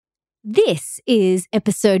This is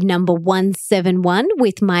episode number 171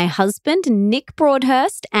 with my husband, Nick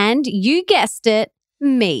Broadhurst, and you guessed it,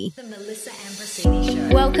 me. The Melissa Ambrosini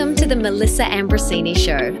Show. Welcome to the Melissa Ambrosini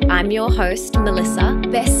Show. I'm your host, Melissa,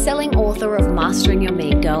 best-selling author of Mastering Your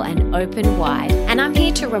Mean Girl and Open Wide. And I'm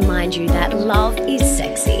here to remind you that love is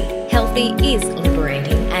sexy, healthy is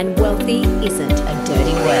liberating, and wealthy isn't a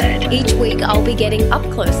dirty word. Each week, I'll be getting up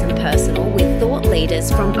close and personal with thought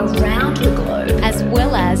leaders from around the globe, as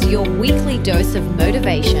well as your weekly dose of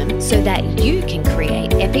motivation so that you can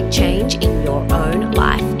create epic change in your own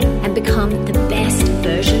life and become the best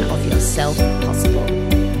version of yourself possible.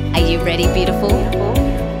 Are you ready, beautiful?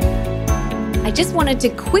 I just wanted to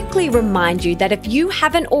quickly remind you that if you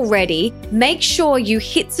haven't already, make sure you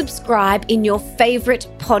hit subscribe in your favorite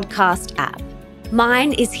podcast app.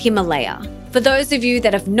 Mine is Himalaya. For those of you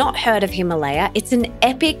that have not heard of Himalaya, it's an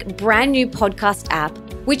epic brand new podcast app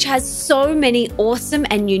which has so many awesome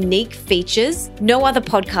and unique features no other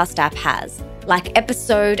podcast app has, like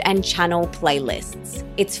episode and channel playlists.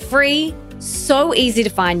 It's free, so easy to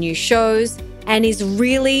find new shows, and is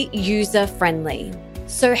really user-friendly.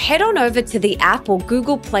 So head on over to the app or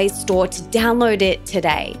Google Play Store to download it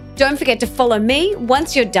today. Don't forget to follow me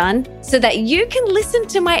once you're done so that you can listen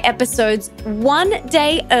to my episodes one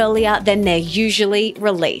day earlier than they're usually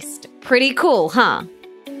released. Pretty cool, huh?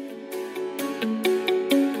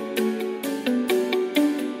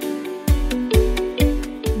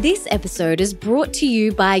 This episode is brought to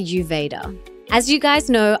you by Ayurveda. As you guys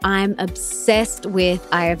know, I'm obsessed with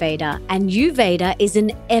Ayurveda, and Ayurveda is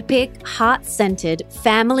an epic, heart-centered,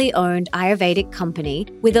 family-owned Ayurvedic company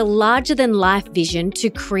with a larger-than-life vision to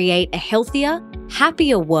create a healthier,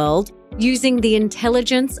 happier world using the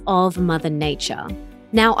intelligence of Mother Nature.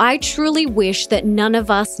 Now, I truly wish that none of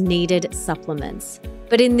us needed supplements.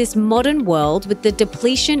 But in this modern world, with the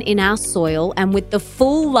depletion in our soil and with the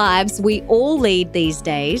full lives we all lead these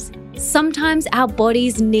days, sometimes our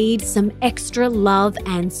bodies need some extra love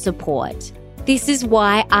and support. This is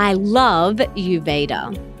why I love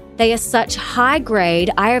Ayurveda. They are such high-grade,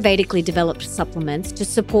 Ayurvedically developed supplements to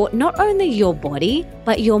support not only your body,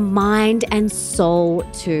 but your mind and soul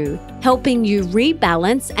too, helping you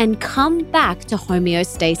rebalance and come back to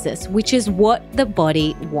homeostasis, which is what the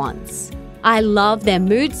body wants. I love their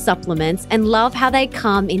mood supplements and love how they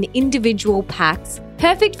come in individual packs,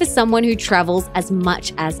 perfect for someone who travels as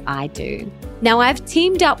much as I do. Now, I've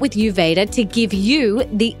teamed up with Ayurveda to give you,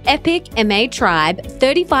 the Epic MA Tribe,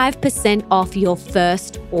 35% off your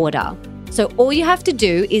first order. So all you have to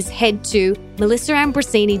do is head to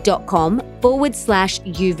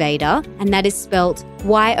melissaambrosini.com/Ayurveda, and that is spelled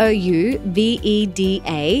YOUVEDA,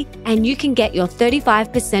 and you can get your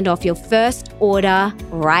 35% off your first order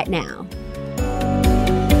right now.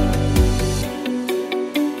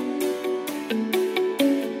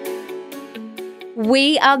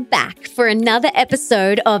 We are back for another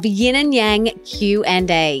episode of Yin and Yang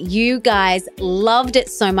Q&A. You guys loved it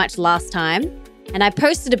so much last time, and I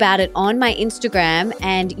posted about it on my Instagram,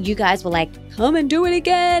 and you guys were like, come and do it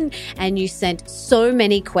again. And you sent so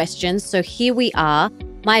many questions. So here we are.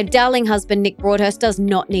 My darling husband, Nick Broadhurst, does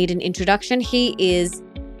not need an introduction. He is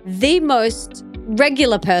the most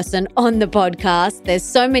regular person on the podcast. There's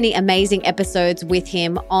so many amazing episodes with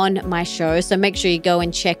him on my show. So make sure you go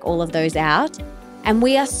and check all of those out. And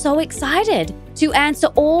we are so excited to answer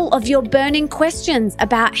all of your burning questions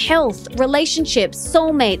about health, relationships,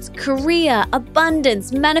 soulmates, career,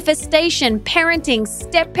 abundance, manifestation, parenting,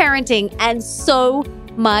 step parenting, and so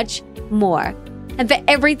much more. And for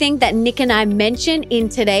everything that Nick and I mention in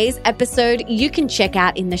today's episode, you can check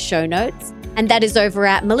out in the show notes. And that is over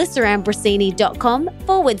at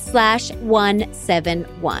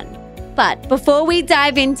melissaambrosini.com/171. But before we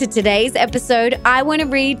dive into today's episode, I want to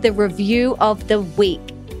read the review of the week.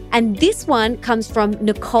 And this one comes from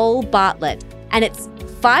Nicole Bartlett, and it's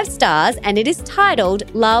 5 stars, and it is titled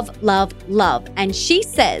Love, Love, Love. And she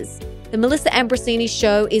says, the Melissa Ambrosini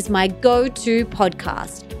Show is my go-to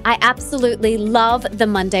podcast. I absolutely love the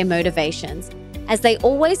Monday motivations, as they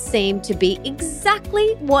always seem to be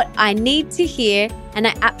exactly what I need to hear, and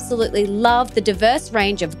I absolutely love the diverse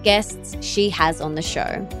range of guests she has on the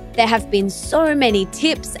show. There have been so many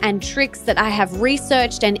tips and tricks that I have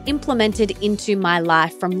researched and implemented into my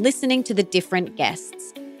life from listening to the different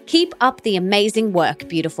guests. Keep up the amazing work,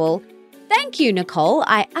 beautiful. Thank you, Nicole.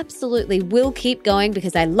 I absolutely will keep going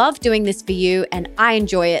because I love doing this for you and I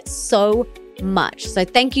enjoy it so much. So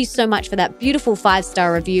thank you so much for that beautiful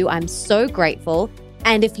 5-star review. I'm so grateful.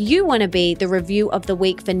 And if you want to be the review of the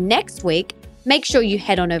week for next week, make sure you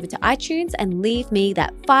head on over to iTunes and leave me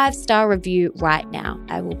that 5-star review right now.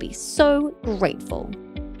 I will be so grateful.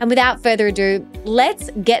 And without further ado, let's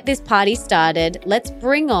get this party started. Let's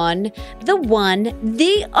bring on the one,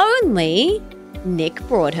 the only, Nick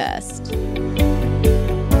Broadhurst.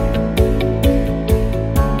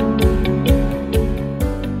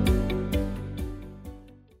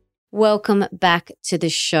 Welcome back to the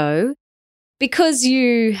show. Because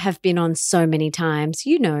you have been on so many times,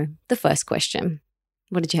 you know the first question.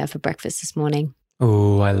 What did you have for breakfast this morning?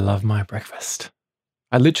 Oh, I love my breakfast.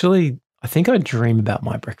 I think I dream about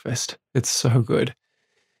my breakfast. It's so good.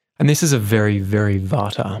 And this is a very, very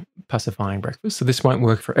Vata pacifying breakfast. So this won't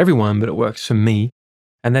work for everyone, but it works for me.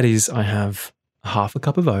 And that is I have half a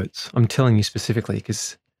cup of oats. I'm telling you specifically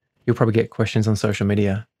because you'll probably get questions on social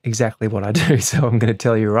media exactly what I do. So I'm going to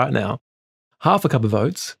tell you right now. Half a cup of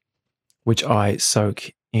oats, which I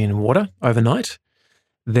soak in water overnight.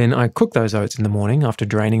 Then I cook those oats in the morning after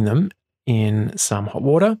draining them in some hot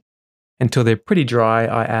water until they're pretty dry.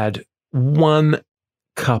 I add 1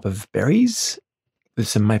 cup of berries with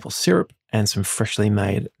some maple syrup and some freshly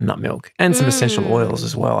made nut milk and some essential oils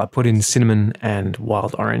as well. I put in cinnamon and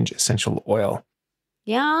wild orange essential oil.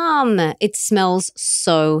 Yum. It smells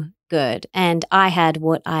so good. And I had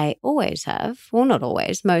what I always have, well, not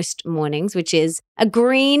always, most mornings, which is a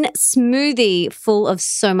green smoothie full of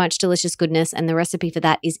so much delicious goodness. And the recipe for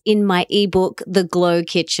that is in my ebook, The Glow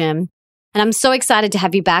Kitchen. And I'm so excited to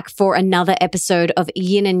have you back for another episode of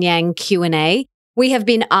Yin and Yang Q&A. We have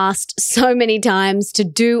been asked so many times to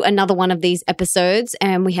do another one of these episodes,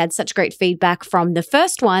 and we had such great feedback from the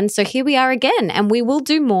first one. So here we are again, and we will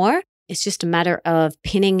do more. It's just a matter of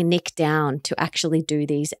pinning Nick down to actually do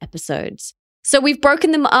these episodes. So we've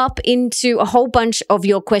broken them up into a whole bunch of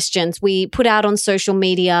your questions. We put out on social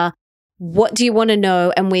media, what do you want to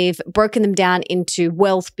know? And we've broken them down into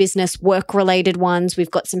wealth, business, work-related ones.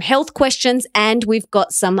 We've got some health questions and we've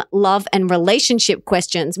got some love and relationship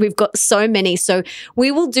questions. We've got so many. So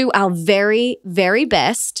we will do our very, very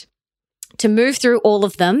best to move through all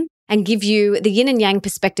of them and give you the yin and yang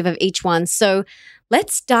perspective of each one. So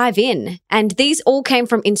let's dive in. And these all came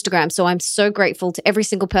from Instagram. So I'm so grateful to every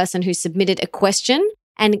single person who submitted a question.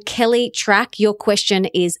 And Kelly Track, your question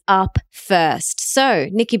is up first. So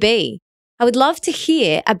Nikki B, I would love to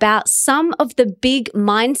hear about some of the big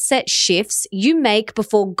mindset shifts you make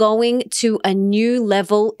before going to a new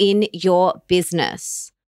level in your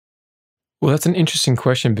business. Well, that's an interesting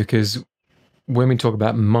question because when we talk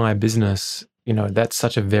about my business, that's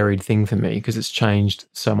such a varied thing for me because it's changed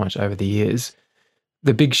so much over the years.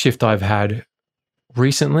 The big shift I've had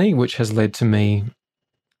recently, which has led to me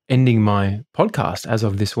ending my podcast as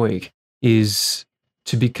of this week, is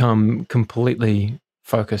to become completely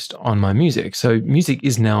focused on my music. So music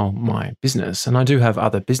is now my business, and I do have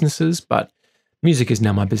other businesses, but music is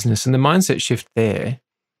now my business. And the mindset shift there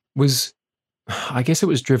was, I guess it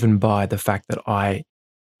was driven by the fact that I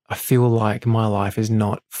feel like my life is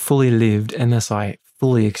not fully lived unless I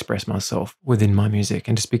fully express myself within my music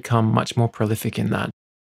and just become much more prolific in that.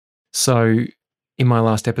 So in my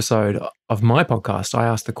last episode of my podcast, I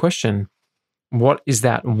asked the question, what is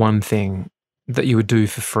that one thing that you would do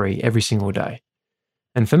for free every single day?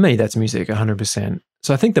 And for me, that's music, 100%.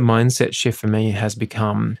 So I think the mindset shift for me has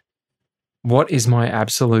become, what is my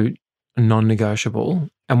absolute non-negotiable?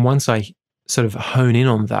 And once I sort of hone in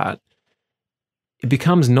on that, it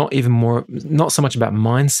becomes not so much about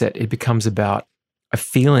mindset, it becomes about a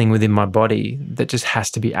feeling within my body that just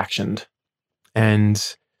has to be actioned.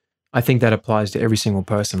 And I think that applies to every single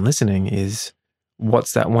person listening is,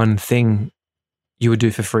 what's that one thing you would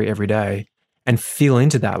do for free every day? And feel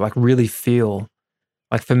into that, like really feel.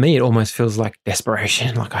 Like for me, it almost feels like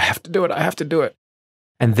desperation, like I have to do it.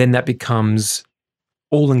 And then that becomes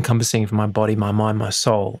all-encompassing for my body, my mind, my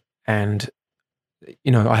soul. And,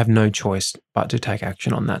 I have no choice but to take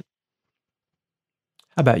action on that.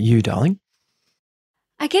 How about you, darling?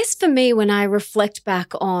 I guess for me, when I reflect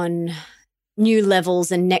back on new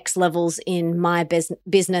levels and next levels in my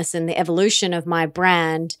business and the evolution of my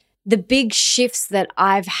brand, the big shifts that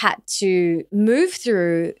I've had to move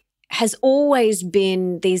through has always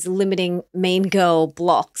been these limiting mean girl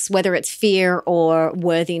blocks, whether it's fear or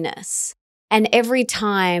worthiness. And every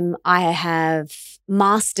time I have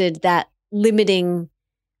mastered that limiting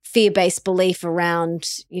fear-based belief around,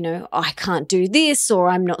 I can't do this, or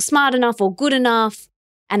I'm not smart enough or good enough,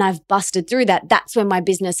 and I've busted through that, that's when my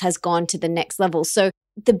business has gone to the next level. So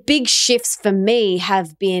the big shifts for me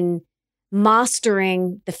have been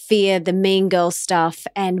mastering the fear, the mean girl stuff,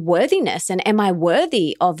 and worthiness. And am I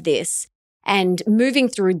worthy of this? And moving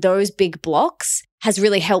through those big blocks has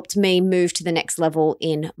really helped me move to the next level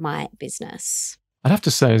in my business. I'd have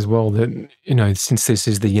to say as well that, since this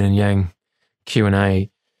is the yin and yang Q&A,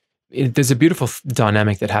 there's a beautiful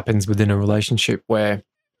dynamic that happens within a relationship where,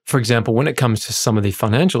 for example, when it comes to some of the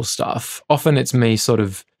financial stuff, often it's me sort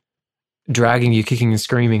of dragging you, kicking and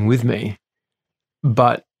screaming with me.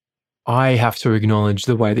 But I have to acknowledge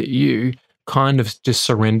the way that you kind of just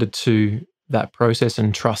surrender to that process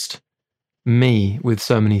and trust me with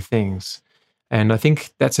so many things. And I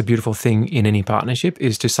think that's a beautiful thing in any partnership,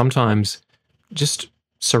 is to sometimes just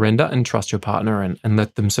surrender and trust your partner and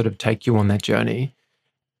let them sort of take you on that journey.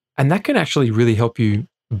 And that can actually really help you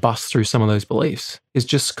bust through some of those beliefs, is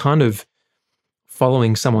just kind of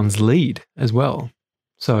following someone's lead as well.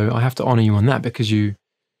 So I have to honor you on that, because you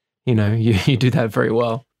do that very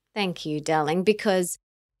well. Thank you, darling, because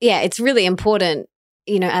it's really important,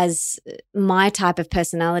 as my type of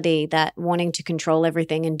personality, that wanting to control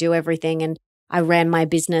everything and do everything. And I ran my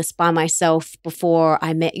business by myself before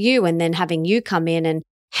I met you, and then having you come in and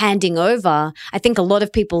handing over. I think a lot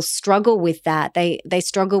of people struggle with that. They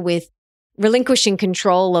struggle with relinquishing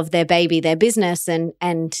control of their baby, their business,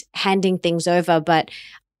 and handing things over. But,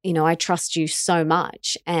 I trust you so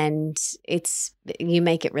much, and you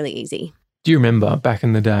make it really easy. Do you remember back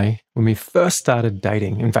in the day when we first started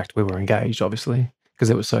dating? In fact, we were engaged, obviously, because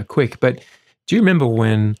it was so quick. But do you remember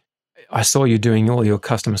when I saw you doing all your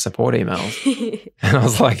customer support emails? And I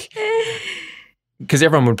was like, because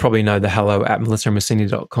everyone would probably know the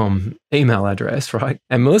hello@melissaambrosini.com email address, right?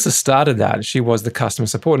 And Melissa started that. She was the customer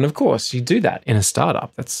support. And of course, you do that in a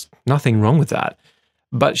startup. That's nothing wrong with that.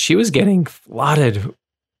 But she was getting flooded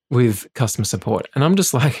with customer support. And I'm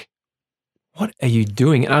just like, what are you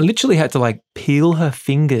doing? And I literally had to peel her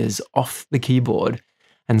fingers off the keyboard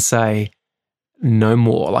and say, no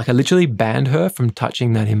more. I literally banned her from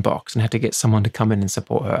touching that inbox and had to get someone to come in and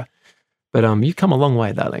support her. But you've come a long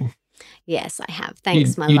way, darling. Yes, I have.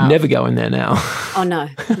 Thanks, my love. You'd never go in there now. Oh, no.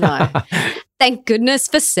 Thank goodness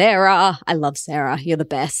for Sarah. I love Sarah. You're the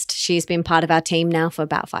best. She's been part of our team now for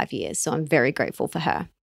about 5 years, so I'm very grateful for her.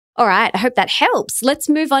 All right, I hope that helps. Let's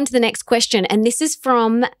move on to the next question. And this is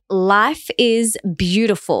from Life is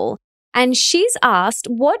Beautiful. And she's asked,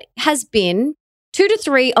 what has been 2 to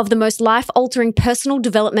 3 of the most life-altering personal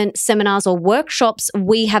development seminars or workshops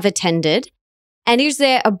we have attended? And is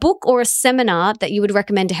there a book or a seminar that you would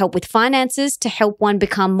recommend to help with finances, to help one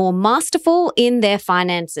become more masterful in their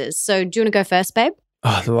finances? So do you want to go first, babe?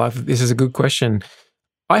 Oh, this is a good question.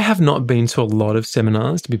 I have not been to a lot of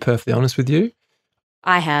seminars, to be perfectly honest with you.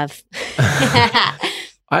 I have.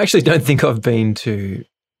 I actually don't think I've been to,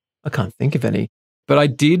 I can't think of any, but I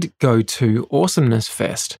did go to Awesomeness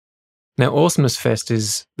Fest. Now, Awesomeness Fest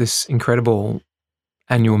is this incredible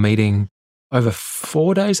annual meeting over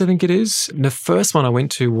 4 days, I think it is. And the first one I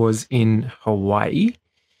went to was in Hawaii,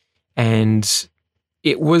 and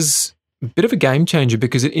it was a bit of a game changer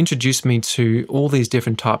because it introduced me to all these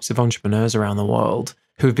different types of entrepreneurs around the world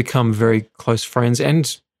who have become very close friends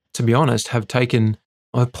and, to be honest, have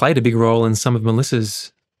played a big role in some of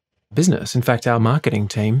Melissa's business. In fact, our marketing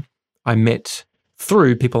team, I met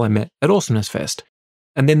through people I met at Awesomeness Fest.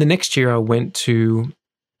 And then the next year I went to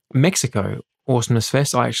Mexico, Awesomeness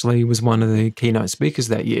Fest. I actually was one of the keynote speakers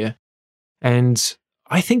that year. And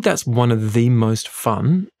I think that's one of the most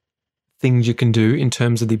fun things you can do in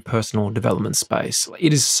terms of the personal development space.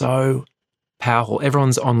 It is so powerful.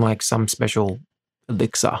 Everyone's on some special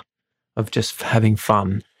elixir of just having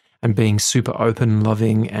fun and being super open,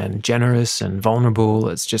 loving, and generous and vulnerable.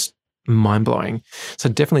 It's just mind-blowing. So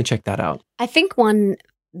definitely check that out. I think one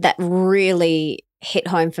that really hit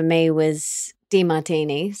home for me was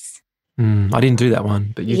DeMartini's. I didn't do that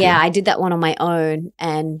one, but you did. Yeah, I did that one on my own,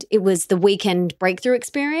 and it was the Weekend Breakthrough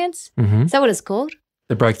Experience. Mm-hmm. Is that what it's called?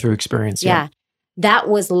 The Breakthrough Experience, yeah. That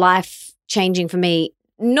was life-changing for me,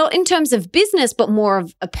 not in terms of business, but more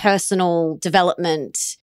of a personal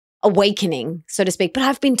development awakening, so to speak. But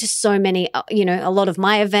I've been to so many, a lot of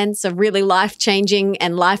my events are really life-changing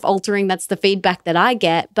and life-altering. That's the feedback that I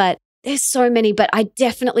get. But there's so many, but I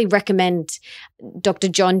definitely recommend Dr.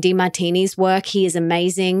 John DeMartini's work. He is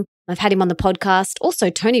amazing. I've had him on the podcast. Also,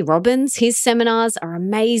 Tony Robbins, his seminars are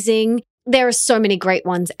amazing. There are so many great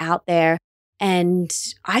ones out there. And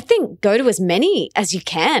I think go to as many as you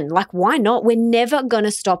can. Why not? We're never going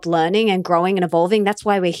to stop learning and growing and evolving. That's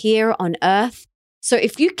why we're here on Earth. So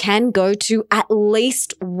if you can go to at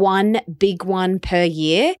least one big one per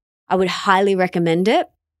year, I would highly recommend it,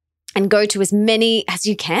 and go to as many as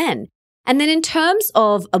you can. And then in terms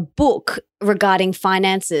of a book regarding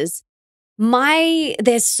finances,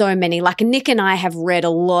 there's so many. Nick and I have read a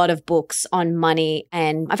lot of books on money,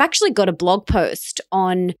 and I've actually got a blog post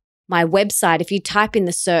on my website. If you type in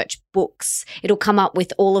the search books, it'll come up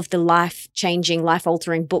with all of the life-changing,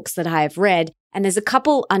 life-altering books that I have read. And there's a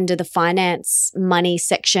couple under the finance money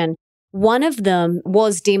section. One of them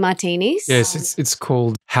was DeMartini's. Yes, it's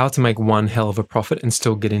called How to Make One Hell of a Profit and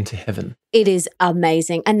Still Get Into Heaven. It is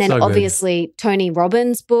amazing. And then So good. obviously Tony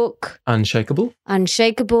Robbins' book, Unshakable.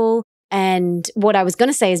 And what I was going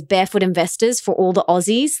to say is Barefoot Investors for all the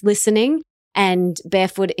Aussies listening, and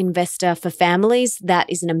Barefoot Investor for Families. That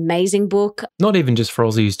is an amazing book. Not even just for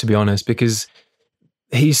Aussies, to be honest, because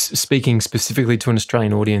he's speaking specifically to an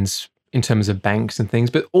Australian audience in terms of banks and things,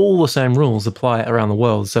 but all the same rules apply around the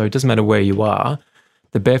world. So it doesn't matter where you are.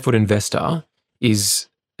 The Barefoot Investor is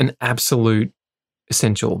an absolute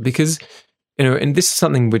essential because, and this is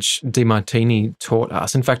something which DeMartini taught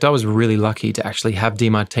us. In fact, I was really lucky to actually have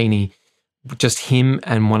DeMartini, just him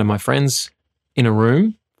and one of my friends in a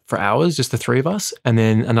room for hours, just the three of us, and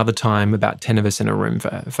then another time about 10 of us in a room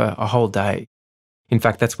for a whole day. In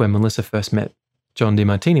fact, that's where Melissa first met John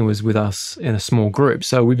DeMartini, was with us in a small group.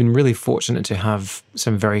 So we've been really fortunate to have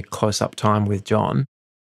some very close-up time with John.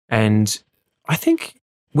 And I think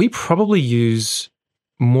we probably use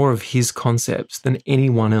more of his concepts than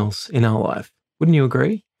anyone else in our life. Wouldn't you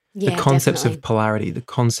agree? Yeah, the concepts definitely. of polarity, the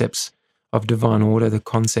concepts of divine order, the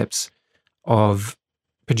concepts of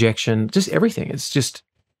projection, just everything. It's just,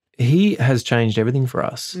 he has changed everything for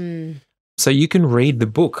us. So you can read the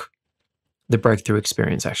book, The Breakthrough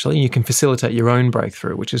Experience, actually. You can facilitate your own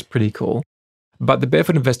breakthrough, which is pretty cool. But The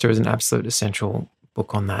Barefoot Investor is an absolute essential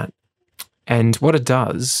book on that. And what it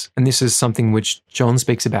does, and this is something which John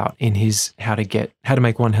speaks about in his How to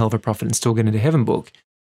Make One Hell of a Profit and Still Get Into Heaven book,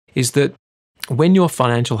 is that when your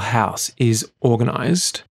financial house is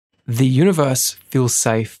organized, the universe feels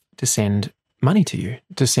safe to send money to you,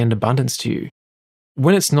 to send abundance to you.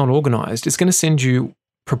 When it's not organized, it's going to send you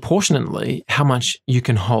proportionately how much you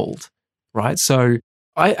can hold, right? So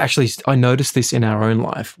I noticed this in our own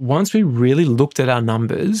life. Once we really looked at our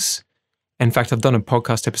numbers, in fact, I've done a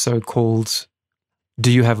podcast episode called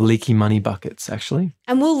Do You Have Leaky Money Buckets, actually?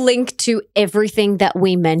 And we'll link to everything that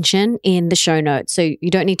we mention in the show notes. So you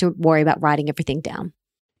don't need to worry about writing everything down.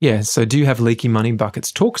 Yeah. So Do You Have Leaky Money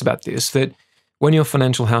Buckets talks about this, that when your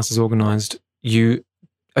financial house is organized, you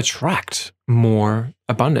attract more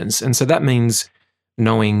abundance. And so that means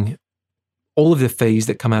knowing all of the fees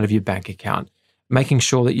that come out of your bank account, making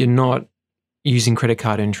sure that you're not using credit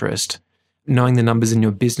card interest, knowing the numbers in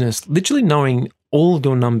your business, literally knowing all of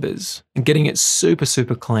your numbers and getting it super,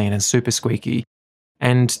 super clean and super squeaky.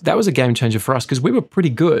 And that was a game changer for us because we were pretty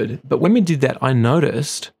good. But when we did that, I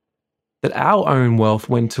noticed that our own wealth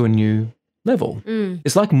went to a new level.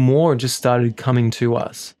 It's like more just started coming to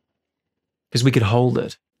us because we could hold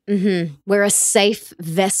it. Mm-hmm. We're a safe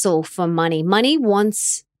vessel for money. Money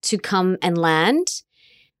wants to come and land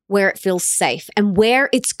where it feels safe and where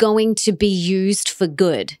it's going to be used for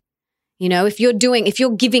good. You know, if you're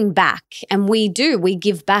giving back, and we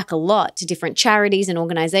give back a lot to different charities and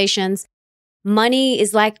organizations, money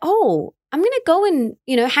is like, oh, I'm going to go and,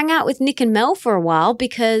 hang out with Nick and Mel for a while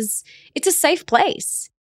because it's a safe place.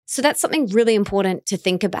 So that's something really important to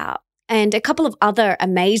think about. And a couple of other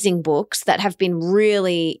amazing books that have been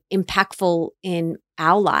really impactful in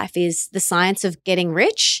our life is The Science of Getting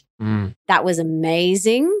Rich. That was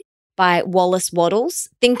amazing, by Wallace Wattles.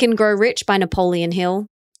 Think and Grow Rich by Napoleon Hill.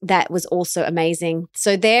 That was also amazing.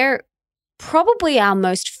 So they're probably our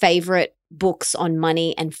most favorite books on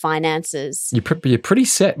money and finances. You're pretty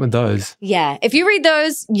set with those. Yeah. If you read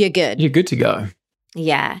those, you're good. You're good to go.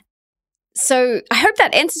 Yeah. So I hope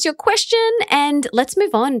that answers your question, and let's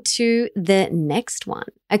move on to the next one.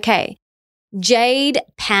 Okay. Jade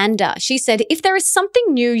Panda. She said, if there is something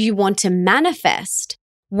new you want to manifest,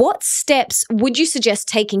 what steps would you suggest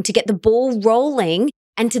taking to get the ball rolling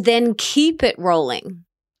and to then keep it rolling?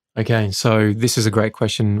 Okay, so this is a great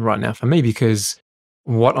question right now for me because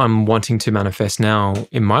what I'm wanting to manifest now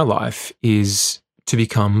in my life is to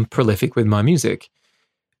become prolific with my music.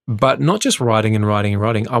 But not just writing and writing and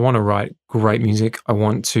writing. I want to write great music. I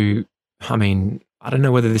don't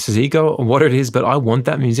know whether this is ego or what it is, but I want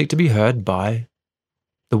that music to be heard by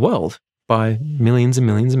the world, by millions and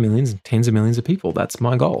millions and millions and tens of millions of people. That's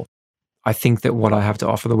my goal. I think that what I have to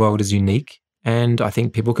offer the world is unique, and I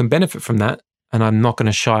think people can benefit from that. And I'm not going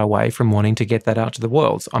to shy away from wanting to get that out to the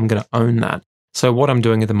world. So I'm going to own that. So what I'm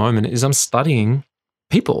doing at the moment is I'm studying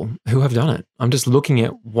people who have done it. I'm just looking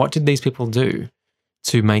at what did these people do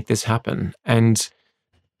to make this happen. And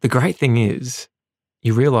the great thing is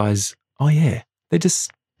you realize, oh yeah, they're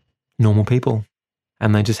just normal people.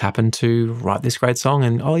 And they just happened to write this great song.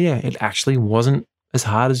 And oh yeah, it actually wasn't as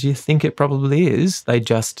hard as you think it probably is. They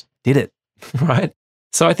just did it, right?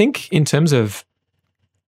 So I think in terms of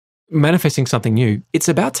manifesting something new, it's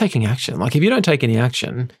about taking action. Like if you don't take any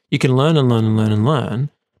action, you can learn and learn and learn and learn,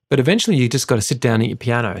 but eventually you just got to sit down at your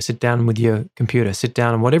piano, sit down with your computer, sit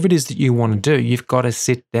down and whatever it is that you want to do, you've got to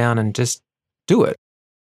sit down and just do it.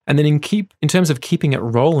 And then in terms of keeping it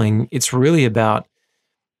rolling, it's really about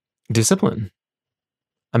discipline.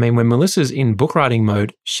 I mean, when Melissa's in book writing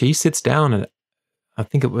mode, she sits down at, I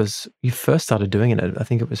think it was, you first started doing it at, I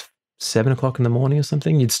think it was 7 o'clock in the morning or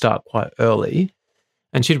something. You'd start quite early.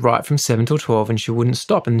 And she'd write from 7 till 12 and she wouldn't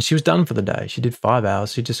stop. And she was done for the day. She did 5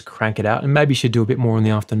 hours. She'd just crank it out. And maybe she'd do a bit more in the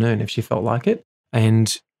afternoon if she felt like it.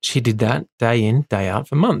 And she did that day in, day out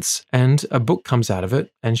for months. And a book comes out of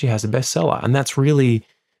it and she has a bestseller. And that's really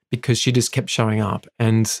because she just kept showing up.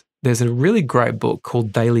 And there's a really great book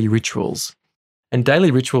called Daily Rituals. And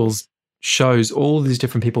Daily Rituals shows all these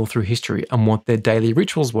different people through history and what their daily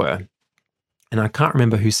rituals were. And I can't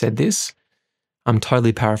remember who said this. I'm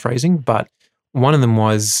totally paraphrasing, but one of them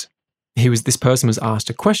was, this person was asked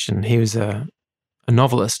a question. He was a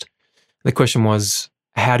novelist. The question was,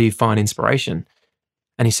 how do you find inspiration?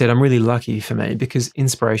 And he said, I'm really lucky for me because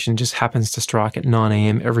inspiration just happens to strike at 9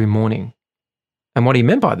 a.m. every morning. And what he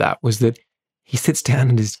meant by that was that he sits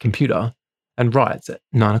down at his computer and writes at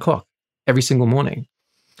 9 o'clock every single morning.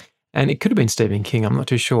 And it could have been Stephen King, I'm not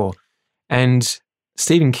too sure. And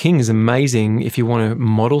Stephen King is amazing if you want to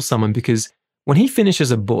model someone because when he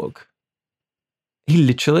finishes a book, he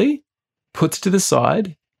literally puts it to the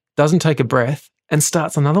side, doesn't take a breath, and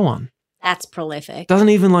starts another one. That's prolific. Doesn't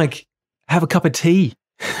even have a cup of tea.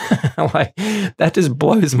 That just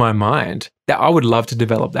blows my mind. I would love to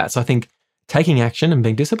develop that. So I think taking action and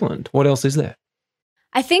being disciplined. What else is there?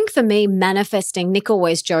 I think for me, manifesting, Nick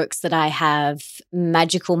always jokes that I have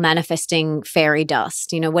magical manifesting fairy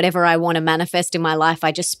dust. Whatever I want to manifest in my life,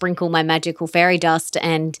 I just sprinkle my magical fairy dust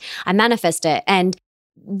and I manifest it. And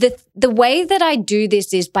the way that I do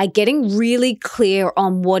this is by getting really clear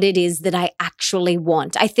on what it is that I actually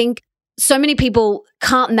want. I think so many people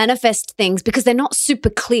can't manifest things because they're not super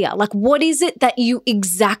clear. Like, what is it that you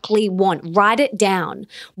exactly want? Write it down.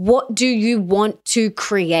 What do you want to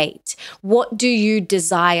create? What do you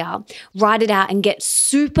desire? Write it out and get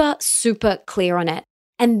super, super clear on it.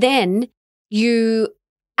 And then you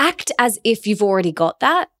act as if you've already got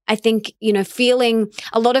that. I think, feeling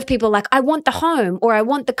a lot of people like, I want the home or I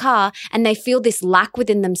want the car, and they feel this lack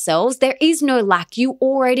within themselves. There is no lack. You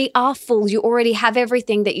already are full. You already have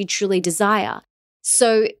everything that you truly desire.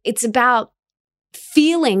 So it's about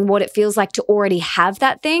feeling what it feels like to already have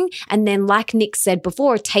that thing. And then, like Nick said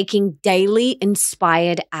before, taking daily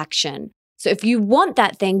inspired action. So if you want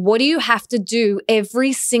that thing, what do you have to do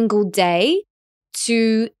every single day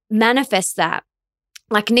to manifest that?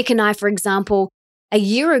 Like Nick and I, for example, a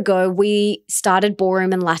year ago, we started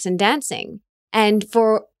ballroom and Latin dancing. And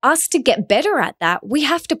for us to get better at that, we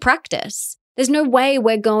have to practice. There's no way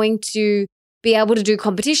we're going to be able to do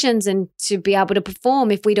competitions and to be able to perform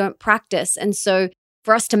if we don't practice. And so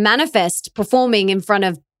for us to manifest performing in front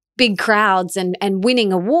of big crowds and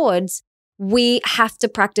winning awards, we have to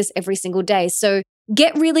practice every single day. So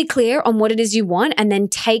get really clear on what it is you want and then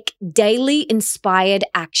take daily inspired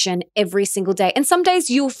action every single day. And some days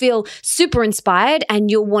you'll feel super inspired and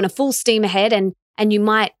you'll want to full steam ahead and you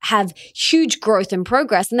might have huge growth and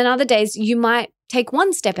progress. And then other days you might take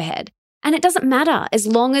one step ahead. And it doesn't matter as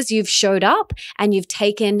long as you've showed up and you've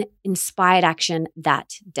taken inspired action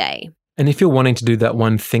that day. And if you're wanting to do that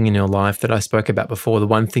one thing in your life that I spoke about before, the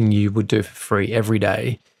one thing you would do for free every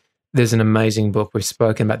day, there's an amazing book. We've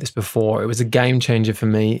spoken about this before. It was a game changer for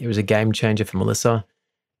me. It was a game changer for Melissa.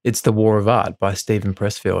 It's The War of Art by Stephen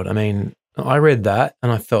Pressfield. I mean, I read that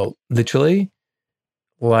and I felt literally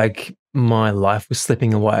like my life was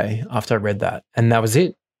slipping away after I read that. And that was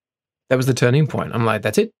it. That was the turning point. I'm like,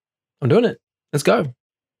 that's it. I'm doing it. Let's go.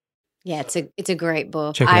 Yeah, it's a great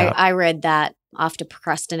book. Check it out. I read that after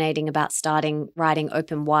procrastinating about starting writing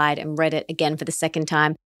Open Wide and read it again for the second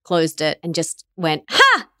time, closed it and just went,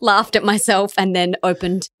 ha, laughed at myself and then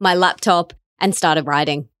opened my laptop and started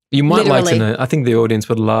writing. You might Literally. like to know, I think the audience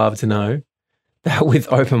would love to know that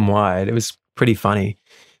with Open Wide, it was pretty funny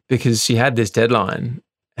because she had this deadline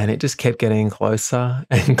and it just kept getting closer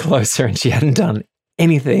and closer and she hadn't done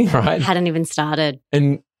anything, right? Hadn't even started.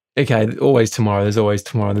 And okay, always tomorrow, there's always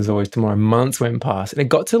tomorrow, there's always tomorrow. Months went past and it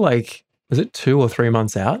got to was it 2 or 3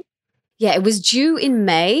 months out? Yeah, it was due in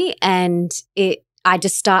May and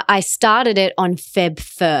I started it on Feb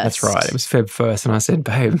 1st. That's right. It was Feb 1st. And I said,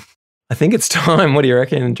 babe, I think it's time. What do you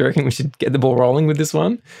reckon? Do you reckon we should get the ball rolling with this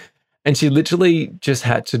one? And she literally just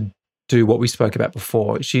had to do what we spoke about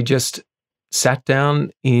before. She just sat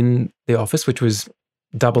down in the office, which was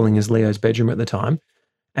doubling as Leo's bedroom at the time,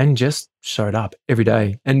 and just showed up every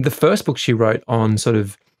day. And the first book she wrote on sort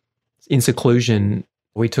of in seclusion,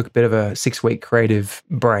 we took a bit of a 6-week creative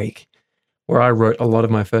break where I wrote a lot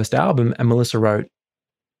of my first album and Melissa wrote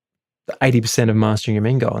 80% of Mastering Your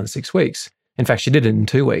Mean Goal in 6 weeks. In fact, she did it in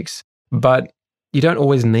 2 weeks. But you don't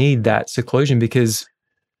always need that seclusion because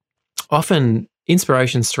often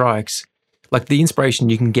inspiration strikes, like the inspiration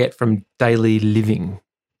you can get from daily living,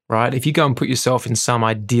 right? If you go and put yourself in some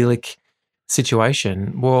idyllic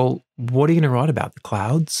situation, well, what are you going to write about? The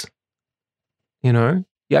clouds? You know,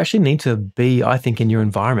 you actually need to be, I think, in your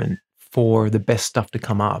environment for the best stuff to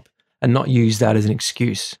come up and not use that as an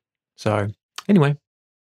excuse. So anyway.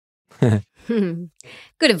 Good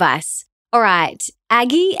advice. All right.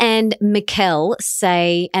 Aggie and Mikkel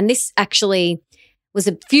say, and this actually was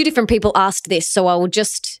a few different people asked this, so I will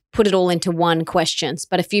just put it all into one question.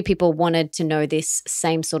 But a few people wanted to know this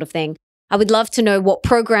same sort of thing. I would love to know what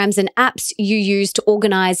programs and apps you use to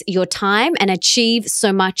organize your time and achieve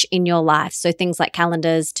so much in your life. So things like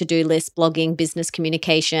calendars, to-do lists, blogging, business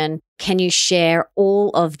communication. Can you share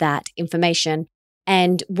all of that information?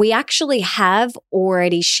 And we actually have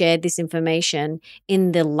already shared this information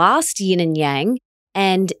in the last Yin and Yang,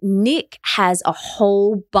 and Nick has a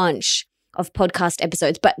whole bunch of podcast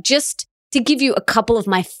episodes. But just to give you a couple of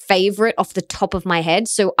my favorite off the top of my head,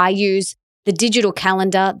 so I use the digital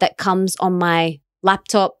calendar that comes on my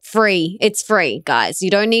laptop, free. It's free, guys.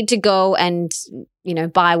 You don't need to go and,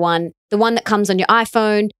 buy one. The one that comes on your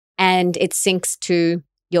iPhone and it syncs to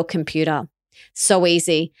your computer. So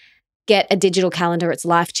easy. Get a digital calendar. It's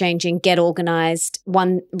life-changing. Get organized.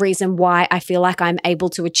 One reason why I feel like I'm able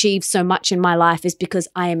to achieve so much in my life is because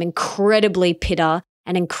I am incredibly pitta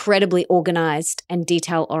and incredibly organized and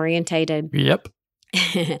detail-orientated. Yep.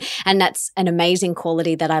 And that's an amazing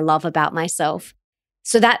quality that I love about myself.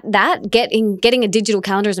 So that getting a digital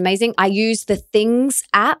calendar is amazing. I use the Things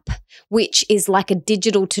app, which is like a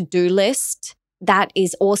digital to-do list. That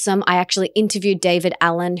is awesome. I actually interviewed David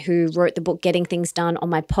Allen, who wrote the book Getting Things Done, on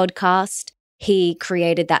my podcast. He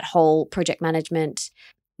created that whole project management,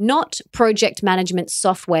 not project management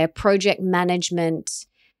software, project management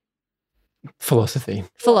philosophy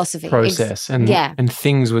process. And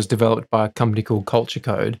Things was developed by a company called Culture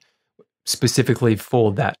Code specifically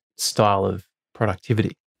for that style of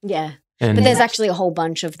productivity. Yeah. But there's actually a whole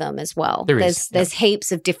bunch of them as well. There's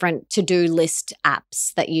heaps of different to-do list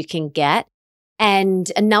apps that you can get.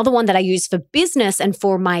 And another one that I use for business and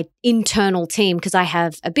for my internal team, because I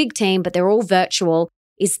have a big team, but they're all virtual,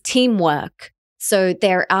 is Teamwork. So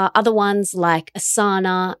there are other ones like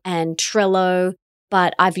Asana and Trello,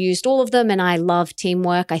 but I've used all of them and I love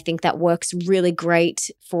Teamwork. I think that works really great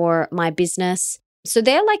for my business. So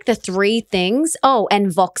they're like the three things. Oh, and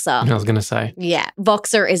Voxer. I was going to say. Yeah,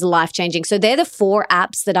 Voxer is life-changing. So they're the 4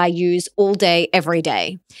 apps that I use all day, every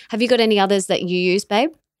day. Have you got any others that you use, babe?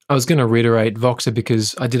 I was going to reiterate Voxer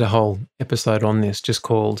because I did a whole episode on this just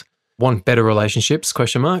called Want Better Relationships, ?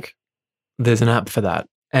 There's an app for that.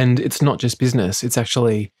 And it's not just business. It's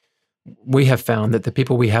actually, we have found that the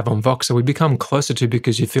people we have on Voxer, we become closer to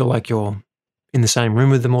because you feel like you're in the same room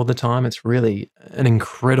with them all the time. It's really an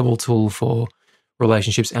incredible tool for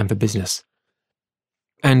relationships and for business.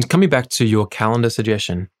 And coming back to your calendar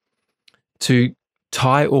suggestion, to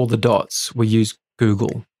tie all the dots, we use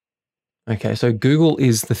Google. Okay, so Google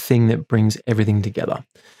is the thing that brings everything together.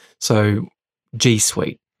 So G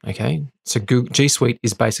Suite, okay? So G Suite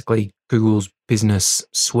is basically Google's business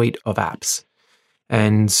suite of apps.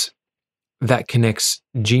 And that connects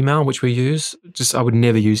Gmail, which we use. I would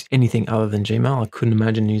never use anything other than Gmail. I couldn't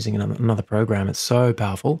imagine using another program. It's so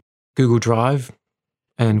powerful. Google Drive,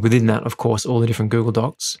 and within that, of course, all the different Google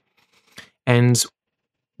Docs. And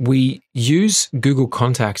we use Google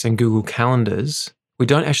Contacts and Google Calendars. We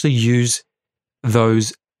don't actually use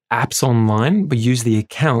those apps online. We use the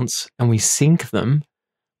accounts and we sync them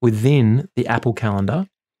within the Apple Calendar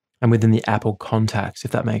and within the Apple Contacts, if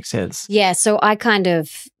that makes sense. Yeah, so I kind of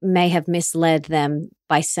may have misled them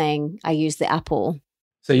by saying I use the Apple.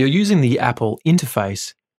 So you're using the Apple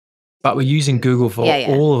interface, but we're using Google for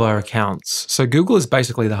all of our accounts. So Google is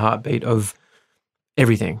basically the heartbeat of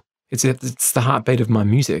everything. It's the heartbeat of my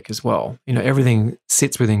music as well. Everything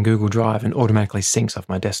sits within Google Drive and automatically syncs off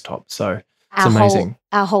my desktop. So it's amazing.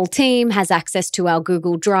 Our whole team has access to our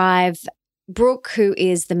Google Drive. Brooke, who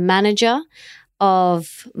is the manager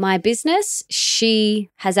of my business, she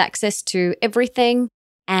has access to everything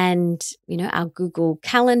and, our Google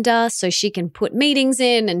Calendar, so she can put meetings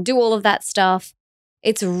in and do all of that stuff.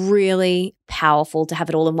 It's really powerful to have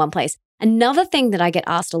it all in one place. Another thing that I get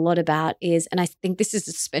asked a lot about is, and I think this is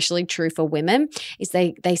especially true for women, is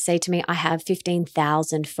they say to me, I have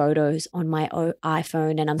 15,000 photos on my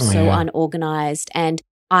iPhone and I'm so unorganized. And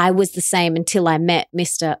I was the same until I met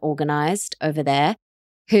Mr. Organized over there,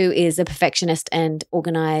 who is a perfectionist and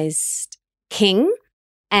organized king.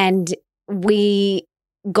 And we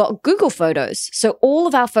got Google Photos. So all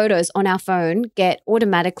of our photos on our phone get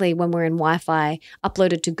automatically, when we're in Wi-Fi,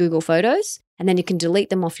 uploaded to Google Photos, and then you can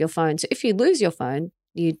delete them off your phone. So if you lose your phone,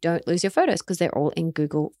 you don't lose your photos because they're all in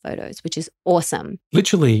Google Photos, which is awesome.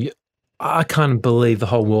 Literally, I can't believe the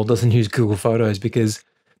whole world doesn't use Google Photos, because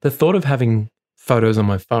the thought of having photos on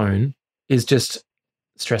my phone is just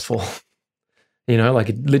stressful. Like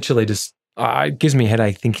it literally just it gives me a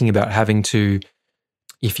headache thinking about having to,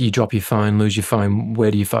 if you drop your phone, lose your phone,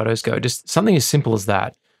 where do your photos go? Just something as simple as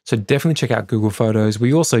that. So definitely check out Google Photos.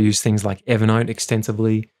 We also use things like Evernote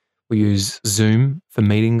extensively. We use Zoom for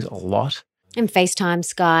meetings a lot. And FaceTime,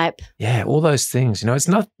 Skype. Yeah, all those things.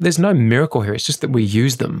 There's no miracle here. It's just that we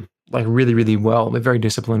use them like really, really well. We're very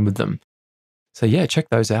disciplined with them. So yeah, check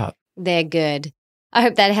those out. They're good. I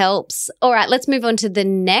hope that helps. All right, let's move on to the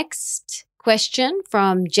next question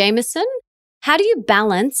from Jameson. How do you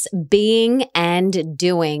balance being and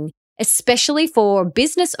doing, especially for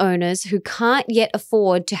business owners who can't yet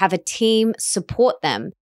afford to have a team support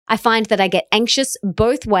them? I find that I get anxious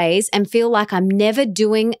both ways and feel like I'm never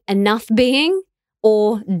doing enough being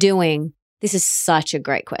or doing. This is such a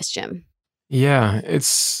great question. Yeah,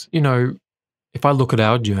 it's, if I look at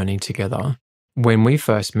our journey together, when we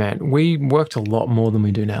first met, we worked a lot more than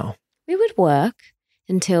we do now. We would work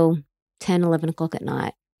until 10, 11 o'clock at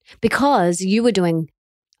night because you were doing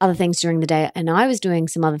other things during the day and I was doing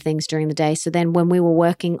some other things during the day. So then when we were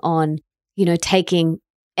working on, taking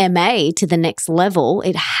MA to the next level,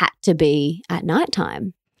 it had to be at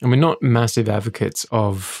nighttime. And we're not massive advocates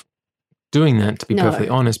of doing that, to be perfectly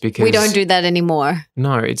honest, because we don't do that anymore.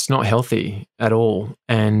 No, it's not healthy at all.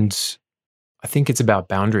 And I think it's about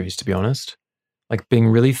boundaries, to be honest. Like being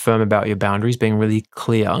really firm about your boundaries, being really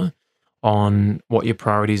clear on what your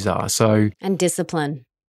priorities are. And discipline.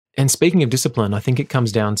 And speaking of discipline, I think it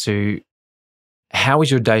comes down to how is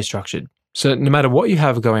your day structured? So no matter what you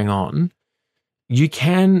have going on, you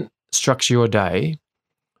can structure your day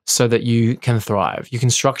so that you can thrive. You can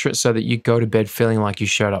structure it so that you go to bed feeling like you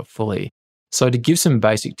showed up fully. So to give some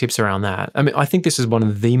basic tips around that, I think this is one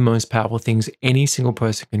of the most powerful things any single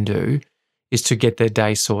person can do is to get their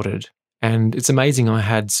day sorted. And it's amazing. I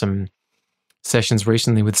had some sessions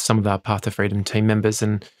recently with some of our Path to Freedom team members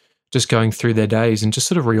and just going through their days and just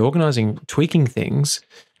sort of reorganizing, tweaking things.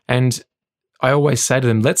 And I always say to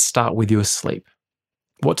them, let's start with your sleep.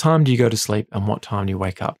 What time do you go to sleep and what time do you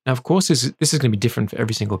wake up? Now, of course, this is going to be different for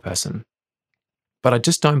every single person. But I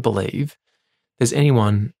just don't believe there's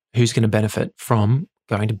anyone who's going to benefit from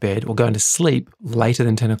going to bed or going to sleep later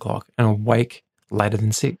than 10 o'clock and awake later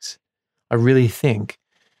than 6. I really think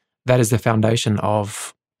that is the foundation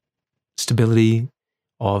of stability,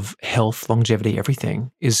 of health, longevity,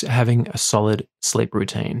 everything, is having a solid sleep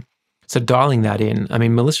routine. So dialing that in,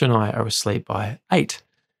 Melissa and I are asleep by 8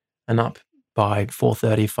 and up by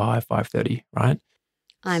 4:30, 5:30, right?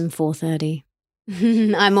 I'm 4:30.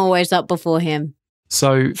 I'm always up before him.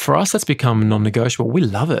 So for us, that's become non-negotiable. We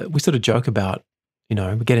love it. We sort of joke about, we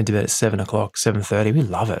get into bed at 7 o'clock, 7:30. We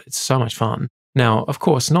love it. It's so much fun. Now, of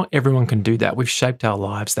course, not everyone can do that. We've shaped our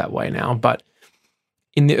lives that way now. But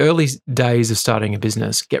in the early days of starting a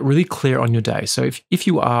business, get really clear on your day. So if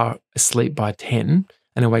you are asleep by 10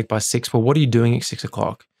 and awake by 6, well, what are you doing at 6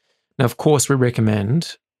 o'clock? Now, of course, we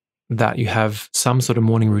recommend that you have some sort of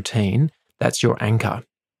morning routine. That's your anchor,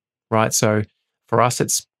 right? So for us,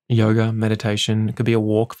 it's yoga, meditation. It could be a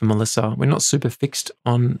walk for Melissa. We're not super fixed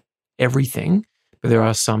on everything, but there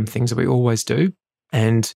are some things that we always do.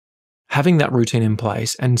 And having that routine in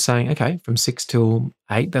place and saying, okay, from 6 till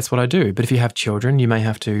 8, that's what I do. But if you have children, you may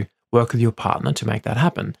have to work with your partner to make that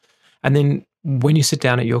happen. And then when you sit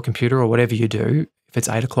down at your computer or whatever you do, if it's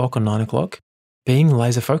 8 o'clock or 9 o'clock, being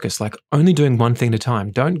laser focused, like only doing one thing at a time.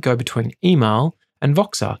 Don't go between email and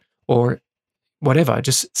Voxer or whatever.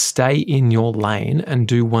 Just stay in your lane and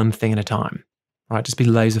do one thing at a time, right? Just be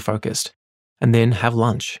laser focused and then have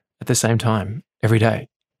lunch at the same time every day,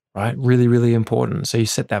 right? Really, really important. So you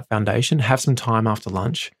set that foundation, have some time after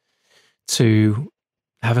lunch to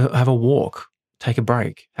have a walk, take a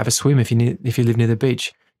break, have a swim if you live near the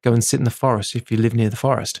beach, go and sit in the forest if you live near the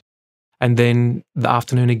forest. And then the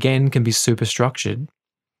afternoon again can be super structured.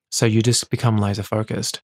 So you just become laser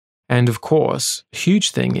focused. And of course, a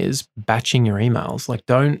huge thing is batching your emails. Like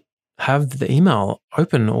don't have the email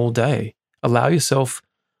open all day. Allow yourself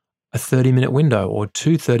a 30-minute window or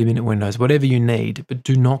 2 30-minute windows, whatever you need, but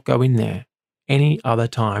do not go in there any other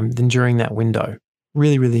time than during that window.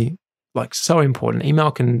 Really, really, like, so important.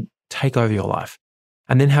 Email can take over your life.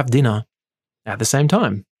 And then have dinner at the same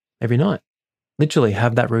time every night. Literally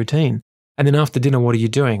have that routine. And then after dinner, what are you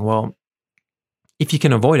doing? Well, if you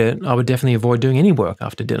can avoid it, I would definitely avoid doing any work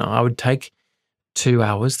after dinner. I would take 2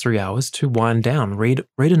 hours, 3 hours to wind down, read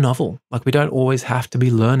a novel. Like, we don't always have to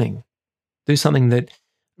be learning. Do something that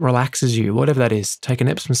relaxes you, whatever that is. Take an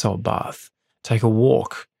Epsom salt bath, take a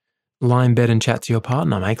walk, lie in bed and chat to your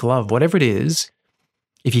partner, make love, whatever it is.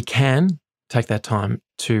 If you can, take that time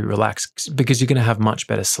to relax, because you're going to have much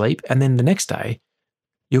better sleep. And then the next day,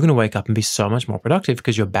 you're going to wake up and be so much more productive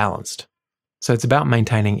because you're balanced. So it's about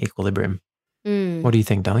maintaining equilibrium. What do you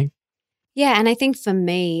think, darling? Yeah, and I think for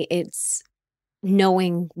me, it's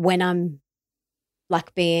knowing when I'm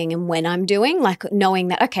like being and when I'm doing, like knowing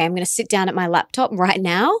that, okay, I'm going to sit down at my laptop right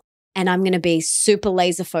now and I'm going to be super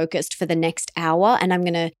laser focused for the next hour, and I'm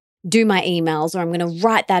going to do my emails, or I'm going to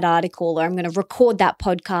write that article, or I'm going to record that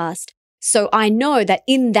podcast. So I know that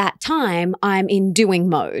in that time, I'm in doing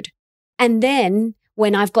mode. And then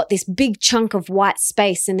when I've got this big chunk of white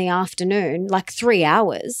space in the afternoon, like 3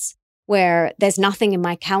 hours, where there's nothing in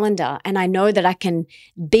my calendar and I know that I can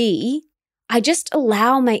be, I just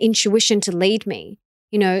allow my intuition to lead me.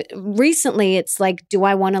 You know, recently it's like, do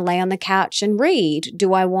I want to lay on the couch and read?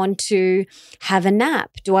 Do I want to have a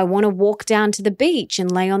nap? Do I want to walk down to the beach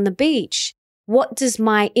and lay on the beach? What does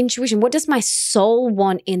my intuition, what does my soul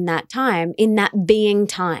want in that time, in that being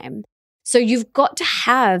time? So you've got to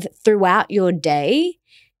have throughout your day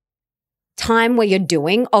time where you're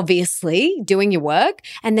doing, obviously, doing your work,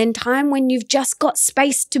 and then time when you've just got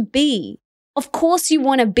space to be. Of course, you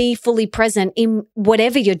want to be fully present in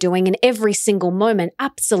whatever you're doing in every single moment,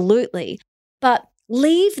 absolutely. But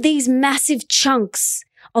leave these massive chunks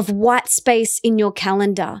of white space in your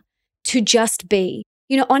calendar to just be.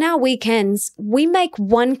 You know, on our weekends, we make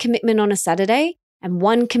one commitment on a Saturday and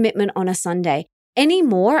one commitment on a Sunday. Any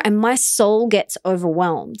more, and my soul gets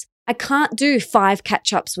overwhelmed. I can't do 5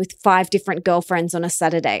 catch-ups with 5 different girlfriends on a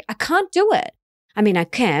Saturday. I can't do it. I mean, I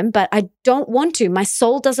can, but I don't want to. My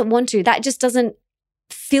soul doesn't want to. That just doesn't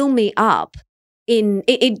fill me up.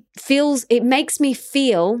 It makes me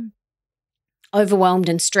feel overwhelmed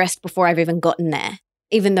and stressed before I've even gotten there.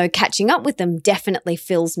 Even though catching up with them definitely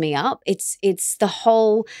fills me up. It's the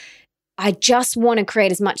whole, I just want to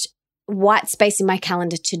create as much white space in my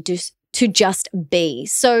calendar to just be.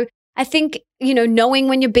 So I think, you know, knowing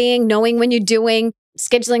when you're being, knowing when you're doing,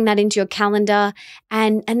 scheduling that into your calendar,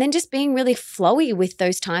 and then just being really flowy with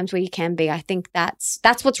those times where you can be. I think that's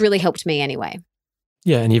what's really helped me anyway.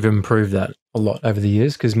 Yeah, and you've improved that a lot over the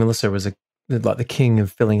years, because Melissa was like the king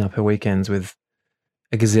of filling up her weekends with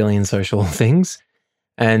a gazillion social things.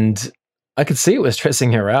 And I could see it was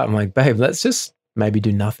stressing her out. I'm like, babe, let's just maybe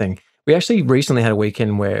do nothing. We actually recently had a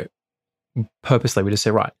weekend where purposely we just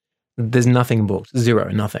said, right, there's nothing booked,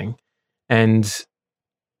 nothing. And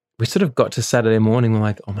we sort of got to Saturday morning, we're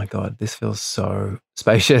like, oh my God, this feels so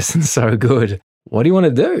spacious and so good. What do you want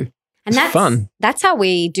to do? And it's fun. That's how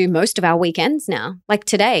we do most of our weekends now. Like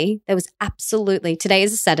today, today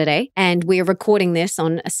is a Saturday, and we're recording this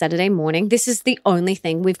on a Saturday morning. This is the only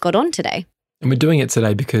thing we've got on today. And we're doing it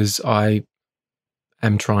today because I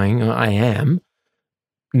am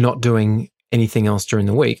not doing anything else during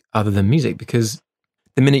the week other than music, because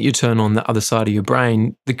the minute you turn on the other side of your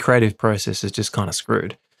brain, the creative process is just kind of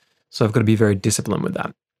screwed. So I've got to be very disciplined with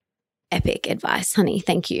that. Epic advice, honey.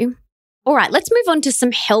 Thank you. All right, let's move on to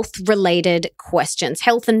some health-related questions,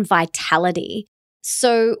 health and vitality.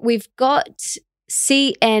 So we've got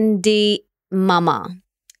CND Mama.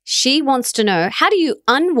 She wants to know, how do you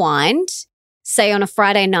unwind, say on a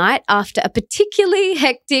Friday night after a particularly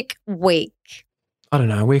hectic week? I don't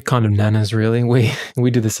know. We're kind of nanas, really.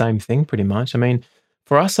 We do the same thing pretty much. I mean,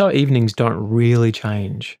 for us, our evenings don't really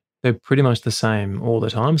change. They're pretty much the same all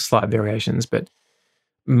the time, slight variations. But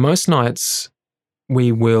most nights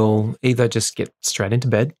we will either just get straight into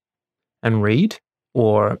bed and read,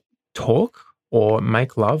 or talk, or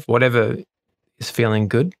make love, whatever is feeling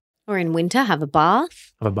good. Or in winter, have a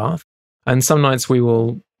bath. And some nights we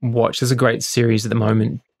will watch, there's a great series at the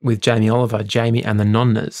moment with Jamie Oliver, Jamie and the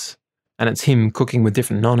Nonnas. And it's him cooking with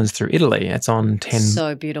different nonnas through Italy. It's on 10.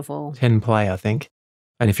 So beautiful. 10 Play, I think.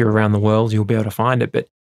 And if you're around the world, you'll be able to find it. But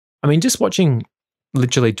I mean, just watching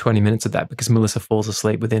literally 20 minutes of that, because Melissa falls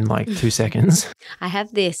asleep within like 2 seconds. I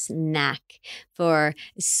have this knack for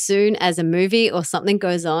as soon as a movie or something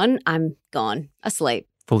goes on, I'm gone, asleep.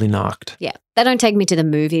 Fully narked. Yeah. They don't take me to the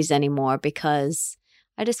movies anymore because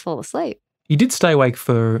I just fall asleep. You did stay awake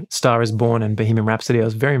for Star is Born and Bohemian Rhapsody. I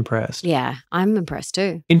was very impressed. Yeah, I'm impressed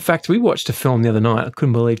too. In fact, we watched a film the other night. I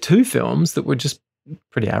couldn't believe 2 films that were just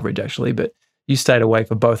pretty average actually, but you stayed awake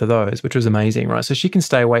for both of those, which was amazing, right? So she can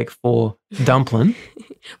stay awake for Dumplin'.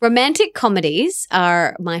 Romantic comedies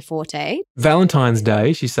are my forte. Valentine's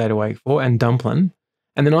Day she stayed awake for, and Dumplin'.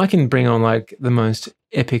 And then I can bring on like the most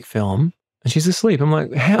epic film and she's asleep. I'm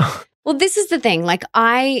like, how? Well, this is the thing. Like,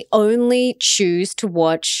 I only choose to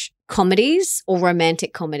watch comedies or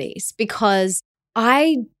romantic comedies because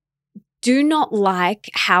I do not like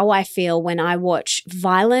how I feel when I watch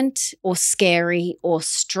violent or scary or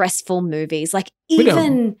stressful movies. Like,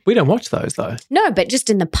 even we don't watch those though. No, but just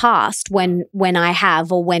in the past when I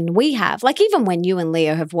have or when we have, like even when you and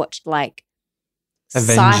Leo have watched like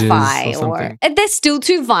Avengers sci-fi or they're still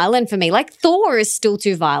too violent for me. Like Thor is still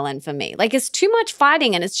too violent for me. Like it's too much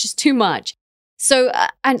fighting and it's just too much. So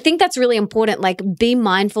I think that's really important. Like be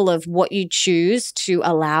mindful of what you choose to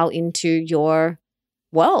allow into your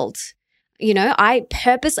world. You know, I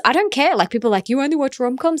don't care. Like people are like, you only watch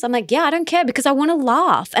rom-coms? I'm like, yeah, I don't care because I want to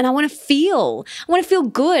laugh and I want to feel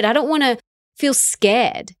good. I don't want to feel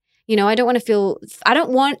scared. You know, I don't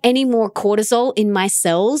want any more cortisol in my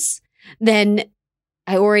cells than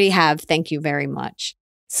I already have. Thank you very much.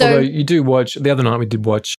 So, although you do watch, the other night we did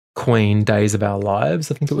watch Queen Days of Our Lives,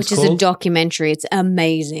 I think it was called. Which is a documentary. It's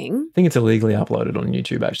amazing. I think it's illegally uploaded on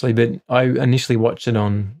YouTube actually, but I initially watched it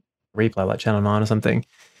on replay like Channel 9 or something,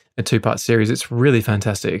 a 2-part series. It's really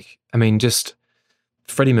fantastic. I mean, just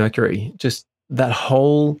Freddie Mercury, just that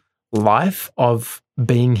whole life of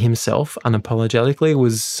being himself unapologetically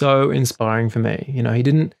was so inspiring for me. You know,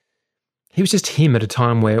 he was just him at a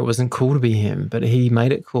time where it wasn't cool to be him, but he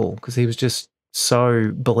made it cool because he was just so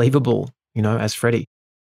believable, you know, as Freddie.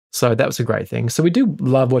 So that was a great thing. So we do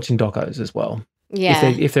love watching docos as well.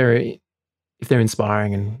 Yeah. If they're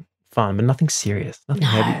inspiring and fun, but nothing serious, nothing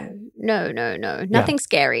heavy. No. Nothing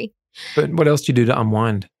scary. But what else do you do to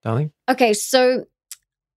unwind, darling? Okay, so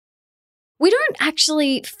we don't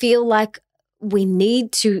actually feel like we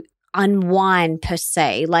need to unwind per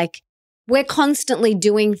se. Like we're constantly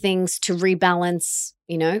doing things to rebalance,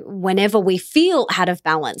 you know, whenever we feel out of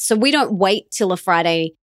balance. So we don't wait till a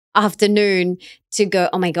Friday afternoon to go,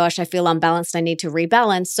 oh my gosh, I feel unbalanced. I need to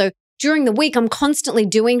rebalance. So during the week, I'm constantly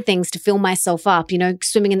doing things to fill myself up, you know,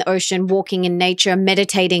 swimming in the ocean, walking in nature,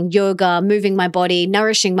 meditating, yoga, moving my body,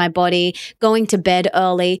 nourishing my body, going to bed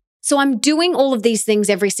early. So I'm doing all of these things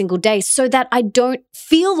every single day so that I don't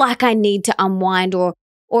feel like I need to unwind or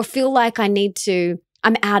feel like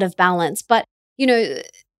I'm out of balance. But, you know,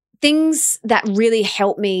 things that really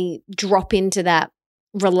help me drop into that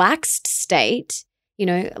relaxed state, you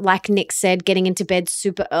know, like Nick said, getting into bed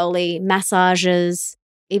super early, massages,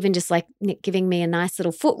 even just like Nick giving me a nice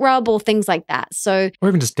little foot rub or things like that. So, or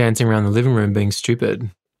even just dancing around the living room being stupid.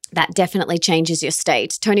 That definitely changes your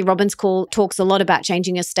state. Tony Robbins talks a lot about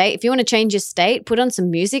changing your state. If you want to change your state, put on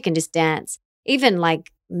some music and just dance. Even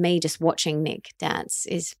like me just watching Nick dance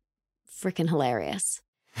is freaking hilarious.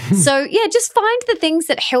 So yeah, just find the things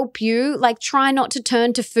that help you. Like try not to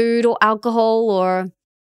turn to food or alcohol or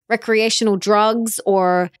recreational drugs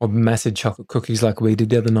or massive chocolate cookies like we did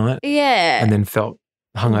the other night. Yeah. And then felt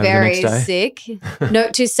hungover very the next day. Sick.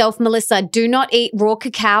 Note to self, Melissa, do not eat raw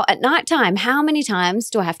cacao at nighttime. How many times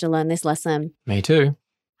do I have to learn this lesson? Me too.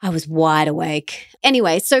 I was wide awake.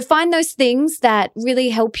 Anyway, so find those things that really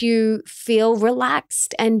help you feel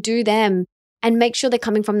relaxed and do them and make sure they're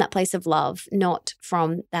coming from that place of love, not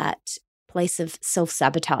from that place of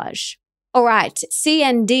self-sabotage. All right,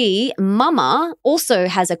 CND Mama also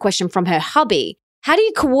has a question from her hubby. How do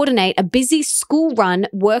you coordinate a busy school run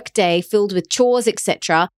work day filled with chores,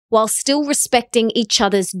 etc., while still respecting each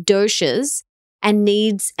other's doshas and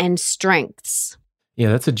needs and strengths? Yeah,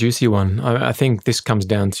 that's a juicy one. I think this comes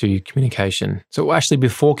down to communication. So actually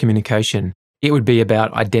before communication, it would be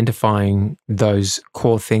about identifying those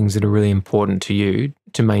core things that are really important to you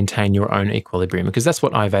to maintain your own equilibrium, because that's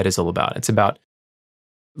what Ayurveda is all about. It's about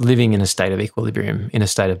living in a state of equilibrium, in a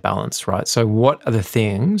state of balance, right? So what are the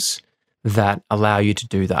things that allow you to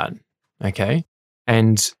do that, okay?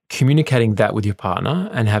 And communicating that with your partner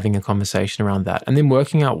and having a conversation around that and then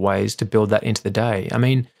working out ways to build that into the day. I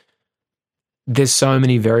mean, there's so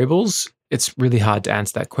many variables. It's really hard to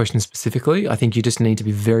answer that question specifically. I think you just need to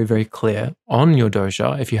be very, very clear on your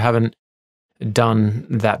dosha. If you haven't done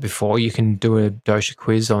that before, you can do a dosha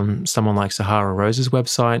quiz on someone like Sahara Rose's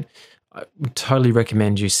website. I would totally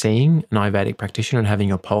recommend you seeing an Ayurvedic practitioner and having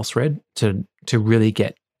your pulse read to really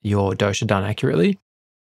get your dosha done accurately.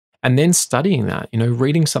 And then studying that, you know,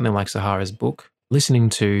 reading something like Sahara's book, listening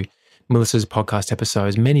to Melissa's podcast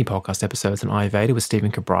episodes, many podcast episodes on Ayurveda with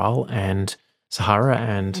Stephen Cabral and Sahara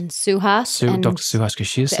and Suhas and Dr. Suhas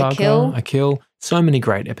Kashir Saga, Akhil. Akhil. So many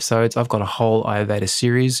great episodes. I've got a whole Ayurveda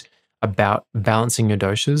series about balancing your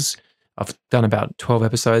doshas. I've done about 12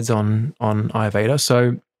 episodes on Ayurveda.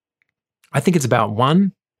 So I think it's about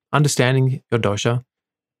 1, understanding your dosha,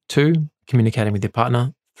 2, communicating with your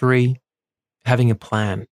partner, 3, having a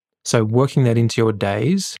plan. So working that into your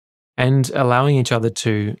days and allowing each other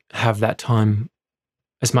to have that time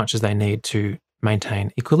as much as they need to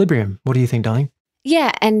maintain equilibrium. What do you think, darling?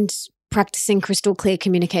 Yeah, and practicing crystal clear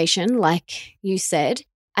communication, like you said.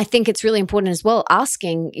 I think it's really important as well,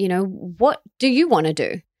 asking, what do you want to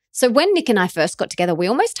do? So when Nick and I first got together, we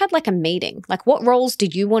almost had like a meeting. Like, what roles do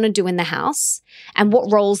you want to do in the house? And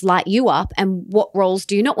what roles light you up? And what roles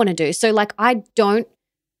do you not want to do? So like, I don't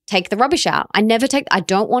take the rubbish out. I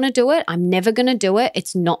don't want to do it. I'm never going to do it.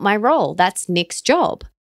 It's not my role. That's Nick's job.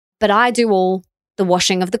 But I do all the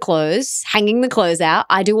washing of the clothes, hanging the clothes out.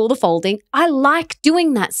 I do all the folding. I like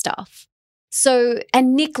doing that stuff. So,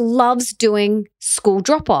 and Nick loves doing school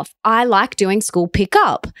drop-off. I like doing school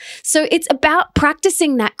pick-up. So it's about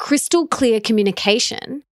practicing that crystal clear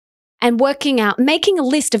communication and working out, making a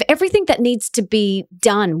list of everything that needs to be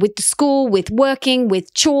done with the school, with working,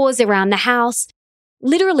 with chores around the house.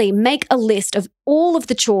 Literally make a list of all of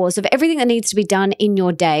the chores, of everything that needs to be done in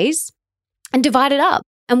your days and divide it up.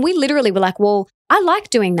 And we literally were like, well, I like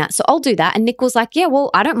doing that, so I'll do that. And Nick was like, yeah, well,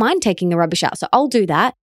 I don't mind taking the rubbish out, so I'll do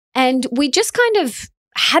that. And we just kind of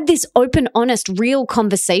had this open, honest, real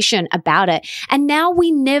conversation about it. And now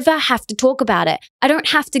we never have to talk about it. I don't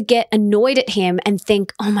have to get annoyed at him and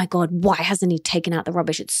think, oh my God, why hasn't he taken out the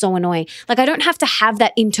rubbish? It's so annoying. Like, I don't have to have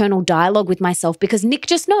that internal dialogue with myself because Nick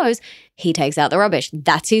just knows he takes out the rubbish.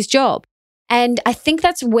 That's his job. And I think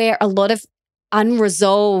that's where a lot of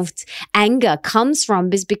unresolved anger comes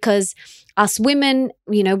from, is because us women,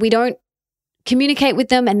 we don't communicate with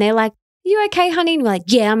them and they're like, you okay, honey? And we're like,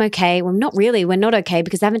 yeah, I'm okay. Well, not really. We're not okay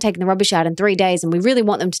because they haven't taken the rubbish out in 3 days and we really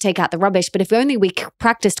want them to take out the rubbish. But if only we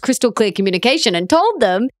practiced crystal clear communication and told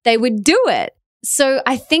them, they would do it. So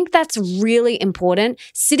I think that's really important.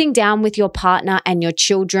 Sitting down with your partner and your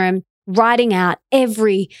children, writing out a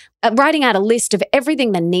list of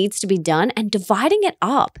everything that needs to be done and dividing it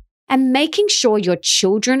up and making sure your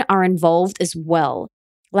children are involved as well.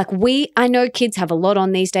 Like I know kids have a lot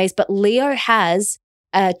on these days, but Leo has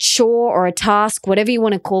a chore or a task, whatever you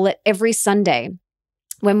want to call it, every Sunday.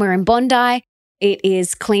 When we're in Bondi, it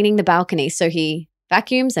is cleaning the balcony. So he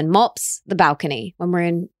vacuums and mops the balcony. When we're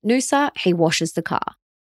in Noosa, he washes the car.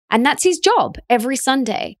 And that's his job every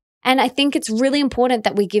Sunday. And I think it's really important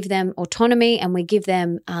that we give them autonomy and we give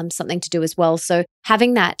them something to do as well. So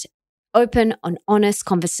having that open and honest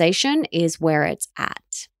conversation is where it's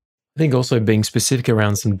at. I think also being specific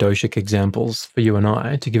around some doshic examples for you and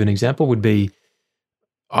I, to give an example, would be,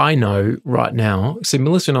 I know right now, so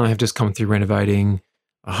Melissa and I have just come through renovating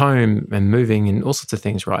a home and moving and all sorts of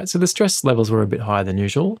things, right? So the stress levels were a bit higher than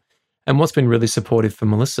usual. And what's been really supportive for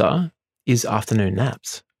Melissa is afternoon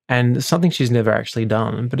naps. And something she's never actually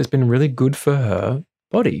done, but it's been really good for her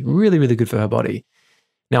body, really, really good for her body.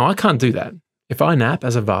 Now, I can't do that. If I nap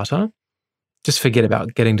as a Vata, just forget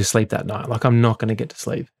about getting to sleep that night. Like, I'm not going to get to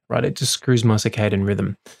sleep, right? It just screws my circadian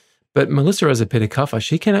rhythm. But Melissa, as a Pitta Kapha,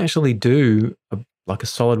 she can actually do a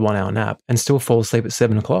solid 1 hour nap and still fall asleep at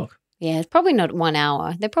 7 o'clock. Yeah, it's probably not 1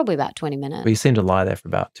 hour. They're probably about 20 minutes. But you seem to lie there for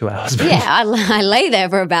about 2 hours. Yeah, I lay there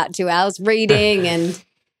for about 2 hours reading and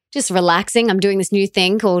just relaxing. I'm doing this new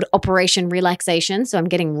thing called Operation Relaxation. So I'm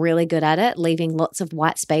getting really good at it, leaving lots of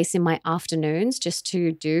white space in my afternoons just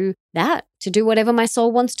to do that, to do whatever my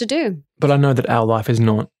soul wants to do. But I know that our life is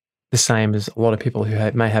not the same as a lot of people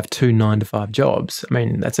who may have 2 9-to-5 jobs. I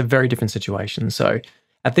mean, that's a very different situation. So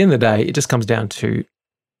at the end of the day, it just comes down to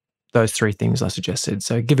those 3 things I suggested.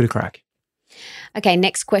 So give it a crack. Okay,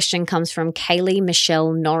 next question comes from Kaylee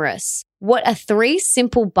Michelle Norris. What are 3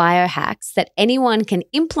 simple biohacks that anyone can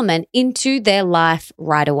implement into their life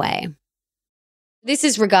right away? This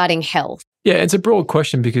is regarding health. Yeah, it's a broad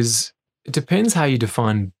question because it depends how you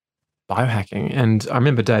define biohacking. And I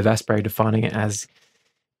remember Dave Asprey defining it as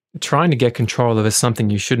trying to get control over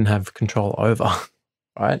something you shouldn't have control over,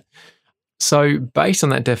 right? So based on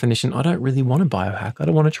that definition, I don't really want to biohack. I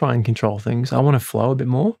don't want to try and control things. I want to flow a bit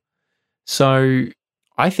more. So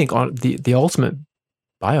I think the ultimate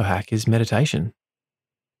biohack is meditation.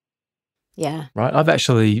 Yeah. Right? I've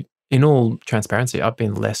actually, in all transparency, I've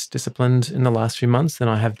been less disciplined in the last few months than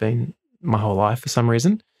I have been my whole life for some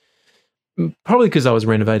reason. Probably because I was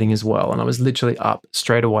renovating as well, and I was literally up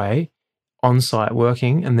straight away on site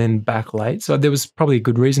working and then back late. So there was probably a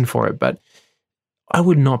good reason for it. But I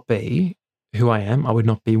would not be who I am. I would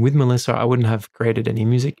not be with Melissa. I wouldn't have created any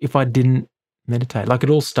music if I didn't meditate. Like, it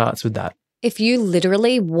all starts with that. If you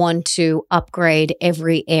literally want to upgrade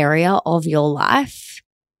every area of your life,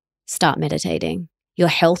 start meditating. Your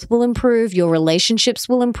health will improve, your relationships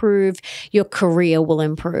will improve, your career will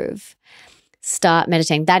improve. Start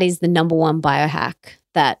meditating. That is the number one biohack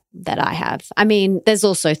that I have. I mean, there's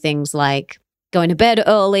also things like going to bed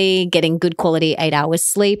early, getting good quality 8 hours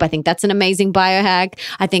sleep. I think that's an amazing biohack.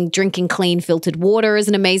 I think drinking clean filtered water is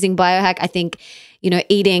an amazing biohack. I think,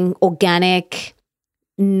 eating organic,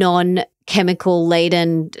 non-chemical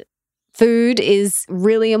laden food is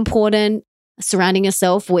really important. Surrounding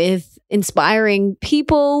yourself with inspiring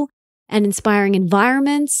people and inspiring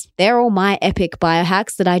environments. They're all my epic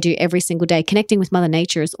biohacks that I do every single day. Connecting with Mother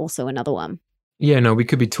Nature is also another one. Yeah, no, we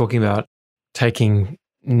could be talking about taking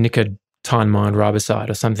nicotine riboside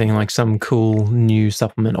or something, like some cool new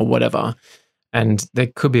supplement or whatever. And there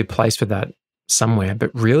could be a place for that somewhere.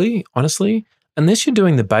 But really, honestly, unless you're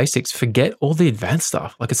doing the basics, forget all the advanced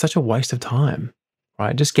stuff. Like, it's such a waste of time,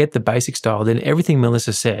 right? Just get the basics dialed in. Everything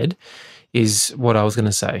Melissa said is what I was going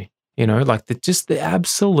to say, like just the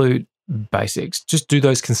absolute basics. Just do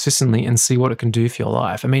those consistently and see what it can do for your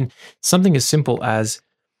life. I mean, something as simple as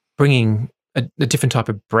bringing a different type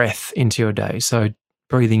of breath into your day. So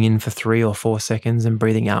breathing in for 3 or 4 seconds and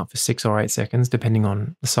breathing out for 6 or 8 seconds, depending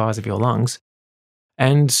on the size of your lungs.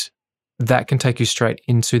 And that can take you straight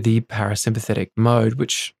into the parasympathetic mode,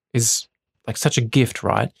 which is like such a gift,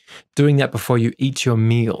 right? Doing that before you eat your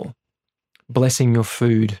meal, blessing your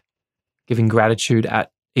food, giving gratitude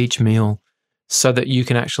at each meal so that you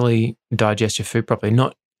can actually digest your food properly,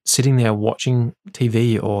 not sitting there watching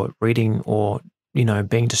TV or reading or,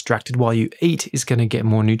 being distracted while you eat is going to get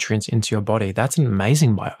more nutrients into your body. That's an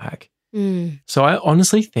amazing biohack. So I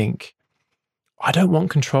honestly think I don't want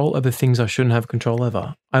control over things I shouldn't have control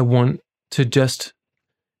over. I want to just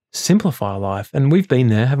simplify life. And we've been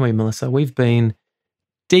there, haven't we, Melissa? We've been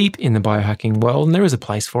deep in the biohacking world, and there is a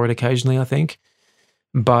place for it occasionally, I think.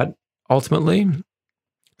 But ultimately,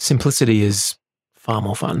 simplicity is far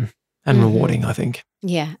more fun and rewarding, I think.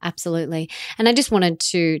 Yeah, absolutely. And I just wanted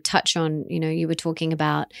to touch on, you were talking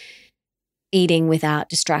about eating without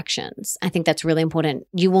distractions. I think that's really important.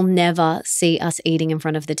 You will never see us eating in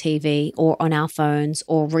front of the TV or on our phones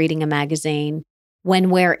or reading a magazine. When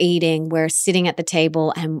we're eating, we're sitting at the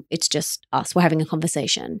table and it's just us. We're having a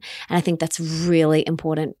conversation. And I think that's really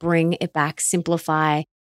important. Bring it back, simplify.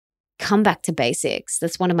 Come back to basics.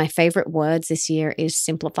 That's one of my favorite words this year is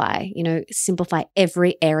simplify. Simplify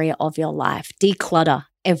every area of your life. Declutter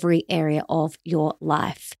every area of your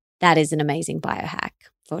life. That is an amazing biohack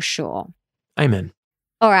for sure. Amen.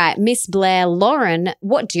 All right, Miss Blair, Lauren,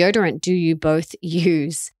 what deodorant do you both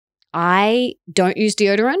use? I don't use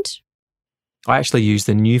deodorant. I actually use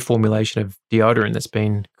the new formulation of deodorant that's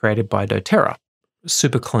been created by doTERRA.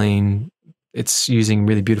 Super clean. It's using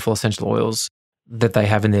really beautiful essential oils that they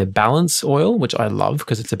have in their balance oil, which I love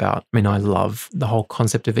because I love the whole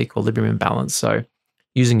concept of equilibrium and balance. So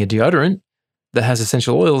using a deodorant that has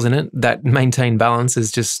essential oils in it that maintain balance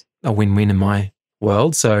is just a win-win in my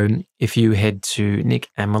world. So if you head to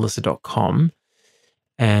nickandmelissa.com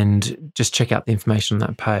and just check out the information on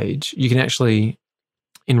that page, you can actually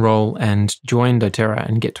enroll and join doTERRA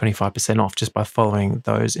and get 25% off just by following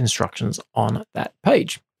those instructions on that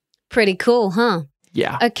page. Pretty cool, huh?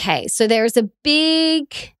 Yeah. Okay, so there is a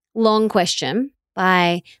big, long question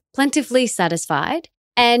by Plentifully Satisfied,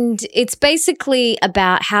 and it's basically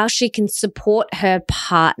about how she can support her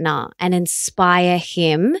partner and inspire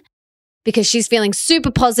him because she's feeling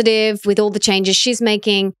super positive with all the changes she's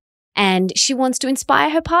making and she wants to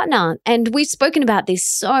inspire her partner. And we've spoken about this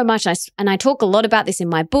so much, and I talk a lot about this in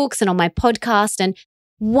my books and on my podcast, and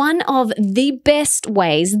one of the best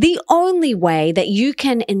ways, the only way that you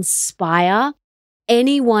can inspire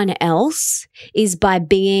anyone else is by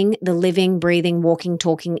being the living, breathing, walking,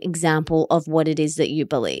 talking example of what it is that you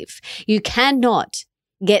believe. You cannot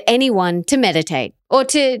get anyone to meditate or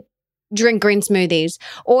to drink green smoothies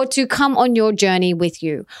or to come on your journey with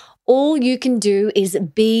you. All you can do is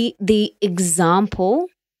be the example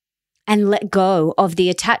and let go of the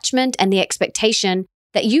attachment and the expectation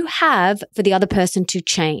that you have for the other person to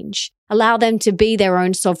change. Allow them to be their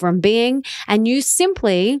own sovereign being, and you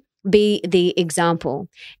simply be the example.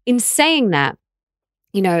 In saying that,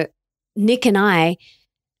 Nick and I,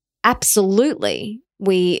 absolutely,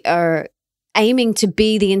 we are aiming to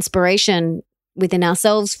be the inspiration within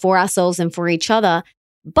ourselves, and for each other,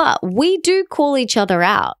 but we do call each other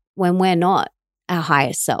out when we're not our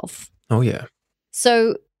highest self. Oh, yeah.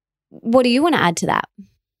 So what do you want to add to that?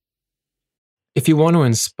 If you want to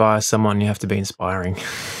inspire someone, you have to be inspiring.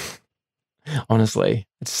 Honestly,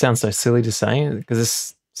 it sounds so silly to say because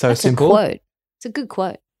it's so That's simple. a quote. It's a good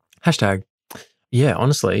quote. Hashtag. Yeah,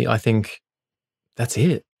 honestly, I think that's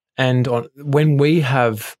it. And when we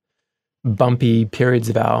have bumpy periods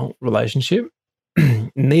of our relationship,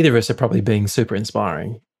 neither of us are probably being super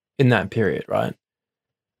inspiring in that period, right?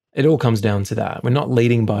 It all comes down to that. We're not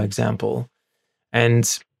leading by example. And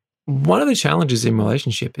one of the challenges in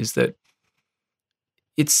relationship is that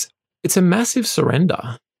it's a massive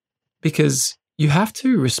surrender because you have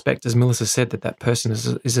to respect, as Melissa said, that person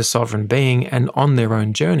is a sovereign being and on their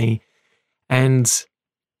own journey, and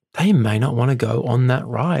they may not want to go on that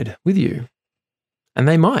ride with you, and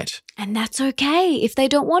they might. And that's okay if they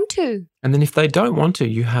don't want to. And then if they don't want to,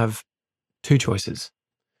 you have two choices.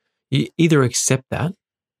 You either accept that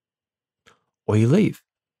or you leave.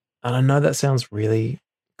 And I know that sounds really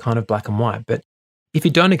kind of black and white, but if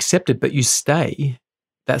you don't accept it but you stay,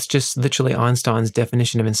 that's just literally Einstein's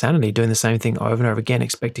definition of insanity, doing the same thing over and over again,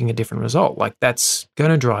 expecting a different result. Like, that's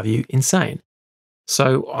going to drive you insane.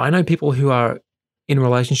 So I know people who are in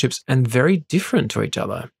relationships and very different to each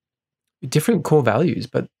other, different core values,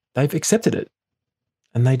 but they've accepted it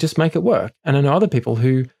and they just make it work. And I know other people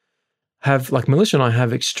who have, like Melissa and I,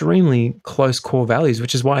 have extremely close core values,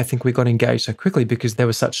 which is why I think we got engaged so quickly, because there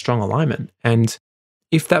was such strong alignment. And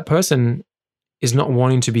if that person is not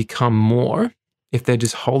wanting to become more, if they're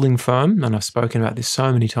just holding firm, and I've spoken about this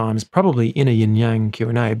so many times, probably in a yin-yang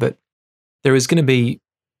Q&A, but there is going to be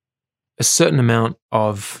a certain amount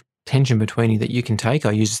of tension between you that you can take.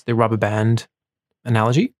 I use the rubber band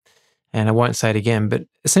analogy, and I won't say it again, but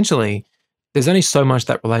essentially there's only so much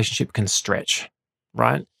that relationship can stretch,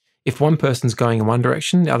 right? If one person's going in one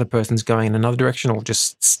direction, the other person's going in another direction, or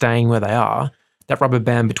just staying where they are, that rubber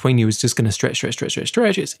band between you is just going to stretch.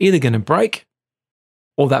 It's either going to break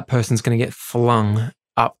or that person's going to get flung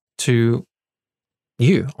up to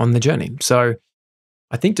you on the journey. So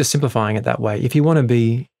I think just simplifying it that way, if you want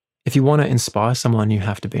to inspire someone, you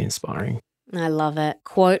have to be inspiring. I love it.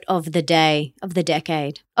 Quote of the day, of the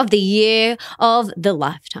decade, of the year, of the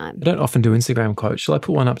lifetime. I don't often do Instagram quotes. Shall I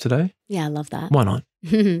put one up today? Yeah, I love that. Why not?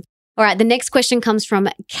 All right, the next question comes from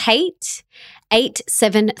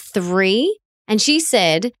Kate873, and she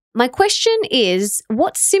said, my question is,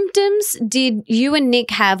 what symptoms did you and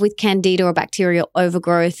Nick have with candida or bacterial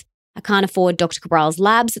overgrowth? I can't afford Dr. Cabral's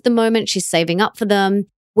labs at the moment. She's saving up for them.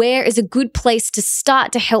 Where is a good place to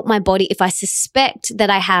start to help my body if I suspect that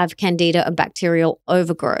I have candida or bacterial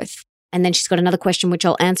overgrowth? And then she's got another question, which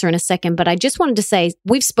I'll answer in a second. But I just wanted to say,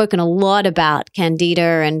 we've spoken a lot about candida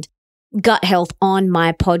and gut health on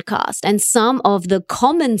my podcast. And some of the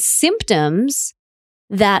common symptoms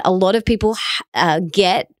that a lot of people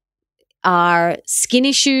get are skin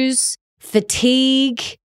issues, fatigue,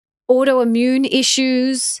 autoimmune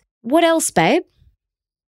issues. What else, babe?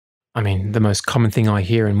 I mean, the most common thing I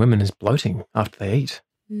hear in women is bloating after they eat.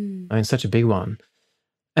 I mean, it's such a big one.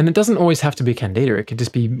 And it doesn't always have to be candida. It could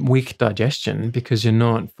just be weak digestion because you're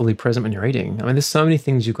not fully present when you're eating. I mean, there's so many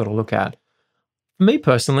things you've got to look at. For me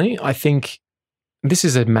personally, I think this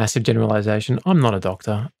is a massive generalization. I'm not a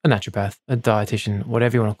doctor, a naturopath, a dietitian,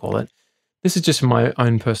 whatever you want to call it. This is just my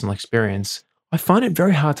own personal experience. I find it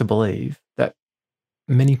very hard to believe that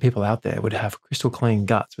many people out there would have crystal clean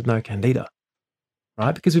guts with no candida,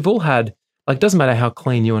 right? Because we've all had, like, it doesn't matter how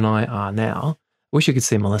clean you and I are now. I wish you could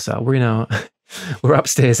see Melissa. We're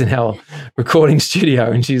upstairs in our recording studio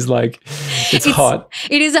and she's like, it's hot.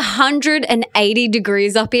 It is 180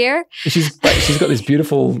 degrees up here. She's got this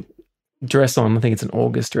beautiful dress on. I think it's an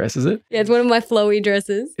August dress, is it? Yeah, it's one of my flowy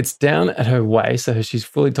dresses. It's down at her waist, so she's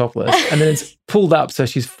fully topless. And then it's pulled up, so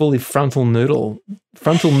she's fully frontal nude.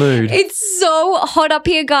 It's so hot up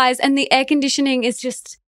here, guys. And the air conditioning is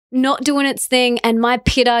just not doing its thing. And my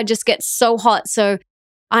pitta just gets so hot. So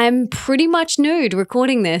I'm pretty much nude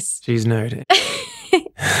recording this. She's nude.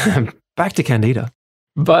 Back to candida.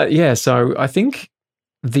 But yeah, so I think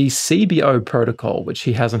the CBO protocol, which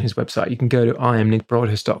he has on his website, you can go to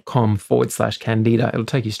iamnickbroadhurst.com/candida. It'll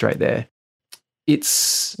take you straight there.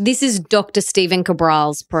 This is Dr. Stephen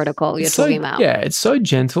Cabral's protocol you're talking about. Yeah, it's so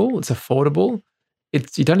gentle. It's affordable.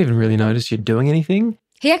 You don't even really notice you're doing anything.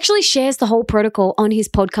 He actually shares the whole protocol on his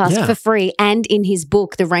podcast for free and in his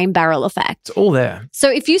book, The Rain Barrel Effect. It's all there.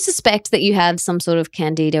 So if you suspect that you have some sort of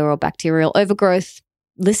candida or bacterial overgrowth,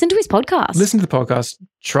 listen to his podcast. Listen to the podcast.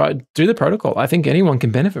 Do the protocol. I think anyone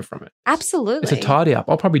can benefit from it. Absolutely. It's a tidy up.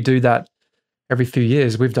 I'll probably do that every few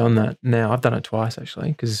years. We've done that now. I've done it twice,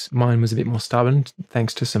 actually, because mine was a bit more stubborn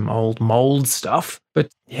thanks to some old mold stuff.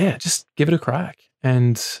 But yeah, just give it a crack.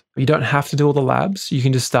 And you don't have to do all the labs. You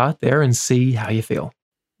can just start there and see how you feel.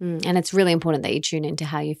 And it's really important that you tune into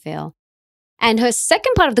how you feel. And her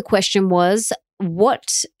second part of the question was,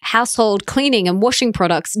 what household cleaning and washing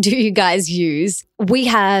products do you guys use? We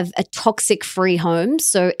have a toxic-free home,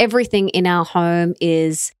 so everything in our home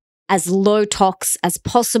is as low tox as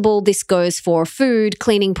possible. This goes for food,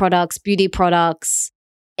 cleaning products, beauty products,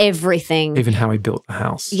 everything. Even how we built the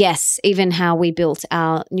house. Yes, even how we built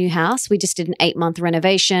our new house. We just did an 8-month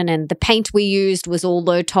renovation and the paint we used was all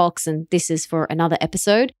low tox, and this is for another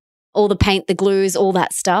episode. All the paint, the glues, all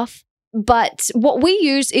that stuff. But what we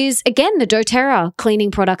use is, again, the doTERRA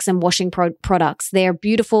cleaning products and washing products. They're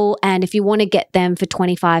beautiful. And if you want to get them for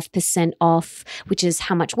 25% off, which is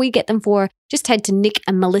how much we get them for, just head to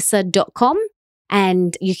nickandmelissa.com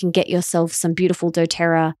and you can get yourself some beautiful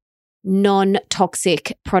doTERRA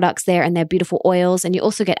non-toxic products there, and they're beautiful oils. And you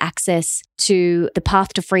also get access to the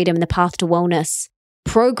Path to Freedom and the Path to Wellness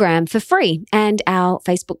program for free, and our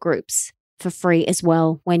Facebook groups for free as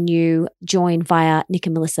well when you join via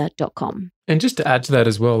nickandmelissa.com. And just to add to that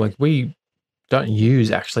as well, like we don't use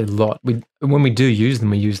actually a lot. When we do use them,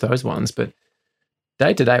 we use those ones. But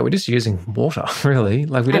day to day, we're just using water, really.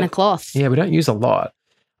 Like we and a cloth. Yeah, we don't use a lot.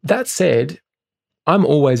 That said, I'm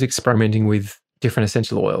always experimenting with different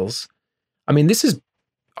essential oils. I mean,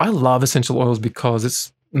 I love essential oils because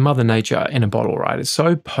it's Mother Nature in a bottle, right? It's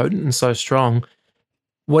so potent and so strong.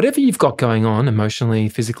 Whatever you've got going on emotionally,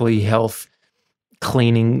 physically, health,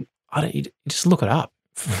 cleaning, you just look it up.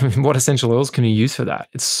 What essential oils can you use for that?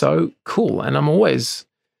 It's so cool. And I'm always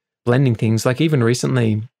blending things. Like even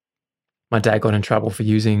recently, my dad got in trouble for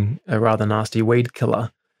using a rather nasty weed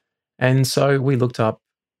killer. And so we looked up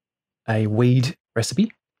a weed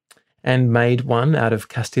recipe and made one out of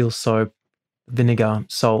Castile soap, vinegar,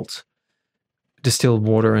 salt, distilled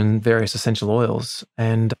water, and various essential oils.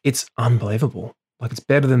 And it's unbelievable. Like it's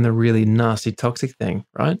better than the really nasty toxic thing,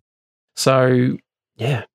 right? So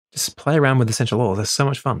yeah, just play around with essential oils. They're so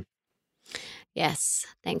much fun. Yes.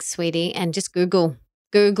 Thanks, sweetie. And just Google.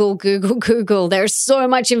 There's so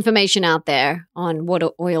much information out there on what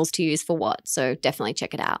oils to use for what. So definitely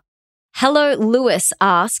check it out. Hello, Lewis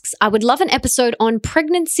asks, I would love an episode on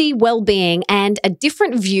pregnancy well-being and a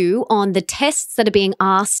different view on the tests that are being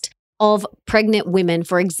asked of pregnant women.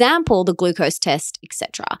 For example, the glucose test,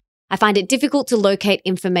 etc. I find it difficult to locate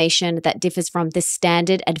information that differs from the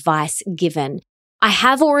standard advice given. I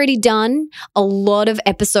have already done a lot of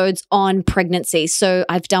episodes on pregnancy. So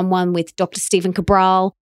I've done one with Dr. Stephen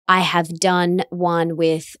Cabral. I have done one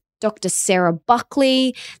with Dr. Sarah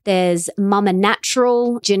Buckley. There's Mama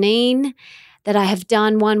Natural, Janine, that I have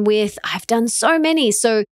done one with. I've done so many.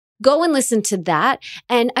 So go and listen to that.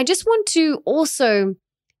 And I just want to also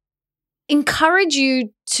encourage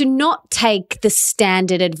you to not take the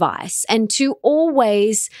standard advice and to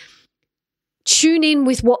always tune in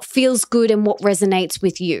with what feels good and what resonates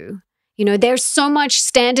with you. You know, there's so much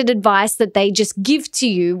standard advice that they just give to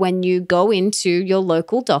you when you go into your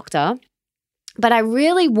local doctor. But I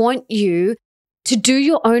really want you to do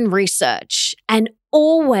your own research and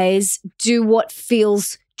always do what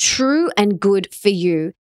feels true and good for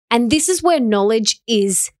you. And this is where knowledge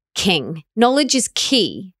is king. Knowledge is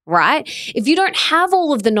key, right? If you don't have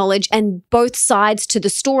all of the knowledge and both sides to the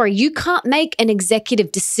story, you can't make an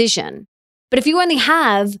executive decision. But if you only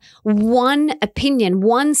have one opinion,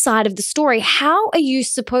 one side of the story, how are you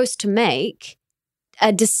supposed to make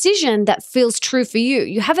a decision that feels true for you?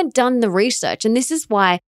 You haven't done the research. And this is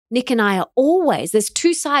why Nick and I are always, there's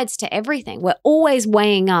two sides to everything. We're always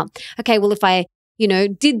weighing up, okay, well, if I,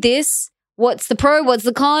 did this, what's the pro, what's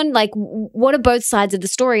the con? Like, what are both sides of the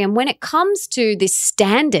story? And when it comes to this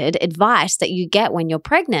standard advice that you get when you're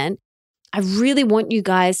pregnant, I really want you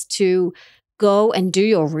guys to go and do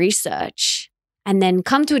your research and then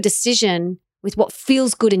come to a decision with what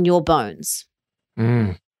feels good in your bones.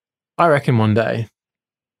 I reckon one day,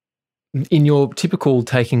 in your typical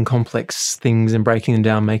taking complex things and breaking them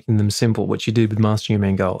down, making them simple, which you did with Mastering Your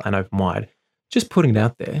Main Goal and Open Wide, just putting it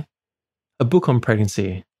out there, a book on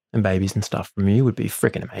pregnancy and babies and stuff from you would be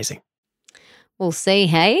freaking amazing. We'll see,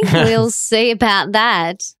 hey? We'll see about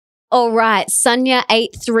that. All right,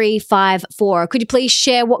 Sonia8354. Could you please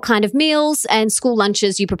share what kind of meals and school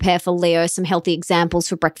lunches you prepare for Leo? Some healthy examples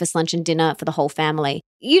for breakfast, lunch, and dinner for the whole family.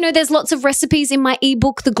 There's lots of recipes in my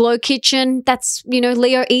ebook, The Glow Kitchen. That's,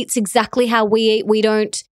 Leo eats exactly how we eat. We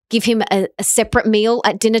don't give him a separate meal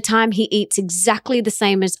at dinner time. He eats exactly the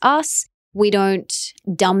same as us. We don't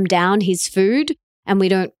dumb down his food and we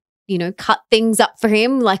don't, cut things up for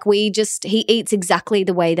him. Like he eats exactly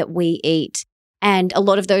the way that we eat. And a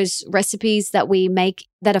lot of those recipes that we make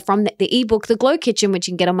that are from the ebook, The Glow Kitchen, which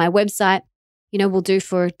you can get on my website, we'll do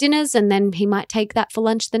for dinners and then he might take that for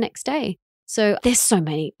lunch the next day. So there's so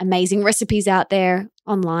many amazing recipes out there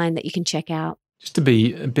online that you can check out. Just to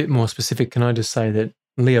be a bit more specific, can I just say that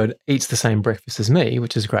Leo eats the same breakfast as me,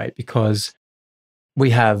 which is great because we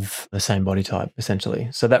have the same body type, essentially.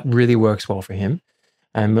 So that really works well for him.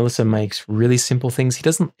 And Melissa makes really simple things. He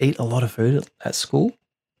doesn't eat a lot of food at school.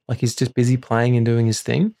 Like he's just busy playing and doing his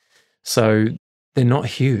thing. So they're not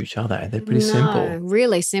huge, are they? They're pretty simple.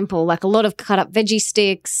 Really simple. Like a lot of cut up veggie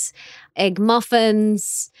sticks, egg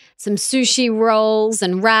muffins, some sushi rolls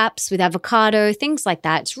and wraps with avocado, things like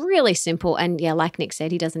that. It's really simple. And yeah, like Nick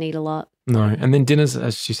said, he doesn't eat a lot. No. And then dinners,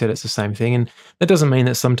 as she said, it's the same thing. And that doesn't mean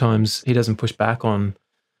that sometimes he doesn't push back on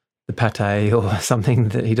the pate or something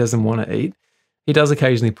that he doesn't want to eat. He does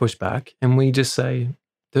occasionally push back. And we just say,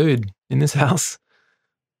 dude, in this house,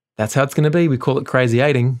 that's how it's going to be. We call it crazy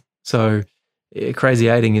eating. So crazy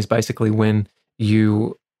eating is basically when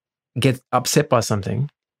you get upset by something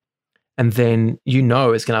and then you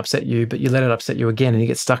know it's going to upset you, but you let it upset you again and you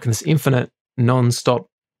get stuck in this infinite non-stop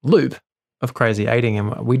loop of crazy eating.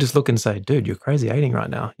 And we just look and say, dude, you're crazy eating right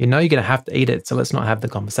now. You know you're going to have to eat it, so let's not have the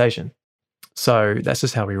conversation. So that's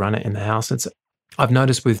just how we run it in the house. I've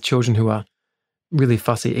noticed with children who are really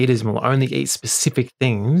fussy eaters and will only eat specific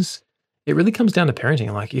things, it really comes down to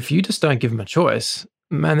parenting. Like if you just don't give them a choice,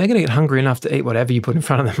 man, they're going to get hungry enough to eat whatever you put in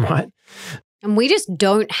front of them, right? And we just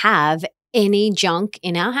don't have any junk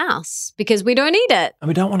in our house because we don't eat it. And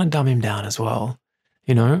we don't want to dumb him down as well.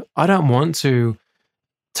 You know, I don't want to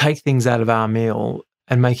take things out of our meal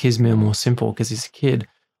and make his meal more simple because he's a kid.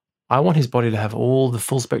 I want his body to have all the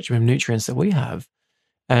full spectrum of nutrients that we have.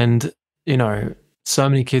 And, you know, so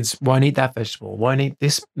many kids won't eat that vegetable, won't eat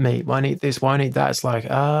this meat, won't eat this, won't eat that. It's like,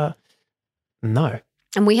 no.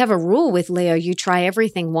 And we have a rule with Leo, you try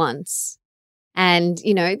everything once. And,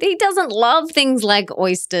 you know, he doesn't love things like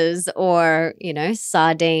oysters or, you know,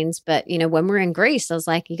 sardines. But, you know, when we're in Greece, I was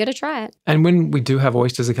like, you got to try it. And when we do have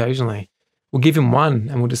oysters occasionally, we'll give him one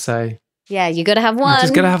and we'll just say, yeah, you got to have one.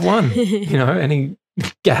 Just got to have one, you know, and he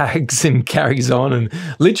gags and carries on and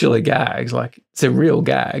literally gags. Like it's a real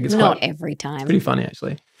gag. It's not every time. Pretty funny,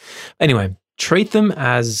 actually. Anyway, treat them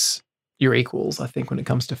as your equals, I think, when it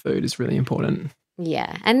comes to food is really important.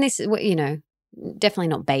 Yeah. And this, you know, definitely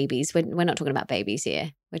not babies. We're not talking about babies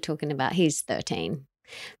here. We're talking about he's 13.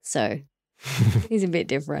 So he's a bit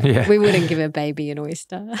different. Yeah. We wouldn't give a baby an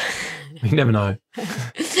oyster. You never know.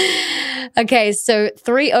 Okay, so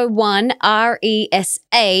 301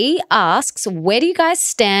 RESA asks, where do you guys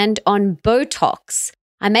stand on Botox?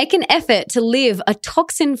 I make an effort to live a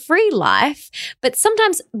toxin-free life, but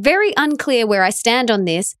sometimes very unclear where I stand on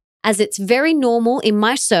this as it's very normal in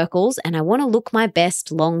my circles and I want to look my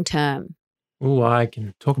best long term. Oh, I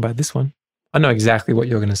can talk about this one. I know exactly what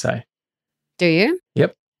you're going to say. Do you?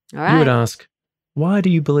 Yep. All right. You would ask, why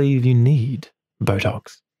do you believe you need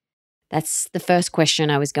Botox? That's the first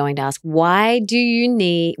question I was going to ask. Why do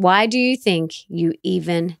you think you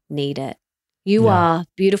even need it? You are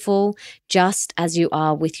beautiful just as you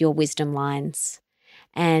are with your wisdom lines.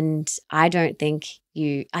 And I think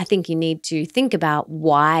you need to think about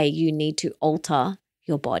why you need to alter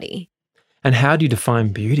your body. And how do you define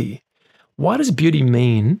beauty? Why does beauty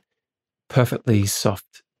mean perfectly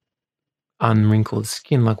soft, unwrinkled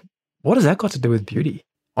skin? Like, what has that got to do with beauty?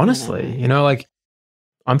 Honestly, you know, like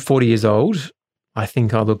I'm 40 years old. I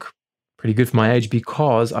think I look pretty good for my age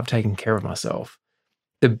because I've taken care of myself.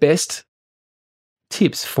 The best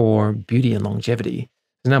tips for beauty and longevity,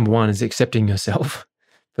 number one, is accepting yourself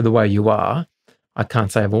for the way you are. I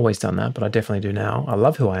can't say I've always done that, but I definitely do now. I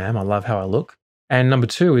love who I am. I love how I look. And number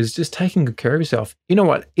two is just taking good care of yourself. You know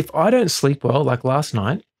what? If I don't sleep well, like last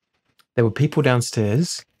night, there were people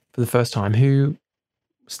downstairs for the first time who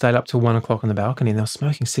stayed up till 1 o'clock on the balcony and they were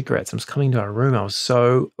smoking cigarettes. I was coming to our room. I was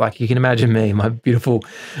so, like, you can imagine me, my beautiful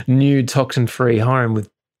new toxin-free home with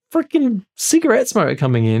freaking cigarette smoke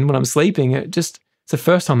coming in when I'm sleeping. It's the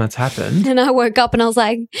first time that's happened. And I woke up and I was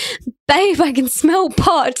like, babe, I can smell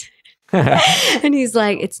pot. And he's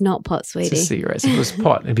like, it's not pot, sweetie. It's a cigarette. If it was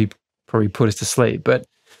pot, it'd probably put us to sleep.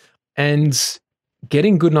 And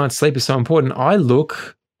getting good night's sleep is so important. I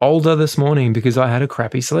look older this morning because I had a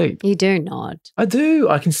crappy sleep. You do not. I do.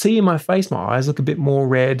 I can see in my face, my eyes look a bit more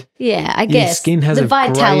red. Yeah, I guess. Your skin has a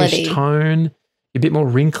vitality. grayish tone. You're a bit more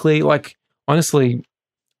wrinkly. Like, honestly,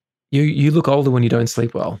 you look older when you don't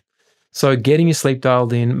sleep well. So getting your sleep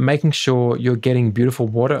dialed in, making sure you're getting beautiful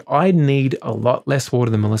water. I need a lot less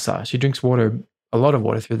water than Melissa. She drinks a lot of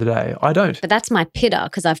water through the day. I don't. But that's my pitta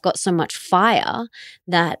because I've got so much fire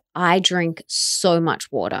that I drink so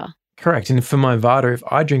much water. Correct. And for my Vata, if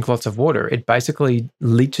I drink lots of water, it basically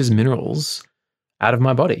leaches minerals out of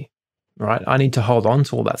my body, right? I need to hold on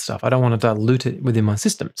to all that stuff. I don't want to dilute it within my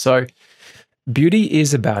system. So Beauty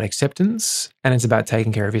is about acceptance and it's about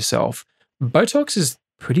taking care of yourself. Botox is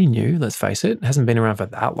pretty new, let's face it. It hasn't been around for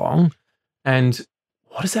that long. And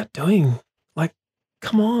what is that doing? Like,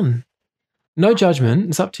 come on. No judgment.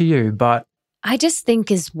 It's up to you. But I just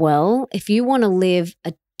think as well, if you want to live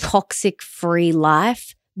a toxic-free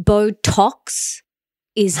life, Botox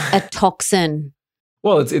is a toxin.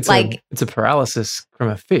 well, it's a paralysis from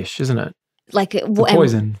a fish, isn't it? Like It's a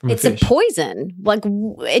poison from a it's fish. a poison. Like,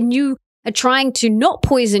 and you are trying to not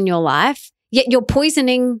poison your life, yet you're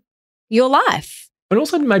poisoning your life. But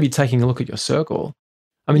also maybe taking a look at your circle.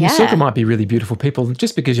 I mean, Yeah. your circle might be really beautiful people.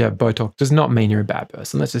 Just because you have Botox does not mean you're a bad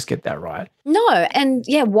person. Let's just get that right. No, and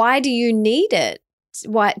yeah, why do you need it?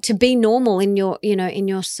 Why to be normal in your, in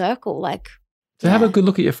your circle? Like, So have a good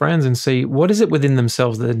look at your friends and see what is it within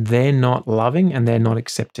themselves that they're not loving and they're not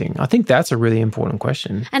accepting. I think that's a really important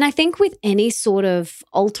question. And I think with any sort of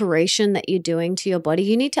alteration that you're doing to your body,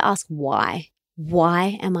 you need to ask why.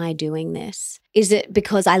 Why am I doing this? Is it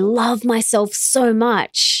because I love myself so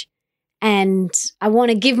much and I want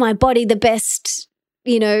to give my body the best,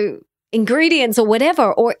 ingredients or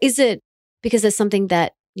whatever? Or is it because there's something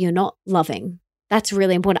that you're not loving? That's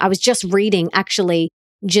really important. I was just reading actually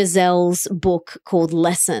Giselle's book called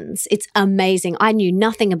Lessons. It's amazing. I knew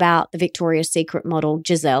nothing about the Victoria's Secret model,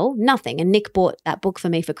 Giselle, nothing. And Nick bought that book for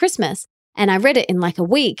me for Christmas. And I read it in like a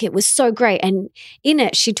week. It was so great. And in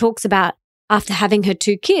it, she talks about after having her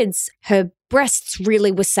 2 kids, her breasts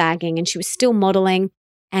really were sagging and she was still modeling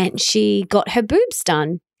and she got her boobs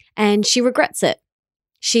done and she regrets it.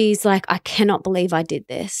 She's like, I cannot believe I did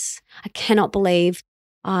this. I cannot believe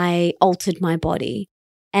I altered my body.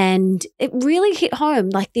 And it really hit home,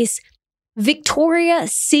 like this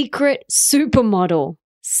Victoria's Secret supermodel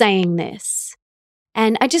saying this.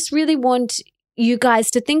 And I just really want you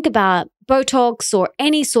guys to think about Botox or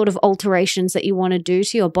any sort of alterations that you want to do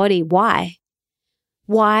to your body. Why?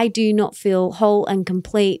 Why do you not feel whole and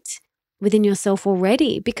complete within yourself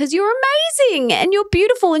already? Because you're amazing and you're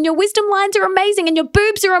beautiful and your wisdom lines are amazing and your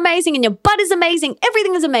boobs are amazing and your butt is amazing.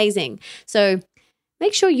 Everything is amazing. So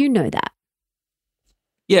make sure you know that.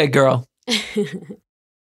 Yeah, girl.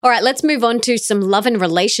 All right, let's move on to some love and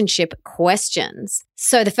relationship questions.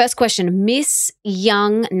 So the first question, Miss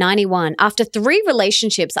Young 91. After 3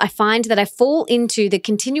 relationships, I find that I fall into the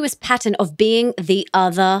continuous pattern of being the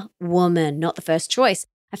other woman, not the first choice.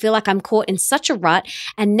 I feel like I'm caught in such a rut.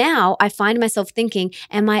 And now I find myself thinking,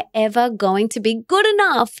 am I ever going to be good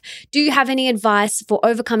enough? Do you have any advice for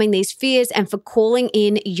overcoming these fears and for calling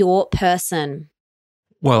in your person?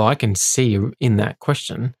 Well, I can see in that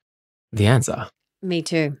question the answer. Me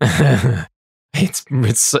too.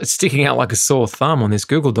 It's sticking out like a sore thumb on this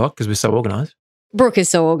Google Doc because we're so organized. Brooke is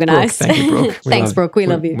so organized. Brooke, thank you, Brooke. Thanks, Brooke. We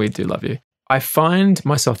love you. We do love you. I find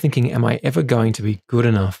myself thinking, am I ever going to be good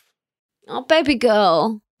enough? Oh, baby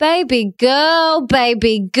girl. Baby girl.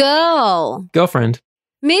 Baby girl. Girlfriend.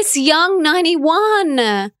 Miss Young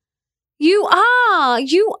 91. You are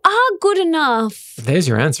good enough. There's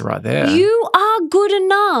your answer right there. You are good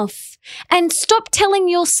enough. And stop telling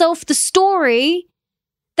yourself the story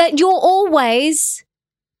that you're always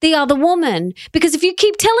the other woman. Because if you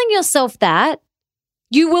keep telling yourself that,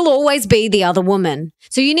 you will always be the other woman.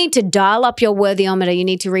 So you need to dial up your worthyometer. You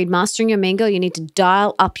need to read Mastering Your Mean Girl. You need to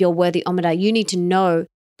dial up your worthyometer. You need to know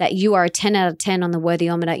that you are a 10 out of 10 on the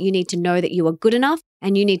worthyometer. You need to know that you are good enough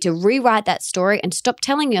and you need to rewrite that story and stop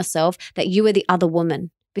telling yourself that you are the other woman.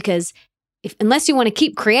 Because unless you want to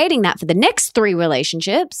keep creating that for the next 3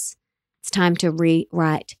 relationships, it's time to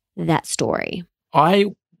rewrite that story. I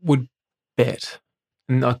would bet,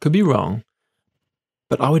 and I could be wrong,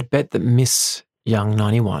 but I would bet that Miss Young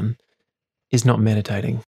 91 is not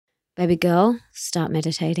meditating. Baby girl, start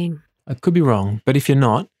meditating. I could be wrong, but if you're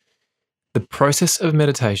not, the process of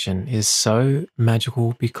meditation is so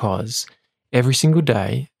magical because every single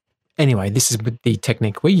day, anyway, this is the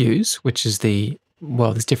technique we use, which is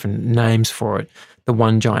there's different names for it. The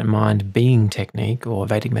One Giant Mind Being technique or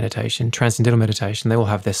Vedic meditation, Transcendental meditation, they all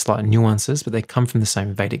have their slight nuances, but they come from the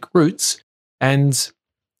same Vedic roots. And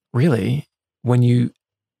really, when you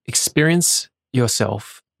experience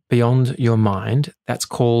yourself beyond your mind, that's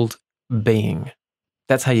called being.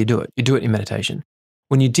 That's how you do it. You do it in meditation.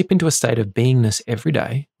 When you dip into a state of beingness every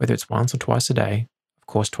day, whether it's once or twice a day, of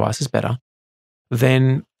course, twice is better,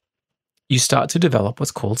 then you start to develop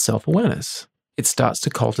what's called self-awareness. It starts to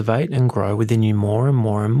cultivate and grow within you more and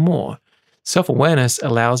more and more. Self-awareness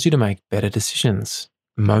allows you to make better decisions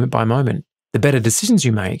moment by moment. The better decisions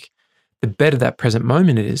you make, the better that present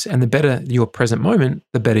moment is, and the better your present moment,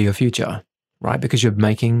 the better your future, right? Because you're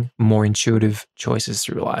making more intuitive choices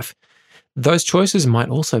through life. those choices might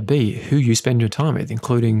also be who you spend your time with,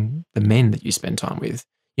 including the men that you spend time with.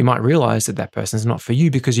 You might realize that that person's not for you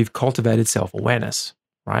because you've cultivated self-awareness,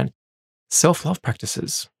 right? Self-love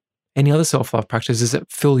practices, any other self-love practices that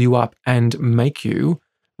fill you up and make you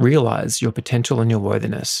realize your potential and your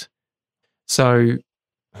worthiness. So,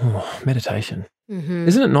 meditation.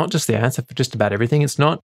 Isn't it not just the answer for just about everything? It's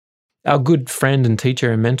not. Our good friend and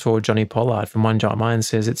teacher and mentor, Johnny Pollard from One Giant Mind,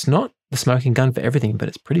 says it's not the smoking gun for everything, but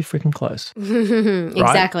it's pretty freaking close.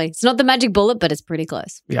 Exactly. It's not the magic bullet, but it's pretty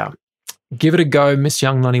close. Yeah. Give it a go, Miss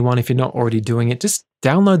Young 91, if you're not already doing it. Just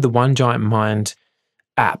download the One Giant Mind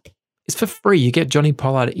app. It's for free. You get Johnny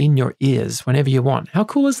Pollard in your ears whenever you want. How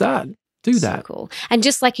cool is that? Do that. So cool. And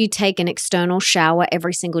just like you take an external shower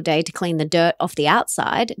every single day to clean the dirt off the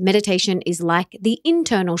outside, meditation is like the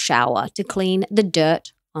internal shower to clean the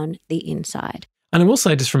dirt on the inside. And I will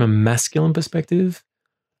say, just from a masculine perspective,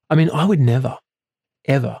 I mean, I would never,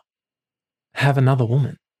 ever have another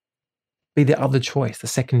woman be the other choice, the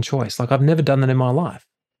second choice. Like, I've never done that in my life,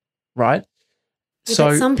 right? Yeah, so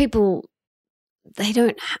but some people, they've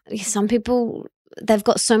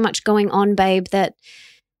got so much going on, babe, that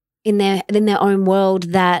in their own world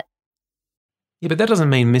that. Yeah, but that doesn't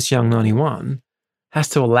mean Miss Young 91 has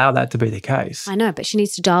to allow that to be the case. I know, but she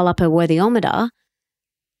needs to dial up her worthyometer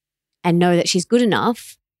and know that she's good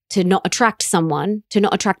enough to not attract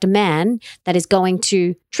a man that is going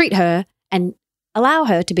to treat her and allow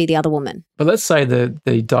her to be the other woman. But let's say the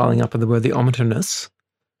dialing up of the worthyometerness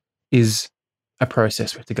is a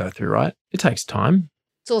process we have to go through, right? It takes time.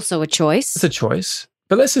 It's also a choice. It's a choice.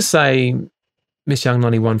 But let's just say Miss Young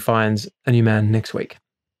 91 finds a new man next week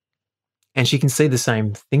and she can see the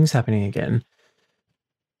same things happening again.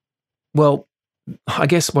 Well, I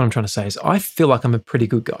guess what I'm trying to say is I feel like I'm a pretty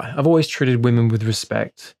good guy. I've always treated women with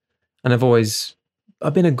respect and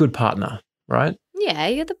I've been a good partner, right? Yeah,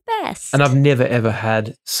 you're the best. And I've never, ever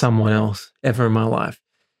had someone else ever in my life.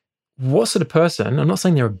 What sort of person, I'm not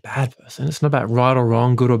saying they're a bad person. It's not about right or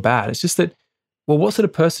wrong, good or bad. It's just that, well, what sort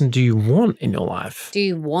of person do you want in your life? Do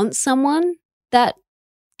you want someone that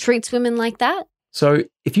treats women like that? So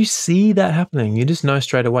if you see that happening, you just know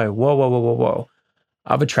straight away, whoa.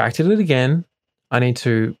 I've attracted it again. I need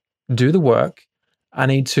to do the work. I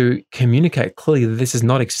need to communicate clearly that this is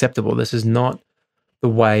not acceptable. This is not the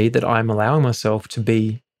way that I'm allowing myself to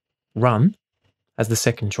be run as the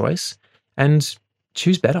second choice, and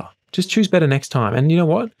choose better. Just choose better next time. And you know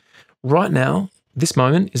what? Right now, this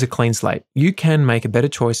moment is a clean slate. You can make a better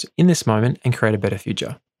choice in this moment and create a better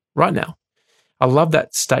future right now. I love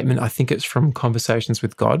that statement. I think it's from Conversations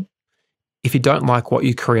with God. If you don't like what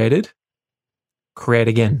you created, create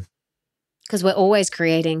again. Because we're always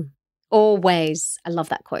creating. Always. I love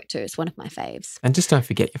that quote too. It's one of my faves. And just don't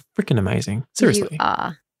forget, you're freaking amazing. Seriously. You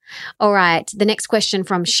are. All right. The next question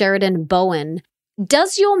from Sheridan Bowen.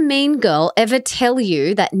 Does your mean girl ever tell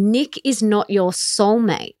you that Nick is not your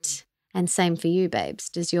soulmate? And same for you, babes.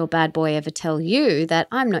 Does your bad boy ever tell you that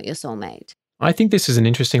I'm not your soulmate? I think this is an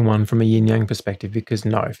interesting one from a yin-yang perspective because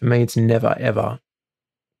no, for me, it's never, ever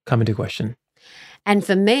come into question. And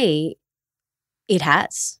for me, it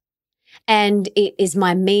has. And it is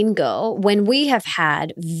my mean girl when we have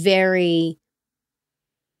had very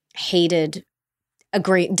heated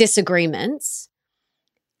disagreements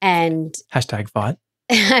and Hashtag fight.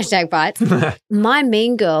 hashtag fights. My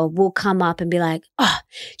mean girl will come up and be like, "Oh,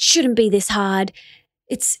 shouldn't be this hard.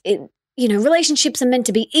 Relationships are meant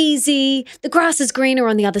to be easy. The grass is greener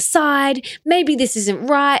on the other side. Maybe this isn't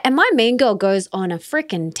right." And my mean girl goes on a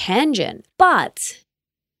freaking tangent. But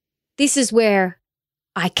this is where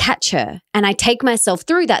I catch her and I take myself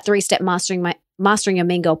through that 3-step mastering your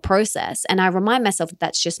mean girl process. And I remind myself that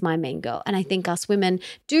that's just my mean girl. And I think us women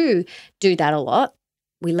do that a lot.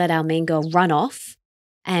 We let our mean girl run off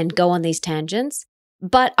and go on these tangents.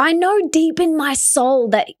 But I know deep in my soul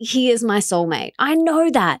that he is my soulmate. I know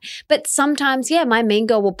that. But sometimes, my mean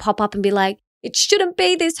girl will pop up and be like, it shouldn't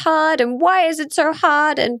be this hard. And why is it so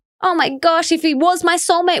hard? And oh my gosh, if he was my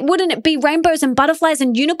soulmate, wouldn't it be rainbows and butterflies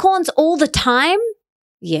and unicorns all the time?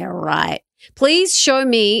 Yeah, right. Please show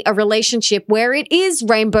me a relationship where it is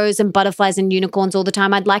rainbows and butterflies and unicorns all the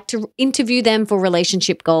time. I'd like to interview them for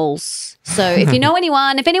relationship goals. So if you know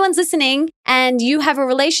anyone, if anyone's listening and you have a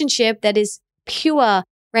relationship that is pure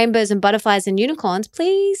rainbows and butterflies and unicorns,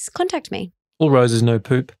 please contact me. All roses, no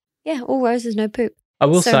poop. Yeah, all roses, no poop. I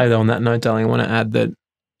will say though on that note, darling, I want to add that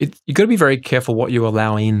you've got to be very careful what you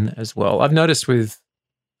allow in as well. I've noticed with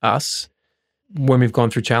us, when we've gone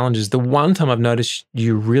through challenges, the one time I've noticed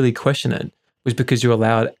you really question it was because you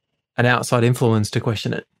allowed an outside influence to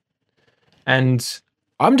question it. And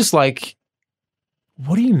I'm just like,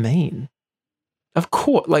 what do you mean? Of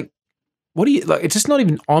course, what do you like? It's just not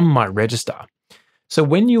even on my register. So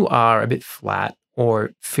when you are a bit flat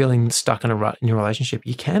or feeling stuck in a rut in your relationship,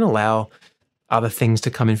 you can allow other things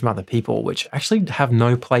to come in from other people, which actually have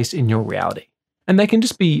no place in your reality. And they can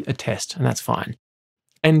just be a test, and that's fine.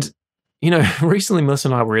 And, recently Melissa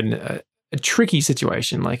and I were in a tricky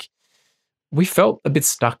situation. Like, we felt a bit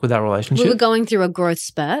stuck with our relationship. We were going through a growth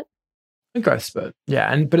spurt. A growth spurt,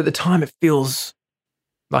 yeah. But at the time, it feels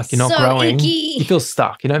like you're not so growing. Icky. You feel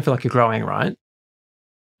stuck. You don't feel like you're growing, right?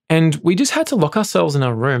 And we just had to lock ourselves in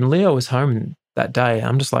our room. Leo was home that day.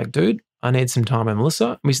 I'm just like, dude, I need some time with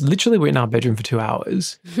Melissa. We literally were in our bedroom for 2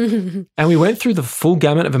 hours. And we went through the full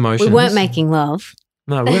gamut of emotions. We weren't making love.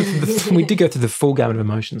 No, we did go through the full gamut of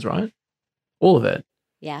emotions, right? All of it.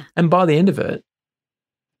 Yeah. And by the end of it,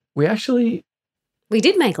 we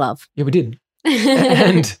did make love. Yeah, we did.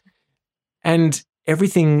 and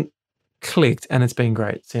everything clicked, and it's been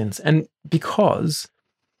great since. And because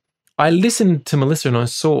I listened to Melissa and I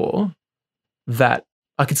saw that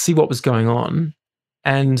I could see what was going on,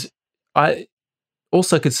 and I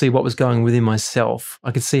also could see what was going within myself.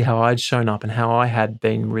 I could see how I'd shown up and how I had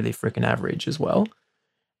been really freaking average as well.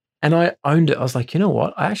 And I owned it. I was like, you know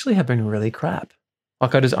what? I actually have been really crap.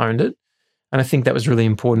 Like, I just owned it. And I think that was really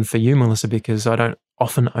important for you, Melissa, because I don't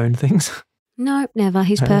often own things. Nope, never.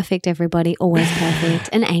 He's perfect, everybody. Always perfect.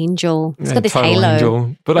 An angel. He's got this Total halo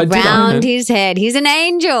angel. But I did own around it. his head. He's an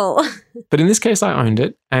angel. But in this case, I owned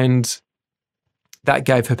it. And that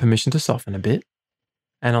gave her permission to soften a bit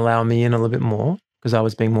and allow me in a little bit more, because I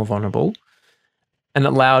was being more vulnerable, and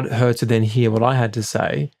allowed her to then hear what I had to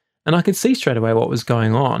say. And I could see straight away what was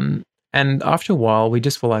going on. And after a while, we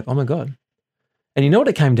just were like, oh my God. And you know what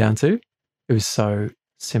it came down to? It was so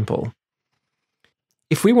simple.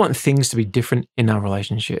 If we want things to be different in our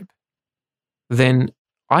relationship, then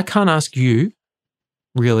I can't ask you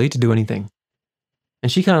really to do anything.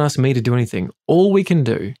 And she can't ask me to do anything. All we can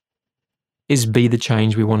do is be the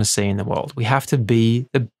change we want to see in the world. We have to be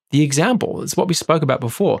the example. It's what we spoke about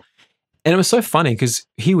before. And it was so funny because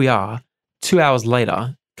here we are, 2 hours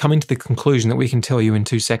later, coming to the conclusion that we can tell you in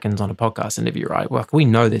 2 seconds on a podcast interview, right? Well, we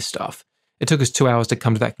know this stuff. It took us 2 hours to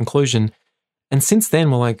come to that conclusion. And since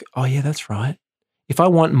then, we're like, oh yeah, that's right. If I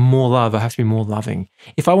want more love, I have to be more loving.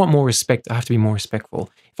 If I want more respect, I have to be more respectful.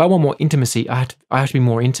 If I want more intimacy, I have to be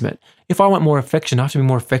more intimate. If I want more affection, I have to be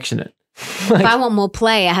more affectionate. If I want more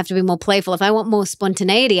play, I have to be more playful. If I want more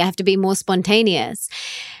spontaneity, I have to be more spontaneous.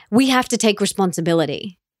 We have to take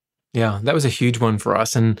responsibility. Yeah, that was a huge one for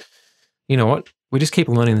us. And you know what? We just keep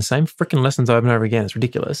learning the same freaking lessons over and over again. It's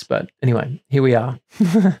ridiculous. But anyway, here we are.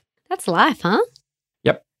 That's life, huh?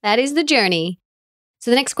 Yep. That is the journey. So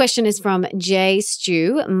the next question is from J.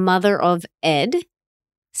 Stew, mother of Ed,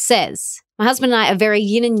 says, my husband and I are very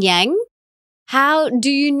yin and yang. How do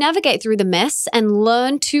you navigate through the mess and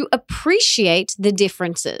learn to appreciate the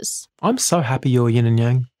differences? I'm so happy you're yin and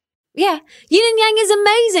yang. Yeah. Yin and yang is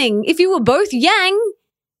amazing. If you were both yang,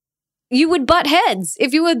 you would butt heads.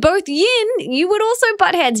 If you were both yin, you would also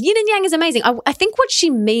butt heads. Yin and yang is amazing. I think what she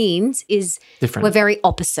means is Different. We're very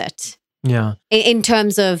opposite. Yeah. In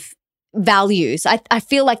terms of values. I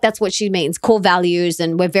feel like that's what she means, core values,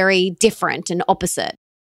 and we're very different and opposite.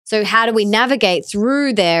 So how do we navigate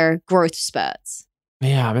through their growth spurts?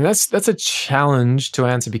 Yeah, I mean, that's a challenge to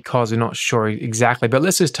answer because we're not sure exactly. But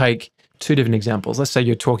let's just take 2 different examples. Let's say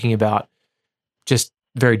you're talking about just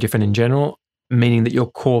very different in general, meaning that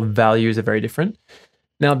your core values are very different.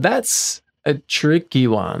 Now, that's a tricky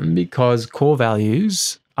one because core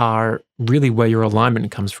values are really where your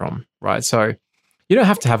alignment comes from, right? So you don't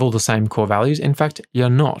have to have all the same core values. In fact, you're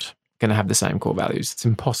not going to have the same core values. It's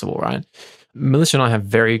impossible, right? Melissa and I have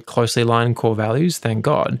very closely aligned core values, thank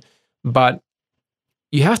God. But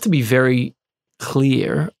you have to be very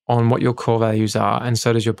clear on what your core values are, and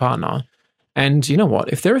so does your partner. And you know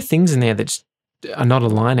what? If there are things in there that are not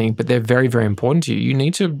aligning, but they're very, very important to you, you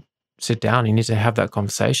need to sit down. You need to have that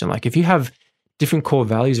conversation. Like if you have different core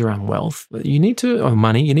values around wealth, you need to, or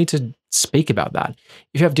money, you need to speak about that.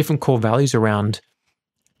 If you have different core values around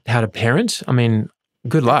how to parent, I mean,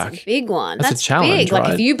 good luck. That's a big one. That's a challenge, big. Like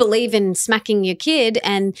right? if you believe in smacking your kid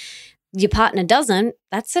and your partner doesn't,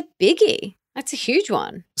 that's a biggie. That's a huge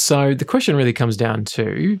one. So the question really comes down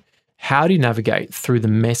to how do you navigate through the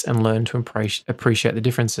mess and learn to appreciate the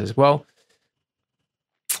differences? Well,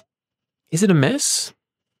 is it a mess?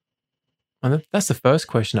 And that's the first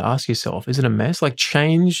question to ask yourself. Is it a mess? Like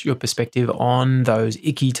change your perspective on those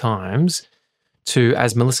icky times to,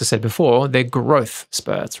 as Melissa said before, they're growth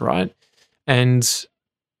spurts, right? And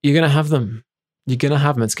you're going to have them. You're going to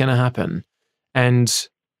have them. It's going to happen. And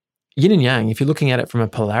yin and yang, if you're looking at it from a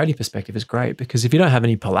polarity perspective, is great because if you don't have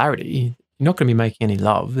any polarity, you're not going to be making any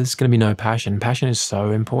love. There's going to be no passion. Passion is so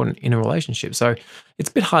important in a relationship. So it's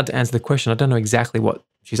a bit hard to answer the question. I don't know exactly what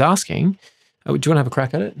she's asking. Do you want to have a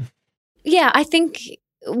crack at it? Yeah, I think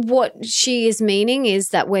what she is meaning is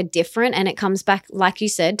that we're different, and it comes back, like you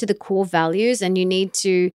said, to the core values. And you need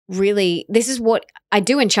to really, this is what I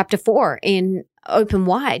do in chapter 4 in Open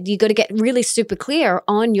Wide. You got to get really super clear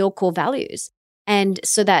on your core values. And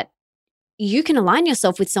so that you can align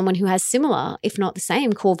yourself with someone who has similar, if not the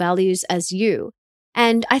same, core values as you.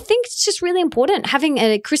 And I think it's just really important having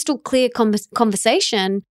a crystal clear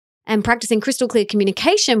conversation and practicing crystal clear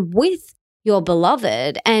communication with your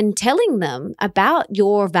beloved and telling them about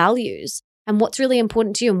your values and what's really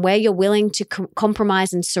important to you and where you're willing to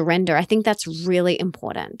compromise and surrender. I think that's really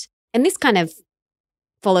important. And this kind of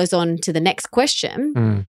follows on to the next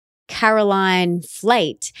question. Caroline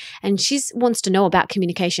Flate, and she wants to know about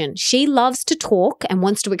communication. She loves to talk and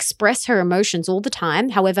wants to express her emotions all the time.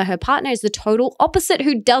 However, her partner is the total opposite,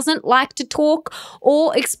 who doesn't like to talk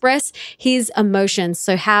or express his emotions.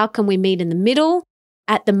 So how can we meet in the middle?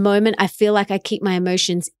 At the moment, I feel like I keep my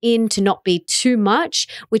emotions in to not be too much,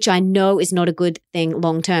 which I know is not a good thing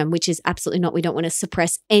long term, which is absolutely not. We don't want to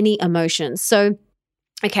suppress any emotions. So,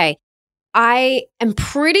 okay, I am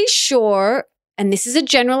pretty sure, and this is a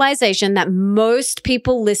generalization, that most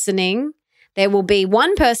people listening, there will be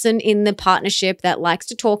one person in the partnership that likes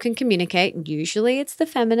to talk and communicate. Usually it's the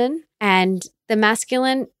feminine, and the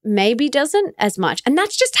masculine maybe doesn't as much. And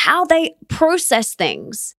that's just how they process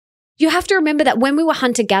things. You have to remember that when we were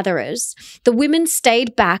hunter-gatherers, the women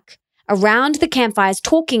stayed back around the campfires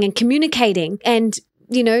talking and communicating and,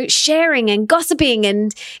 sharing and gossiping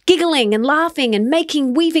and giggling and laughing and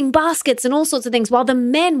weaving baskets and all sorts of things, while the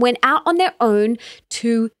men went out on their own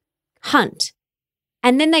to hunt.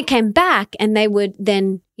 And then they came back and they would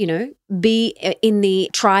then, be in the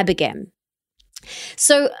tribe again.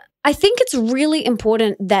 So I think it's really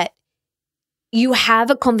important that you have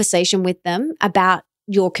a conversation with them about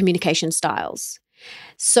your communication styles.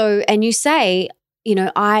 So, and you say,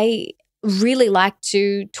 I really like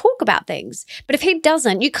to talk about things, but if he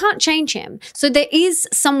doesn't, you can't change him. So there is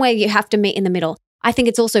somewhere you have to meet in the middle. I think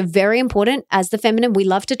it's also very important, as the feminine, we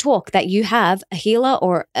love to talk, that you have a healer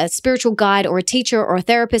or a spiritual guide or a teacher or a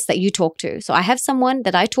therapist that you talk to. So I have someone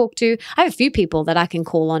that I talk to. I have a few people that I can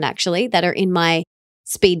call on actually that are in my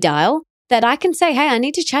speed dial, that I can say, hey, I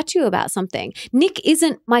need to chat to you about something. Nick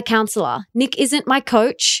isn't my counselor. Nick isn't my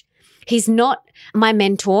coach. He's not my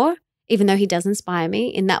mentor, even though he does inspire me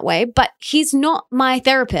in that way, but he's not my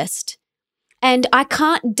therapist. And I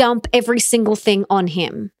can't dump every single thing on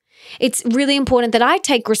him. It's really important that I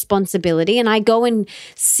take responsibility and I go and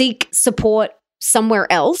seek support somewhere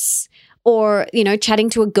else, or, chatting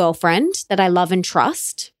to a girlfriend that I love and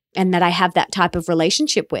trust and that I have that type of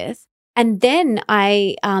relationship with. And then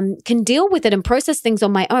I can deal with it and process things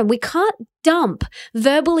on my own. We can't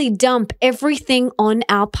verbally dump everything on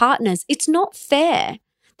our partners. It's not fair.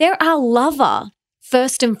 They're our lover,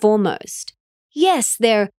 first and foremost. Yes,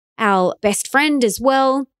 they're our best friend as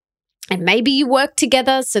well. And maybe you work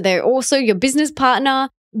together, so they're also your business partner,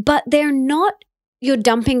 but they're not your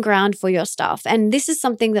dumping ground for your stuff. And this is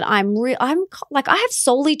something that I have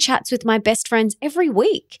solely chats with my best friends every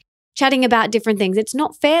week, chatting about different things. It's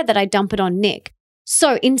not fair that I dump it on Nick.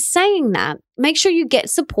 So in saying that, make sure you get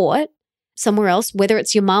support somewhere else, whether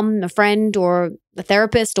it's your mum, a friend, or a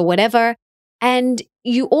therapist or whatever. And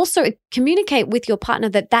you also communicate with your partner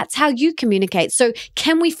that that's how you communicate. So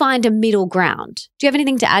can we find a middle ground? Do you have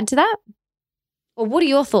anything to add to that? Or what are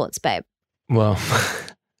your thoughts, babe? Well,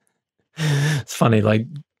 it's funny, like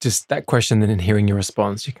just that question and then hearing your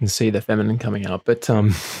response, you can see the feminine coming out. But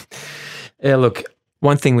yeah, look,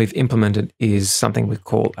 one thing we've implemented is something we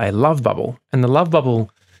call a love bubble. And the love bubble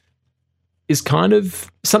is kind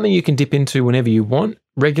of something you can dip into whenever you want,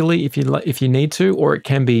 regularly if you need to, or it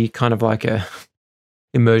can be kind of like a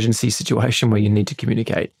emergency situation where you need to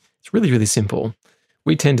communicate. It's really, really simple.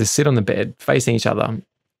 We tend to sit on the bed facing each other,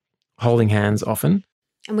 holding hands often.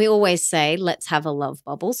 And we always say, let's have a love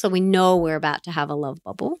bubble. So we know we're about to have a love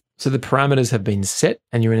bubble. So the parameters have been set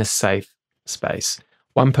and you're in a safe space.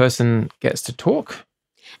 One person gets to talk.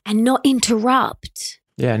 And not interrupt.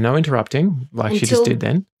 Yeah, no interrupting like she just did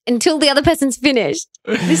then. Until the other person's finished.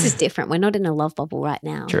 This is different. We're not in a love bubble right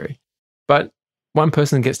now. True. But one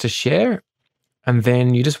person gets to share and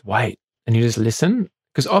then you just wait and you just listen,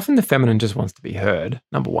 because often the feminine just wants to be heard,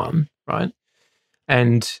 number one, right?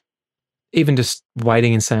 And even just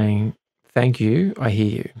waiting and saying, thank you, I hear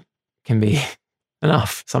you, can be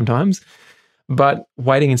enough sometimes. But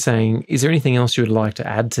waiting and saying, is there anything else you would like to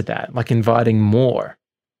add to that? Like inviting more,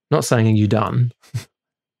 not saying, are you done?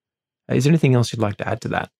 Is there anything else you'd like to add to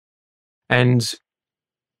that? And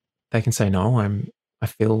they can say, no, I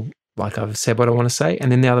feel like I've said what I want to say.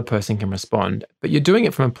 And then the other person can respond. But you're doing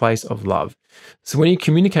it from a place of love. So when you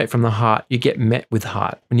communicate from the heart, you get met with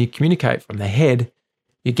heart. When you communicate from the head,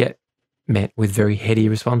 you get met with very heady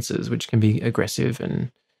responses, which can be aggressive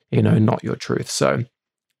and, not your truth. So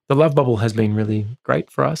the love bubble has been really great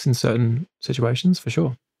for us in certain situations, for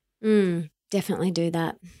sure. Definitely do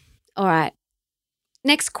that. All right.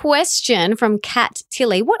 Next question from Kat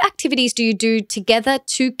Tilly. What activities do you do together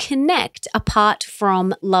to connect apart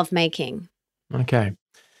from lovemaking? Okay.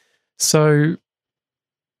 So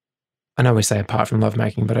I know we say apart from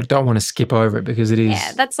lovemaking, but I don't want to skip over it because it is.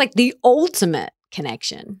 Yeah, that's like the ultimate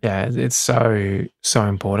connection. Yeah, it's so, so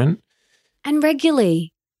important. And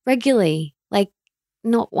regularly, like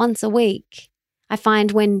not once a week. I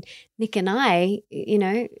find when Nick and I,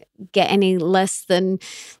 get any less than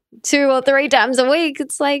 2 or 3 times a week,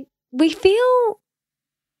 it's like we feel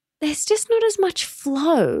there's just not as much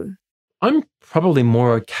flow. I'm probably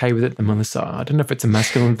more okay with it than Melissa. I don't know if it's a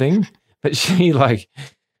masculine thing, but she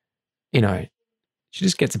she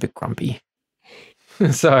just gets a bit grumpy.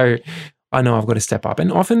 So I know I've got to step up.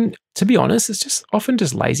 And often, to be honest, it's just often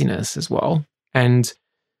just laziness as well. And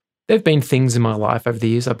there've been things in my life over the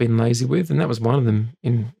years I've been lazy with, and that was one of them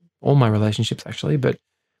in all my relationships actually. But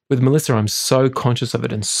with Melissa, I'm so conscious of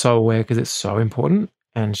it and so aware because it's so important,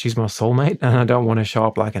 and she's my soulmate, and I don't want to show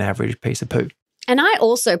up like an average piece of poo. And I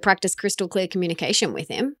also practice crystal clear communication with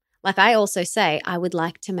him. Like I also say, I would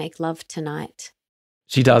like to make love tonight.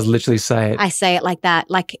 She does literally say it. I say it like that.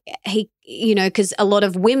 Like he, because a lot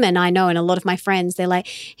of women I know and a lot of my friends, they're like,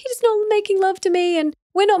 he's not making love to me and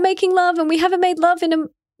we're not making love and we haven't made love in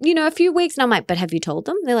a few weeks. And I'm like, but have you told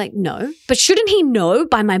them? They're like, no. But shouldn't he know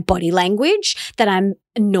by my body language that I'm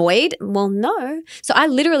annoyed? Well, no. So I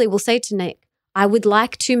literally will say to Nick, I would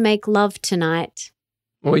like to make love tonight.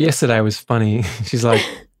 Well, yesterday was funny. She's like,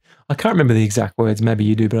 I can't remember the exact words. Maybe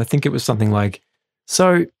you do, but I think it was something like,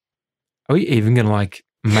 so are we even going to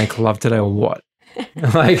make love today or what?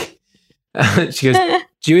 She goes,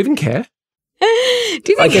 do you even care?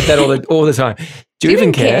 I get that all the time. Do you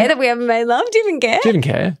even care that we haven't made love? Do you even care? Do you even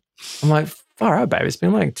care? I'm like, far out, babe. It's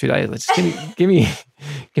been like 2 days. Let's give me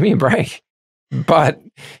a break. But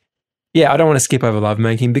yeah, I don't want to skip over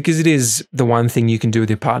lovemaking because it is the one thing you can do with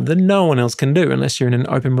your partner that no one else can do unless you're in an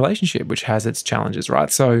open relationship, which has its challenges,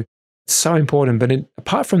 right? So it's so important. But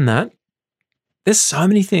apart from that, there's so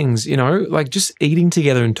many things, like just eating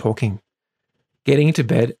together and talking, getting into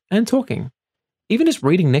bed and talking. Even just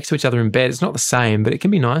reading next to each other in bed, it's not the same, but it can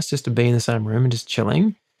be nice just to be in the same room and just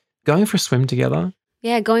chilling. Going for a swim together.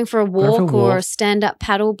 Yeah, going for a walk or a stand-up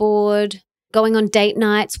paddleboard, going on date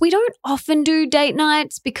nights. We don't often do date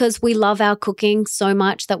nights because we love our cooking so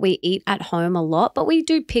much that we eat at home a lot, but we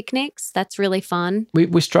do picnics. That's really fun.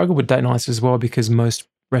 We struggle with date nights as well because most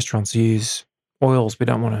restaurants use oils we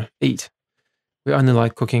don't want to eat. We only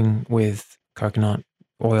like cooking with coconut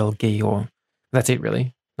oil, ghee, or that's it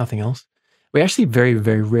really, nothing else. We actually very,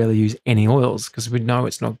 very rarely use any oils because we know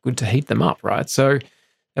it's not good to heat them up, right? So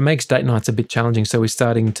it makes date nights a bit challenging. So we're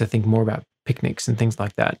starting to think more about picnics and things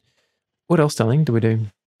like that. What else, darling, do we do?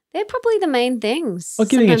 They're probably the main things. Well,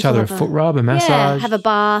 giving each other a foot rub, a massage. Yeah, have a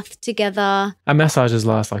bath together. Our massages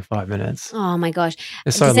last like 5 minutes. Oh my gosh.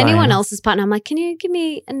 It's so Does lame. anyone else's partner, I'm like, can you give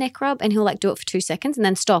me a neck rub? And he'll do it for 2 seconds and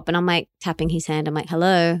then stop. And I'm like tapping his hand. I'm like,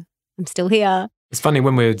 hello, I'm still here. It's funny,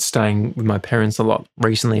 when we were staying with my parents a lot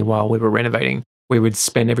recently while we were renovating, we would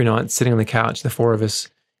spend every night sitting on the couch, the 4 of us,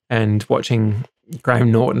 and watching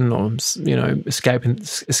Graham Norton or, Escape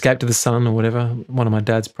to the Sun or whatever, one of my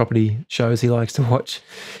dad's property shows he likes to watch.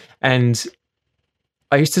 And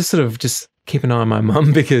I used to sort of just keep an eye on my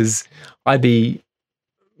mum because I'd be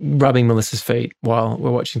rubbing Melissa's feet while we're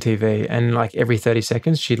watching TV, and like every 30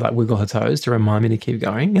 seconds she'd like wiggle her toes to remind me to keep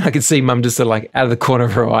going. I could see mum just sort of like out of the corner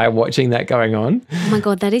of her eye watching that going on. Oh my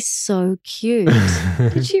God, that is so cute.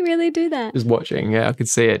 Did she really do that? Just watching, yeah, I could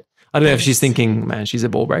see it. I don't know if she's thinking, man, she's a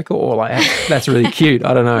ball breaker, or like, that's really cute.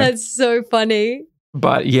 I don't know. That's so funny.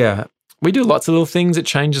 But yeah, we do lots of little things. It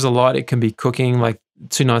changes a lot. It can be cooking. Like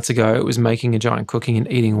 2 nights ago, it was making a giant cooking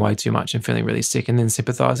and eating way too much and feeling really sick, and then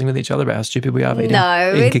sympathizing with each other about how stupid we are for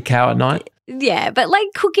eating cacao at night. Yeah, but like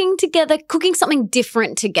cooking together, cooking something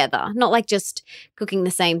different together, not like just cooking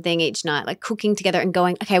the same thing each night, like cooking together and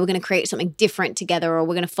going, okay, we're going to create something different together, or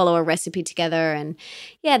we're going to follow a recipe together. And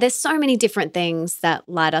yeah, there's so many different things that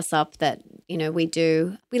light us up that, we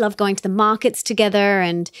do. We love going to the markets together,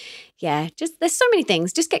 and yeah, just there's so many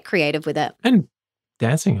things. Just get creative with it. And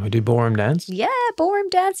dancing. We do ballroom dance. Yeah, ballroom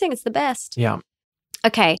dancing. It's the best. Yeah.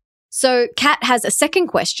 Okay. So Kat has a second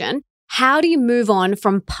question. how do you move on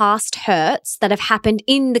from past hurts that have happened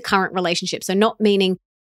in the current relationship? So not meaning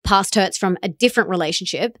past hurts from a different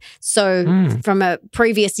relationship. So from a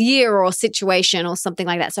previous year or situation or something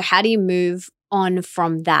like that. So how do you move on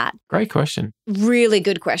from that? Great question. Really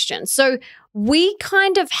good question. So we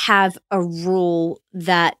kind of have a rule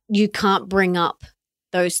that you can't bring up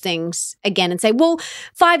those things again and say, well,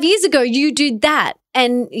 5 years ago you did that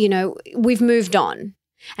and, we've moved on.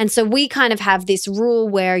 And so we kind of have this rule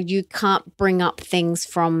where you can't bring up things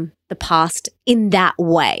from the past in that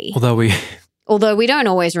way. Although we don't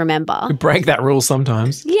always remember. We break that rule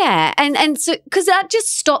sometimes. Yeah. And so, because that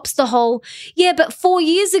just stops the whole, but 4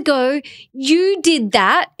 years ago you did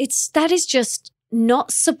that. That is just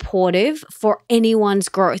not supportive for anyone's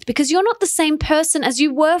growth because you're not the same person as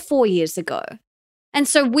you were 4 years ago. And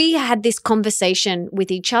so we had this conversation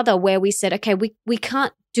with each other where we said, okay, we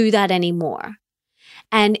can't do that anymore.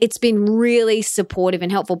 And it's been really supportive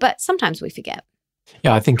and helpful, but sometimes we forget.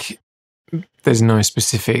 Yeah, I think there's no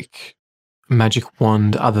specific magic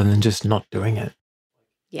wand other than just not doing it.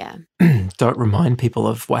 Yeah. Don't remind people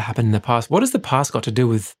of what happened in the past. What has the past got to do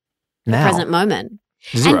with now? Present moment.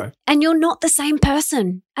 Zero. And you're not the same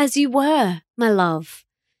person as you were, my love,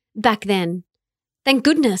 back then. Thank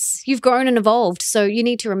goodness you've grown and evolved. So you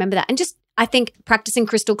need to remember that. And just, I think, practicing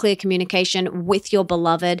crystal clear communication with your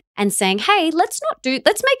beloved and saying, hey, let's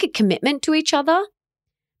make a commitment to each other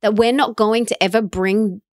that we're not going to ever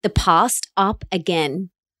bring the past up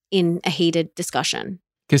again in a heated discussion.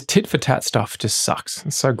 Because tit for tat stuff just sucks.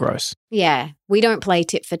 It's so gross. Yeah, we don't play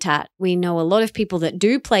tit for tat. We know a lot of people that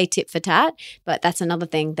do play tit for tat, but that's another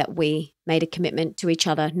thing that we made a commitment to each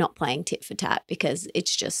other not playing tit for tat because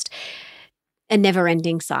it's just a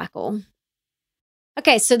never-ending cycle.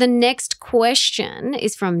 Okay, so the next question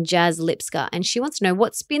is from Jazz Lipska, and she wants to know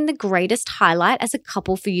what's been the greatest highlight as a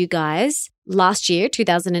couple for you guys last year,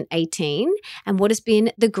 2018, and what has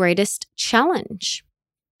been the greatest challenge?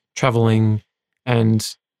 Traveling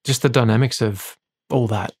and just the dynamics of all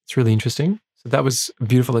that. It's really interesting. So that was a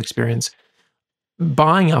beautiful experience.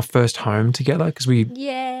 Buying our first home together because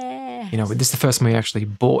this is the first one we actually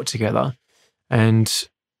bought together. And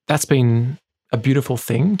that's been a beautiful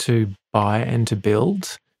thing to buy and to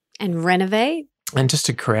build. And renovate. And just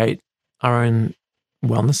to create our own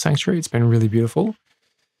wellness sanctuary. It's been really beautiful.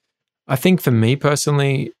 I think for me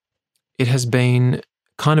personally, it has been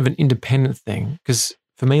kind of an independent thing because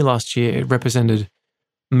for me last year, it represented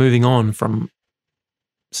moving on from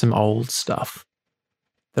some old stuff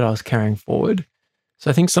that I was carrying forward. So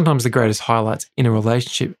I think sometimes the greatest highlights in a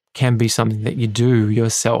relationship can be something that you do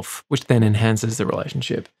yourself, which then enhances the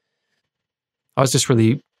relationship. I was just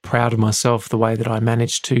really proud of myself, the way that I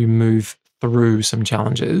managed to move through some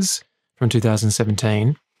challenges from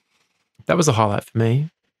 2017. That was a highlight for me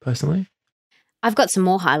personally. I've got some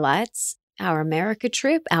more highlights. Our America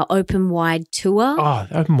trip, our open wide tour. Oh,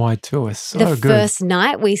 the open wide tour was so good. The first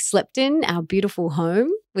night we slept in our beautiful home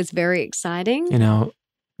was very exciting. In our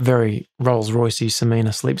very Rolls-Royce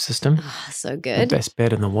Samina sleep system. Oh, so good. The best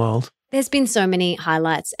bed in the world. There's been so many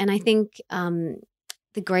highlights. And I think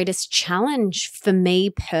the greatest challenge for me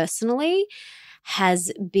personally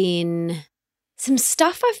has been some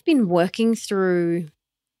stuff I've been working through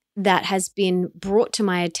that has been brought to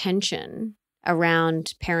my attention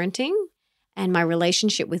around parenting and my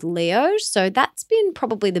relationship with Leo. So that's been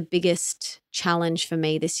probably the biggest challenge for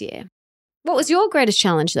me this year. What was your greatest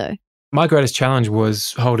challenge though? My greatest challenge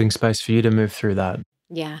was holding space for you to move through that.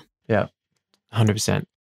 Yeah. Yeah, 100%.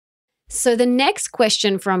 So the next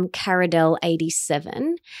question from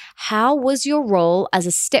Caradel87, how was your role as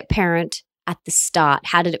a step parent at the start?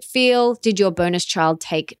 How did it feel? Did your bonus child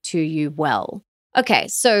take to you well? Okay,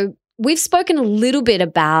 so we've spoken a little bit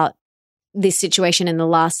about this situation in the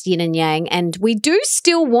last yin and yang, and we do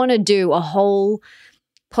still want to do a whole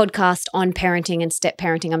podcast on parenting and step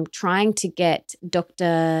parenting. I'm trying to get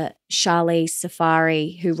Dr. Charlie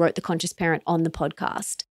Safari, who wrote The Conscious Parent, on the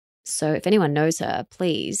podcast. So if anyone knows her,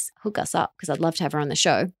 please hook us up because I'd love to have her on the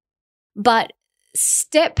show. But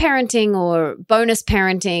step parenting or bonus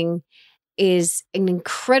parenting is an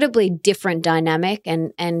incredibly different dynamic,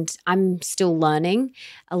 and I'm still learning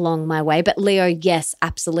along my way. But Leo, yes,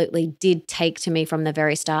 absolutely did take to me from the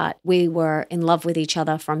very start. We were in love with each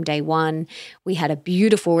other from day one. We had a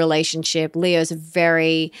beautiful relationship. Leo's a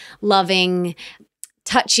very loving,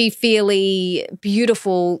 touchy-feely,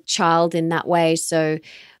 beautiful child in that way. So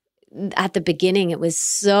at the beginning, it was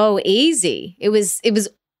so easy. It was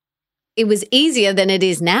easier than it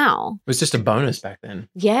is now. It was just a bonus back then.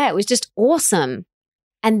 Yeah, it was just awesome.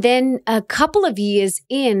 And then a couple of years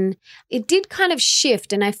in, it did kind of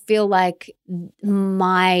shift. And I feel like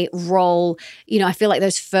my role, I feel like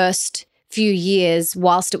those first few years,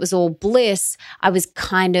 whilst it was all bliss, I was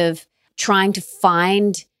kind of trying to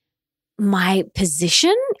find my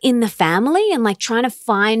position in the family and like trying to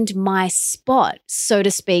find my spot, so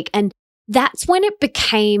to speak. And that's when it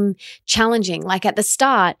became challenging. Like at the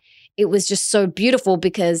start, it was just so beautiful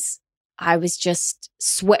because I was just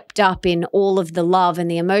swept up in all of the love and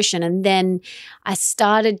the emotion. And then I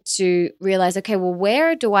started to realize, okay, well,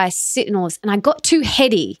 where do I sit in all this? And I got too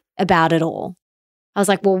heady about it all. I was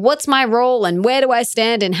like, well, what's my role and where do I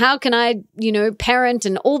stand and how can I, parent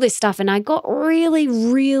and all this stuff. And I got really,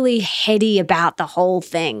 really heady about the whole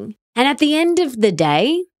thing. And at the end of the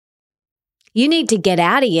day, you need to get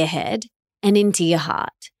out of your head and into your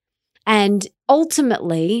heart. And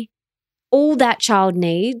ultimately, all that child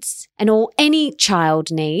needs and all any child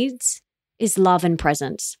needs is love and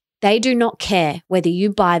presence. They do not care whether you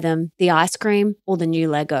buy them the ice cream or the new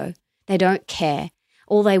Lego. They don't care.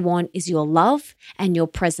 All they want is your love and your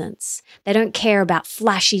presence. They don't care about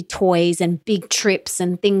flashy toys and big trips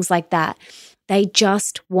and things like that. They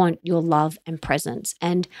just want your love and presence.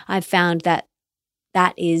 And I've found that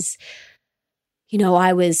is,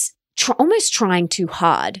 I was almost trying too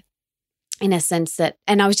hard in a sense that,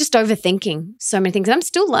 and I was just overthinking so many things. I'm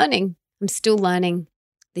still learning. I'm still learning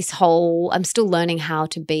how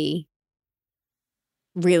to be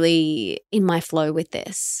really in my flow with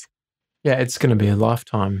this. Yeah, it's going to be a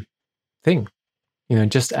lifetime thing.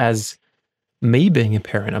 Just as me being a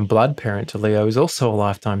parent, a blood parent to Leo is also a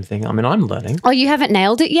lifetime thing. I mean, I'm learning. Oh, you haven't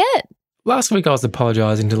nailed it yet? Last week I was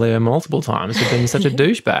apologising to Leo multiple times for being such a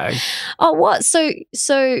douchebag. Oh, what?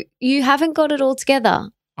 So you haven't got it all together?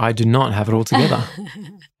 I do not have it all together.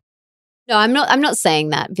 No, I'm not saying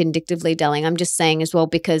that vindictively, darling. I'm just saying as well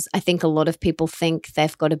because I think a lot of people think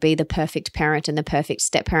they've got to be the perfect parent and the perfect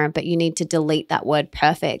step parent, but you need to delete that word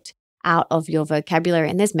perfect out of your vocabulary.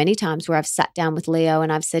 And there's many times where I've sat down with Leo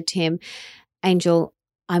and I've said to him, Angel,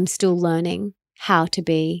 I'm still learning how to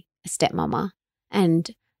be a stepmama and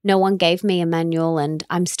no one gave me a manual and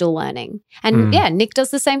I'm still learning. And yeah, Nick does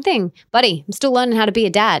the same thing. Buddy, I'm still learning how to be a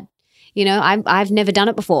dad. I've never done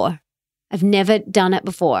it before. I've never done it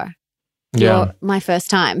before. Yeah. You're my first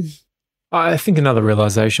time. I think another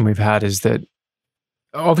realization we've had is that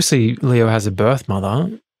obviously Leo has a birth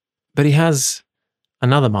mother, but he has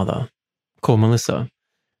another mother called Melissa.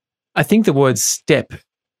 I think the word step,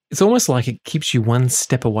 it's almost like it keeps you one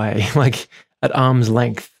step away, like at arm's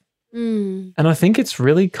length. And I think it's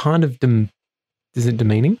really kind of, is it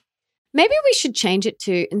demeaning? Maybe we should change it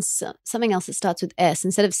to something else that starts with S.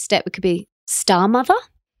 Instead of step, it could be star mother.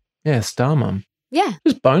 Yeah, star mum. Yeah.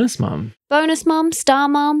 Just bonus mum. Bonus mum, star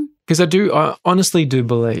mum. Because I honestly do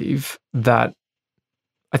believe that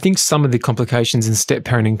I think some of the complications in step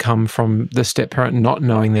parenting come from the step parent not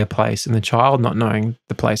knowing their place and the child not knowing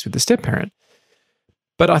the place with the step parent.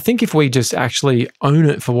 But I think if we just actually own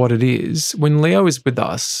it for what it is, when Leo is with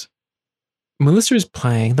us, Melissa is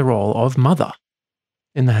playing the role of mother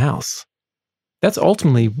in the house. That's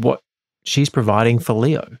ultimately what she's providing for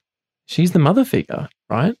Leo. She's the mother figure,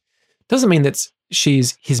 right? Doesn't mean that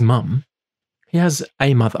she's his mum. He has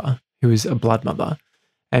a mother who is a blood mother,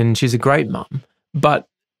 and she's a great mum. But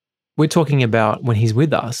we're talking about when he's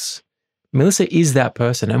with us, Melissa is that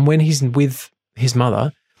person. And when he's with his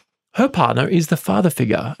mother, her partner is the father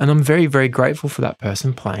figure. And I'm very, very grateful for that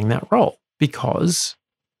person playing that role because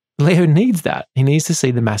Leo needs that. He needs to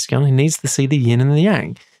see the masculine. He needs to see the yin and the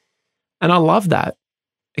yang. And I love that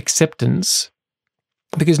acceptance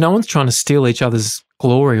because no one's trying to steal each other's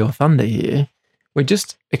glory or thunder here. We're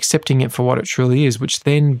just accepting it for what it truly is, which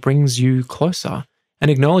then brings you closer and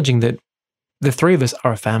acknowledging that the three of us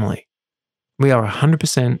are a family. We are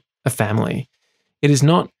 100% a family. It is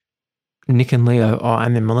not Nick and Leo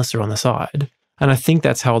and then Melissa on the side. And I think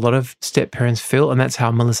that's how a lot of step parents feel, and that's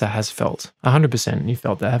how Melissa has felt. 100% you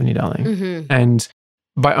felt that, haven't you, darling? Mm-hmm. And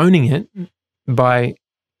by owning it, by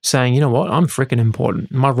saying, you know what, I'm freaking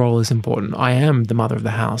important. My role is important. I am the mother of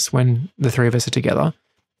the house when the three of us are together.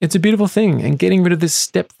 It's a beautiful thing. And getting rid of this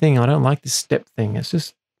step thing, I don't like this step thing. It's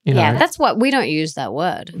just, Yeah, that's what, we don't use that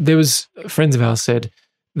word. There was, friends of ours said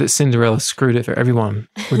that Cinderella screwed it for everyone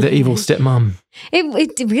with the evil stepmom. It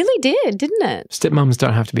really did, didn't it? Stepmoms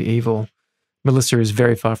don't have to be evil. Melissa is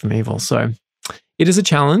very far from evil. So it is a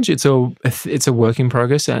challenge. It's a work in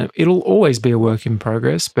progress, and it'll always be a work in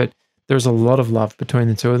progress, but there's a lot of love between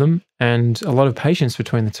the two of them and a lot of patience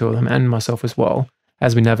between the two of them and myself as well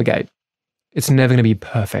as we navigate. It's never going to be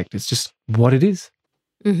perfect. It's just what it is.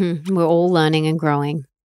 Mm-hmm. We're all learning and growing.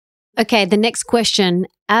 Okay, the next question,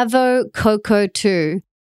 Avo Coco 2.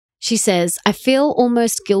 She says, I feel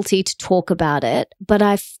almost guilty to talk about it, but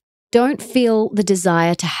I don't feel the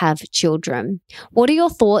desire to have children. What are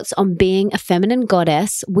your thoughts on being a feminine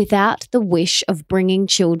goddess without the wish of bringing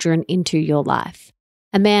children into your life?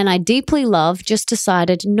 A man I deeply love just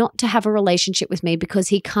decided not to have a relationship with me because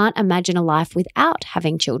he can't imagine a life without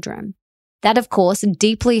having children. That, of course,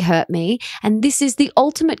 deeply hurt me, and this is the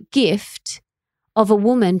ultimate gift of a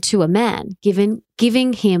woman to a man,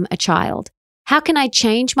 giving him a child. How can I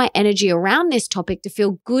change my energy around this topic to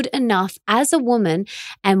feel good enough as a woman?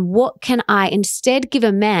 And what can I instead give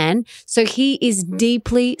a man so he is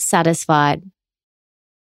deeply satisfied?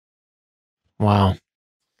 Wow.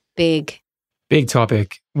 Big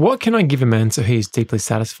topic. What can I give a man so he's deeply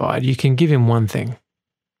satisfied? You can give him one thing.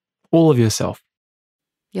 All of yourself.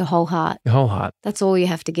 Your whole heart. Your whole heart. That's all you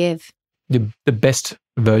have to give. The best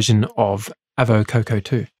version of Avo Coco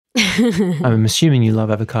too. I'm assuming you love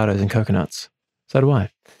avocados and coconuts. So do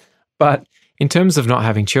I. But in terms of not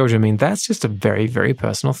having children, I mean, that's just a very, very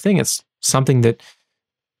personal thing. It's something that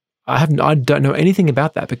I don't know anything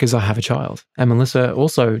about that because I have a child. And Melissa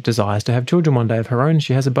also desires to have children one day of her own.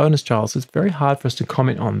 She has a bonus child. So it's very hard for us to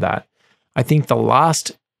comment on that. I think the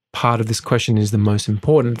last part of this question is the most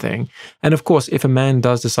important thing. And of course, if a man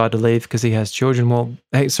does decide to leave because he has children,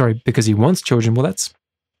 because he wants children, well, that's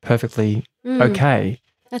perfectly okay.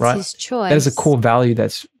 That's right? his choice. That is a core value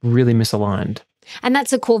that's really misaligned. And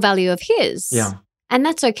that's a core value of his. Yeah. And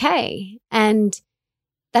that's okay. And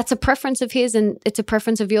that's a preference of his and it's a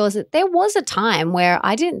preference of yours. There was a time where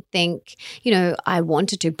I didn't think, I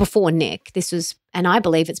wanted to before Nick. And I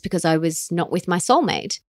believe it's because I was not with my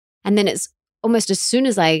soulmate. And then it's almost as soon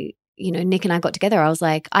as Nick and I got together, I was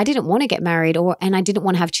like, I didn't want to get married and I didn't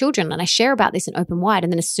want to have children. And I share about this in Open Wide.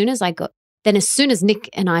 And then as soon as Nick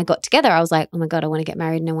and I got together, I was like, oh my God, I want to get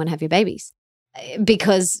married and I want to have your babies.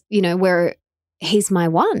 Because, he's my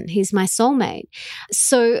one, he's my soulmate.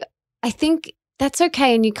 So I think that's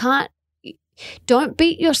okay. And don't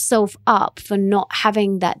beat yourself up for not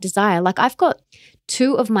having that desire. Like I've got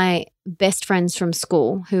two of my best friends from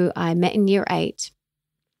school who I met in year 8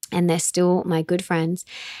 and they're still my good friends.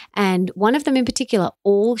 And one of them in particular,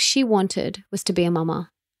 all she wanted was to be a mama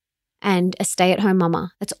and a stay-at-home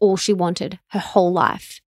mama. That's all she wanted her whole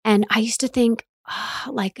life. And I used to think,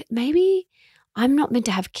 maybe I'm not meant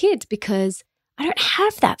to have kids because I don't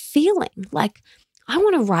have that feeling. Like I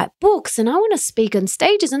want to write books and I want to speak on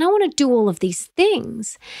stages and I want to do all of these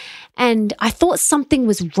things. And I thought something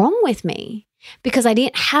was wrong with me because I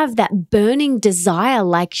didn't have that burning desire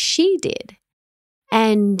like she did.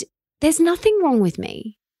 And there's nothing wrong with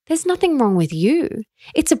me. There's nothing wrong with you.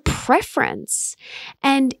 It's a preference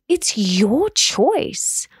and it's your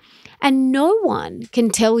choice. And no one can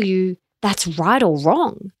tell you that's right or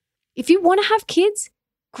wrong. If you want to have kids,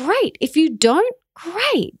 great. If you don't,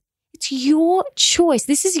 great. It's your choice.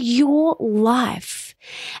 This is your life.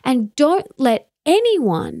 And don't let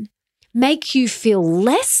anyone make you feel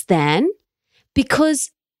less than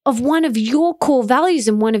because of one of your core values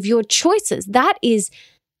and one of your choices. That is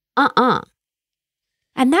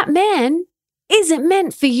And that man isn't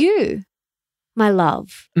meant for you, my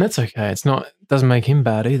love. And that's okay. It doesn't make him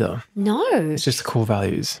bad either. No. It's just the core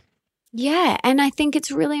values. Yeah. And I think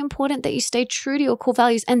it's really important that you stay true to your core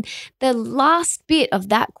values. And the last bit of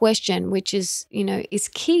that question, which is, is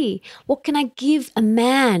key. What can I give a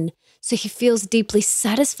man so he feels deeply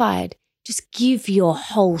satisfied? Just give your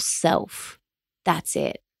whole self. That's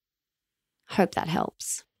it. Hope that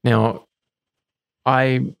helps. Now,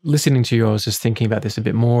 listening to you, I was just thinking about this a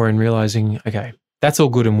bit more and realizing, okay, that's all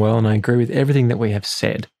good and well, and I agree with everything that we have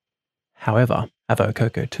said. However, Avo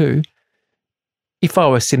Coco too, if I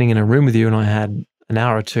was sitting in a room with you and I had an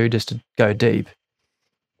hour or two just to go deep,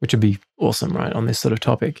 which would be awesome, right, on this sort of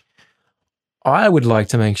topic, I would like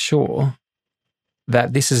to make sure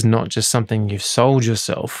that this is not just something you've sold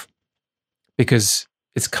yourself because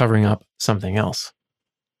it's covering up something else.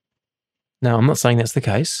 Now, I'm not saying that's the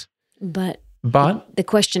case. But the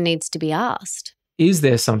question needs to be asked. Is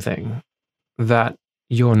there something that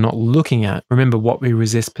you're not looking at? Remember, what we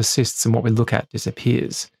resist persists and what we look at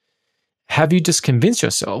disappears. Have you just convinced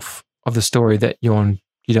yourself of the story that you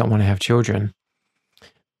don't want to have children?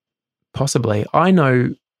 Possibly. I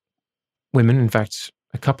know women, in fact,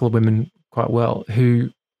 a couple of women quite well, who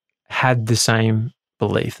had the same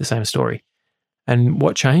belief, the same story. And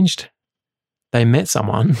what changed? They met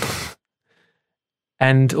someone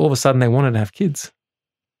and all of a sudden they wanted to have kids.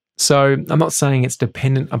 So I'm not saying it's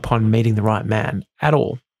dependent upon meeting the right man at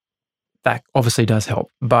all. That obviously does help.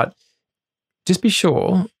 But just be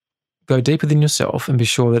sure, go deep within yourself and be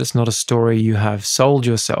sure that it's not a story you have sold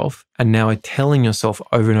yourself and now are telling yourself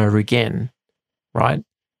over and over again, right?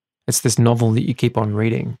 It's this novel that you keep on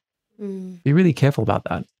reading. Be really careful about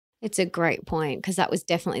that. It's a great point because that was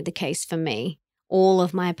definitely the case for me. All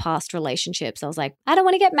of my past relationships, I was like, I don't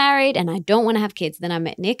want to get married and I don't want to have kids. Then I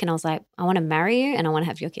met Nick and I was like, I want to marry you and I want to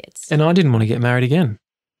have your kids. And I didn't want to get married again.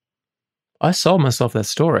 I sold myself that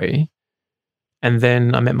story. And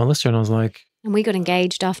then I met Melissa and I was like... And we got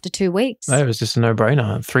engaged after 2 weeks. It was just a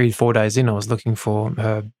no-brainer. 3-4 days in, I was looking for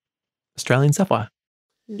her Australian sapphire.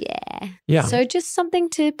 Yeah. So just something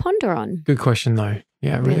to ponder on. Good question though.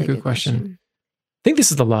 Yeah, really good question. I think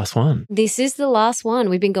this is the last one. This is the last one.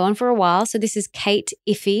 We've been going for a while. So this is Kate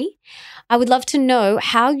Iffy. I would love to know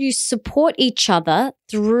how you support each other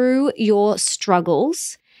through your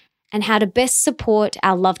struggles and how to best support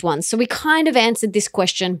our loved ones. So we kind of answered this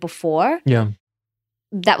question before. Yeah.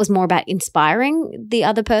 That was more about inspiring the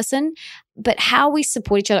other person, but how we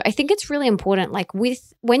support each other. I think it's really important, like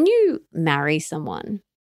when you marry someone,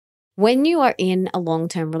 when you are in a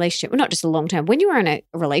long-term relationship, well, not just a long-term, when you are in a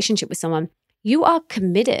relationship with someone, you are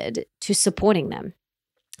committed to supporting them.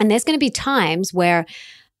 And there's going to be times where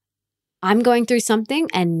I'm going through something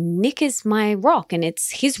and Nick is my rock and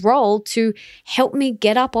it's his role to help me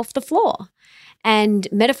get up off the floor. And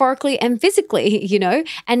metaphorically and physically,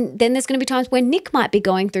 and then there's going to be times where Nick might be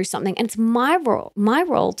going through something and it's my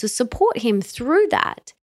role to support him through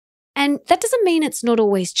that. And that doesn't mean it's not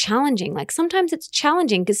always challenging. Like sometimes it's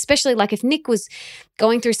challenging, especially like if Nick was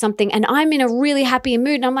going through something and I'm in a really happy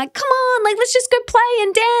mood and I'm like, come on, like let's just go play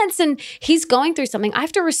and dance. And he's going through something. I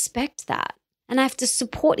have to respect that. And I have to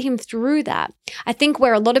support him through that. I think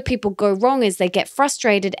where a lot of people go wrong is they get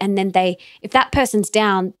frustrated and then if that person's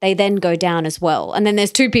down, they then go down as well. And then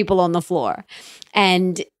there's two people on the floor.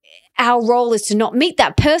 And our role is to not meet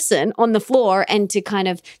that person on the floor and to kind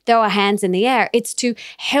of throw our hands in the air. It's to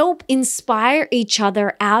help inspire each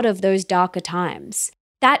other out of those darker times.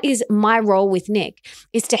 That is my role with Nick,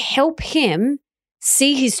 is to help him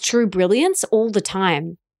see his true brilliance all the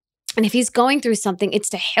time. And if he's going through something, it's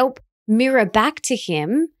to help mirror back to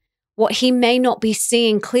him what he may not be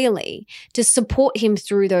seeing clearly, to support him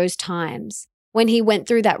through those times. When he went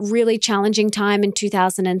through that really challenging time in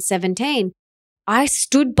 2017, I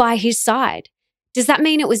stood by his side. Does that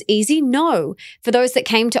mean it was easy? No. For those that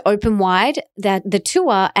came to Open Wide, the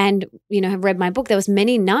tour and, have read my book, there was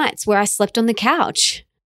many nights where I slept on the couch.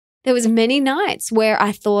 There was many nights where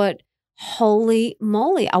I thought, holy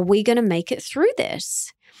moly, are we going to make it through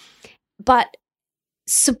this? But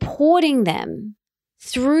supporting them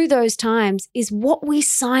through those times is what we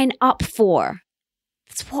sign up for.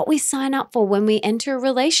 It's what we sign up for when we enter a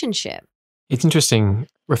relationship. It's interesting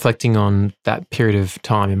reflecting on that period of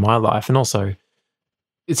time in my life. And also,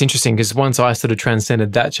 it's interesting because once I sort of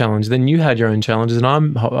transcended that challenge, then you had your own challenges and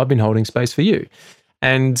I've been holding space for you.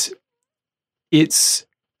 And it's,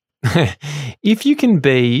 if you can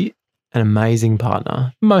be an amazing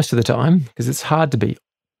partner most of the time, because it's hard to be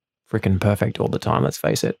freaking perfect all the time, let's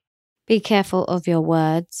face it. Be careful of your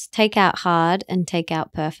words. Take out hard and take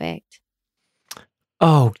out perfect.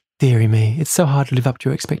 Oh, dearie me. It's so hard to live up to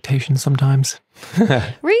your expectations sometimes.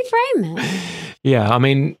 Reframe it. Yeah, I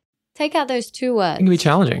mean... Take out those two words. It can be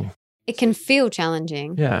challenging. It can feel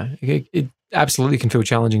challenging. Yeah, it absolutely can feel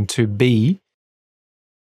challenging to be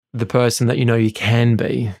the person that you can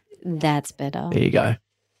be. That's better. There you go.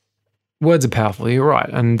 Words are powerful, you're right.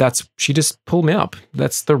 And she just pulled me up.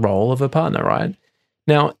 That's the role of a partner, right?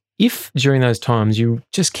 Now, if during those times you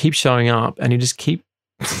just keep showing up and you just keep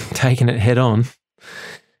taking it head on,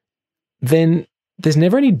 then there's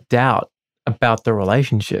never any doubt about the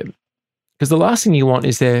relationship. Because the last thing you want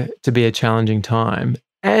is there to be a challenging time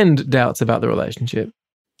and doubts about the relationship.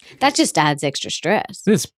 That just adds extra stress.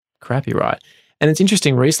 It's crappy, right? And it's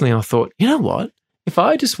interesting, recently I thought, you know what? If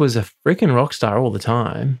I just was a freaking rock star all the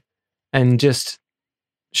time and just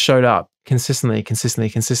showed up consistently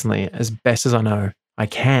as best as I know I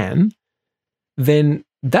can, then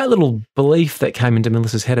that little belief that came into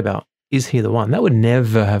Melissa's head about, is he the one? That would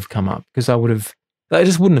never have come up because that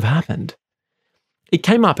just wouldn't have happened. It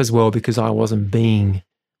came up as well because I wasn't being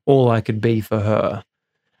all I could be for her.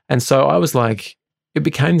 And so I was like, it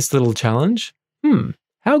became this little challenge.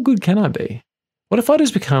 How good can I be? What if I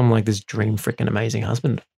just become like this dream freaking amazing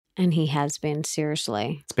husband? And he has been,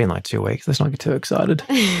 seriously. It's been like 2 weeks. Let's not get too excited.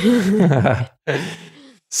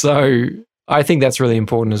 So I think that's really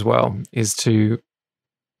important as well, is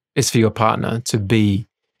for your partner to be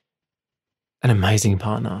an amazing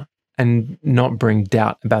partner and not bring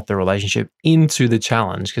doubt about the relationship into the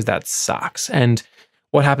challenge, because that sucks. And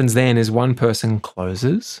what happens then is one person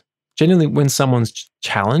closes. Generally, when someone's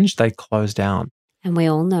challenged, they close down. And we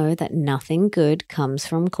all know that nothing good comes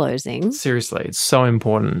from closing. Seriously, it's so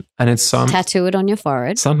important. And it's Tattoo it on your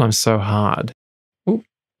forehead. sometimes so hard. Oh,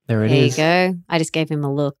 there it is. There you go. I just gave him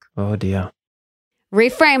a look. Oh, dear.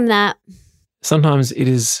 Reframe that. Sometimes it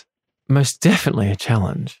is most definitely a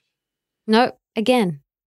challenge. No, again.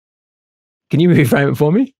 Can you reframe it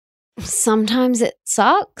for me? Sometimes it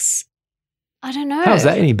sucks. I don't know. How's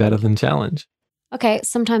that any better than challenge? Okay,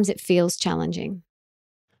 sometimes it feels challenging.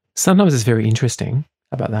 Sometimes it's very interesting.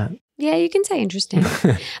 How about that? Yeah, you can say interesting.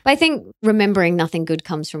 But I think remembering nothing good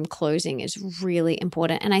comes from closing is really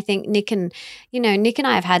important. And I think Nick and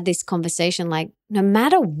I have had this conversation, like, no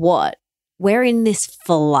matter what, we're in this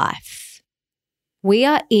for life. We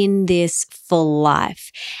are in this for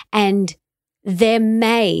life. And there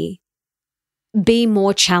may be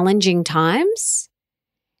more challenging times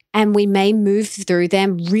and we may move through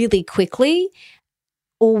them really quickly,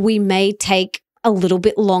 or we may take a little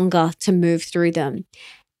bit longer to move through them.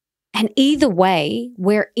 And either way,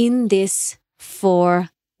 we're in this for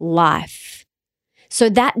life. So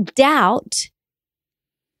that doubt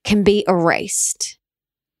can be erased.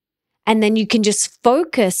 And then you can just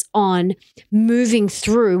focus on moving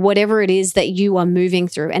through whatever it is that you are moving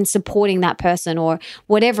through and supporting that person or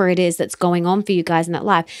whatever it is that's going on for you guys in that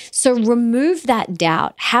life. So remove that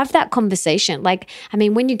doubt, have that conversation. Like, I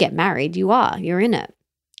mean, when you get married, you're in it,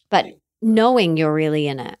 but knowing you're really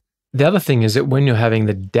in it. The other thing is that when you're having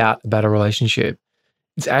the doubt about a relationship,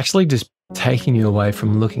 it's actually just taking you away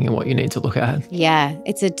from looking at what you need to look at. Yeah,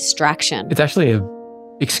 it's a distraction. It's actually a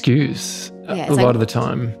excuse a lot of the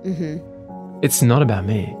time. Mm-hmm. It's not about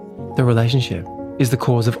me. The relationship is the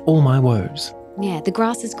cause of all my woes. Yeah, the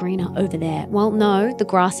grass is greener over there. Well, no, the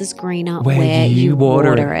grass is greener where you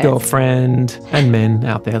water it. Girlfriend and men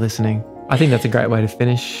out there listening. I think that's a great way to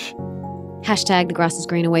finish. Hashtag the grass is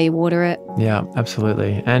greener where you water it. Yeah,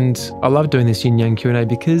 absolutely. And I love doing this Yin Yang Q&A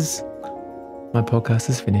because my podcast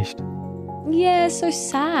is finished. Yeah, so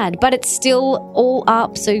sad, but it's still all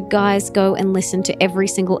up. So guys, go and listen to every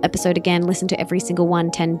single episode again. Listen to every single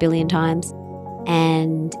one 10 billion times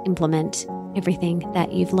and implement everything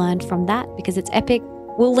that you've learned from that because it's epic.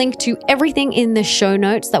 We'll link to everything in the show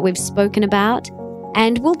notes that we've spoken about.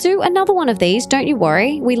 And we'll do another one of these. Don't you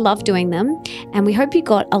worry. We love doing them. And we hope you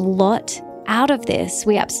got a lot out of this.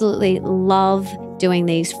 We absolutely love doing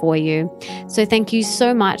these for you. So thank you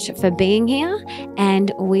so much for being here,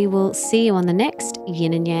 and we will see you on the next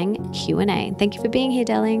Yin and Yang Q&A. Thank you for being here,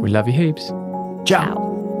 darling. We love you heaps. Ciao.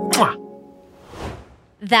 Mwah.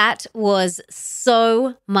 That was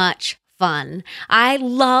so much fun. I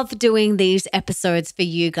love doing these episodes for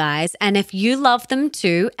you guys, and if you love them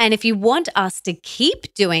too, and if you want us to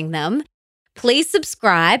keep doing them, please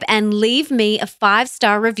subscribe and leave me a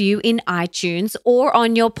 5-star review in iTunes or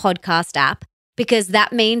on your podcast app, because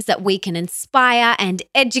that means that we can inspire and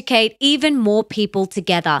educate even more people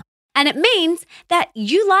together. And it means that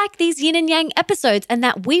you like these Yin and Yang episodes and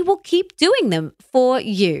that we will keep doing them for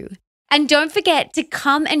you. And don't forget to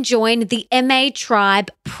come and join the MA Tribe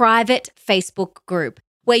private Facebook group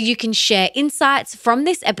where you can share insights from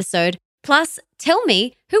this episode, plus tell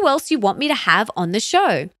me who else you want me to have on the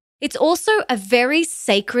show. It's also a very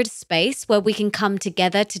sacred space where we can come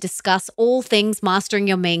together to discuss all things Mastering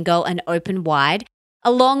Your Mean Girl and Open Wide,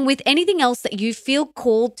 along with anything else that you feel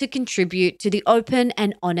called to contribute to the open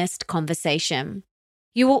and honest conversation.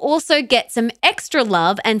 You will also get some extra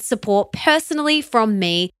love and support personally from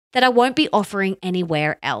me that I won't be offering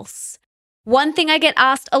anywhere else. One thing I get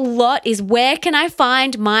asked a lot is, where can I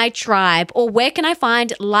find my tribe, or where can I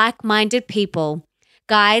find like-minded people?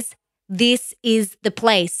 Guys, this is the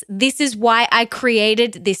place. This is why I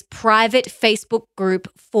created this private Facebook group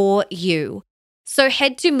for you. So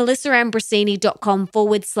head to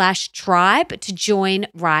melissaambrosini.com/tribe to join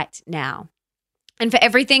right now. And for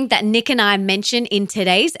everything that Nick and I mentioned in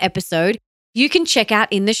today's episode, you can check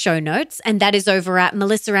out in the show notes, and that is over at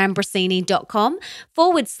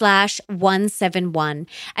melissaambrosini.com/171.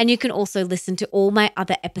 And you can also listen to all my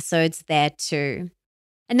other episodes there too.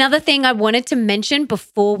 Another thing I wanted to mention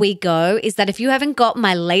before we go is that if you haven't got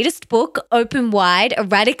my latest book, Open Wide, A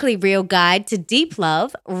Radically Real Guide to Deep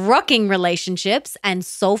Love, Rocking Relationships, and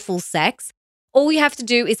Soulful Sex, all you have to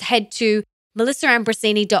do is head to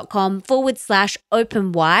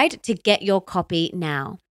melissaambrosini.com/open wide to get your copy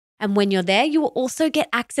now. And when you're there, you will also get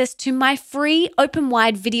access to my free Open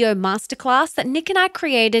Wide video masterclass that Nick and I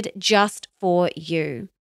created just for you.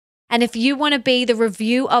 And if you want to be the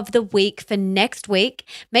review of the week for next week,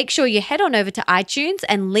 make sure you head on over to iTunes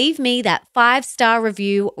and leave me that 5-star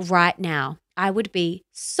review right now. I would be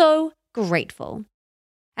so grateful.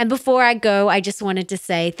 And before I go, I just wanted to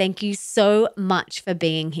say thank you so much for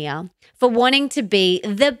being here, for wanting to be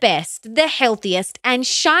the best, the healthiest, and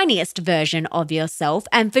shiniest version of yourself,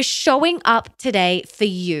 and for showing up today for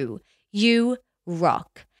you. You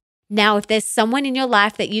rock. Now, if there's someone in your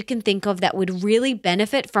life that you can think of that would really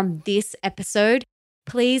benefit from this episode,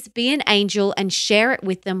 please be an angel and share it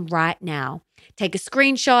with them right now. Take a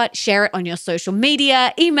screenshot, share it on your social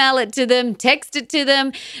media, email it to them, text it to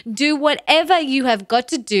them. Do whatever you have got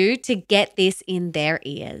to do to get this in their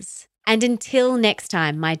ears. And until next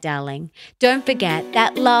time, my darling, don't forget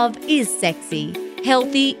that love is sexy,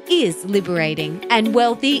 healthy is liberating, and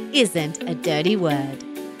wealthy isn't a dirty word.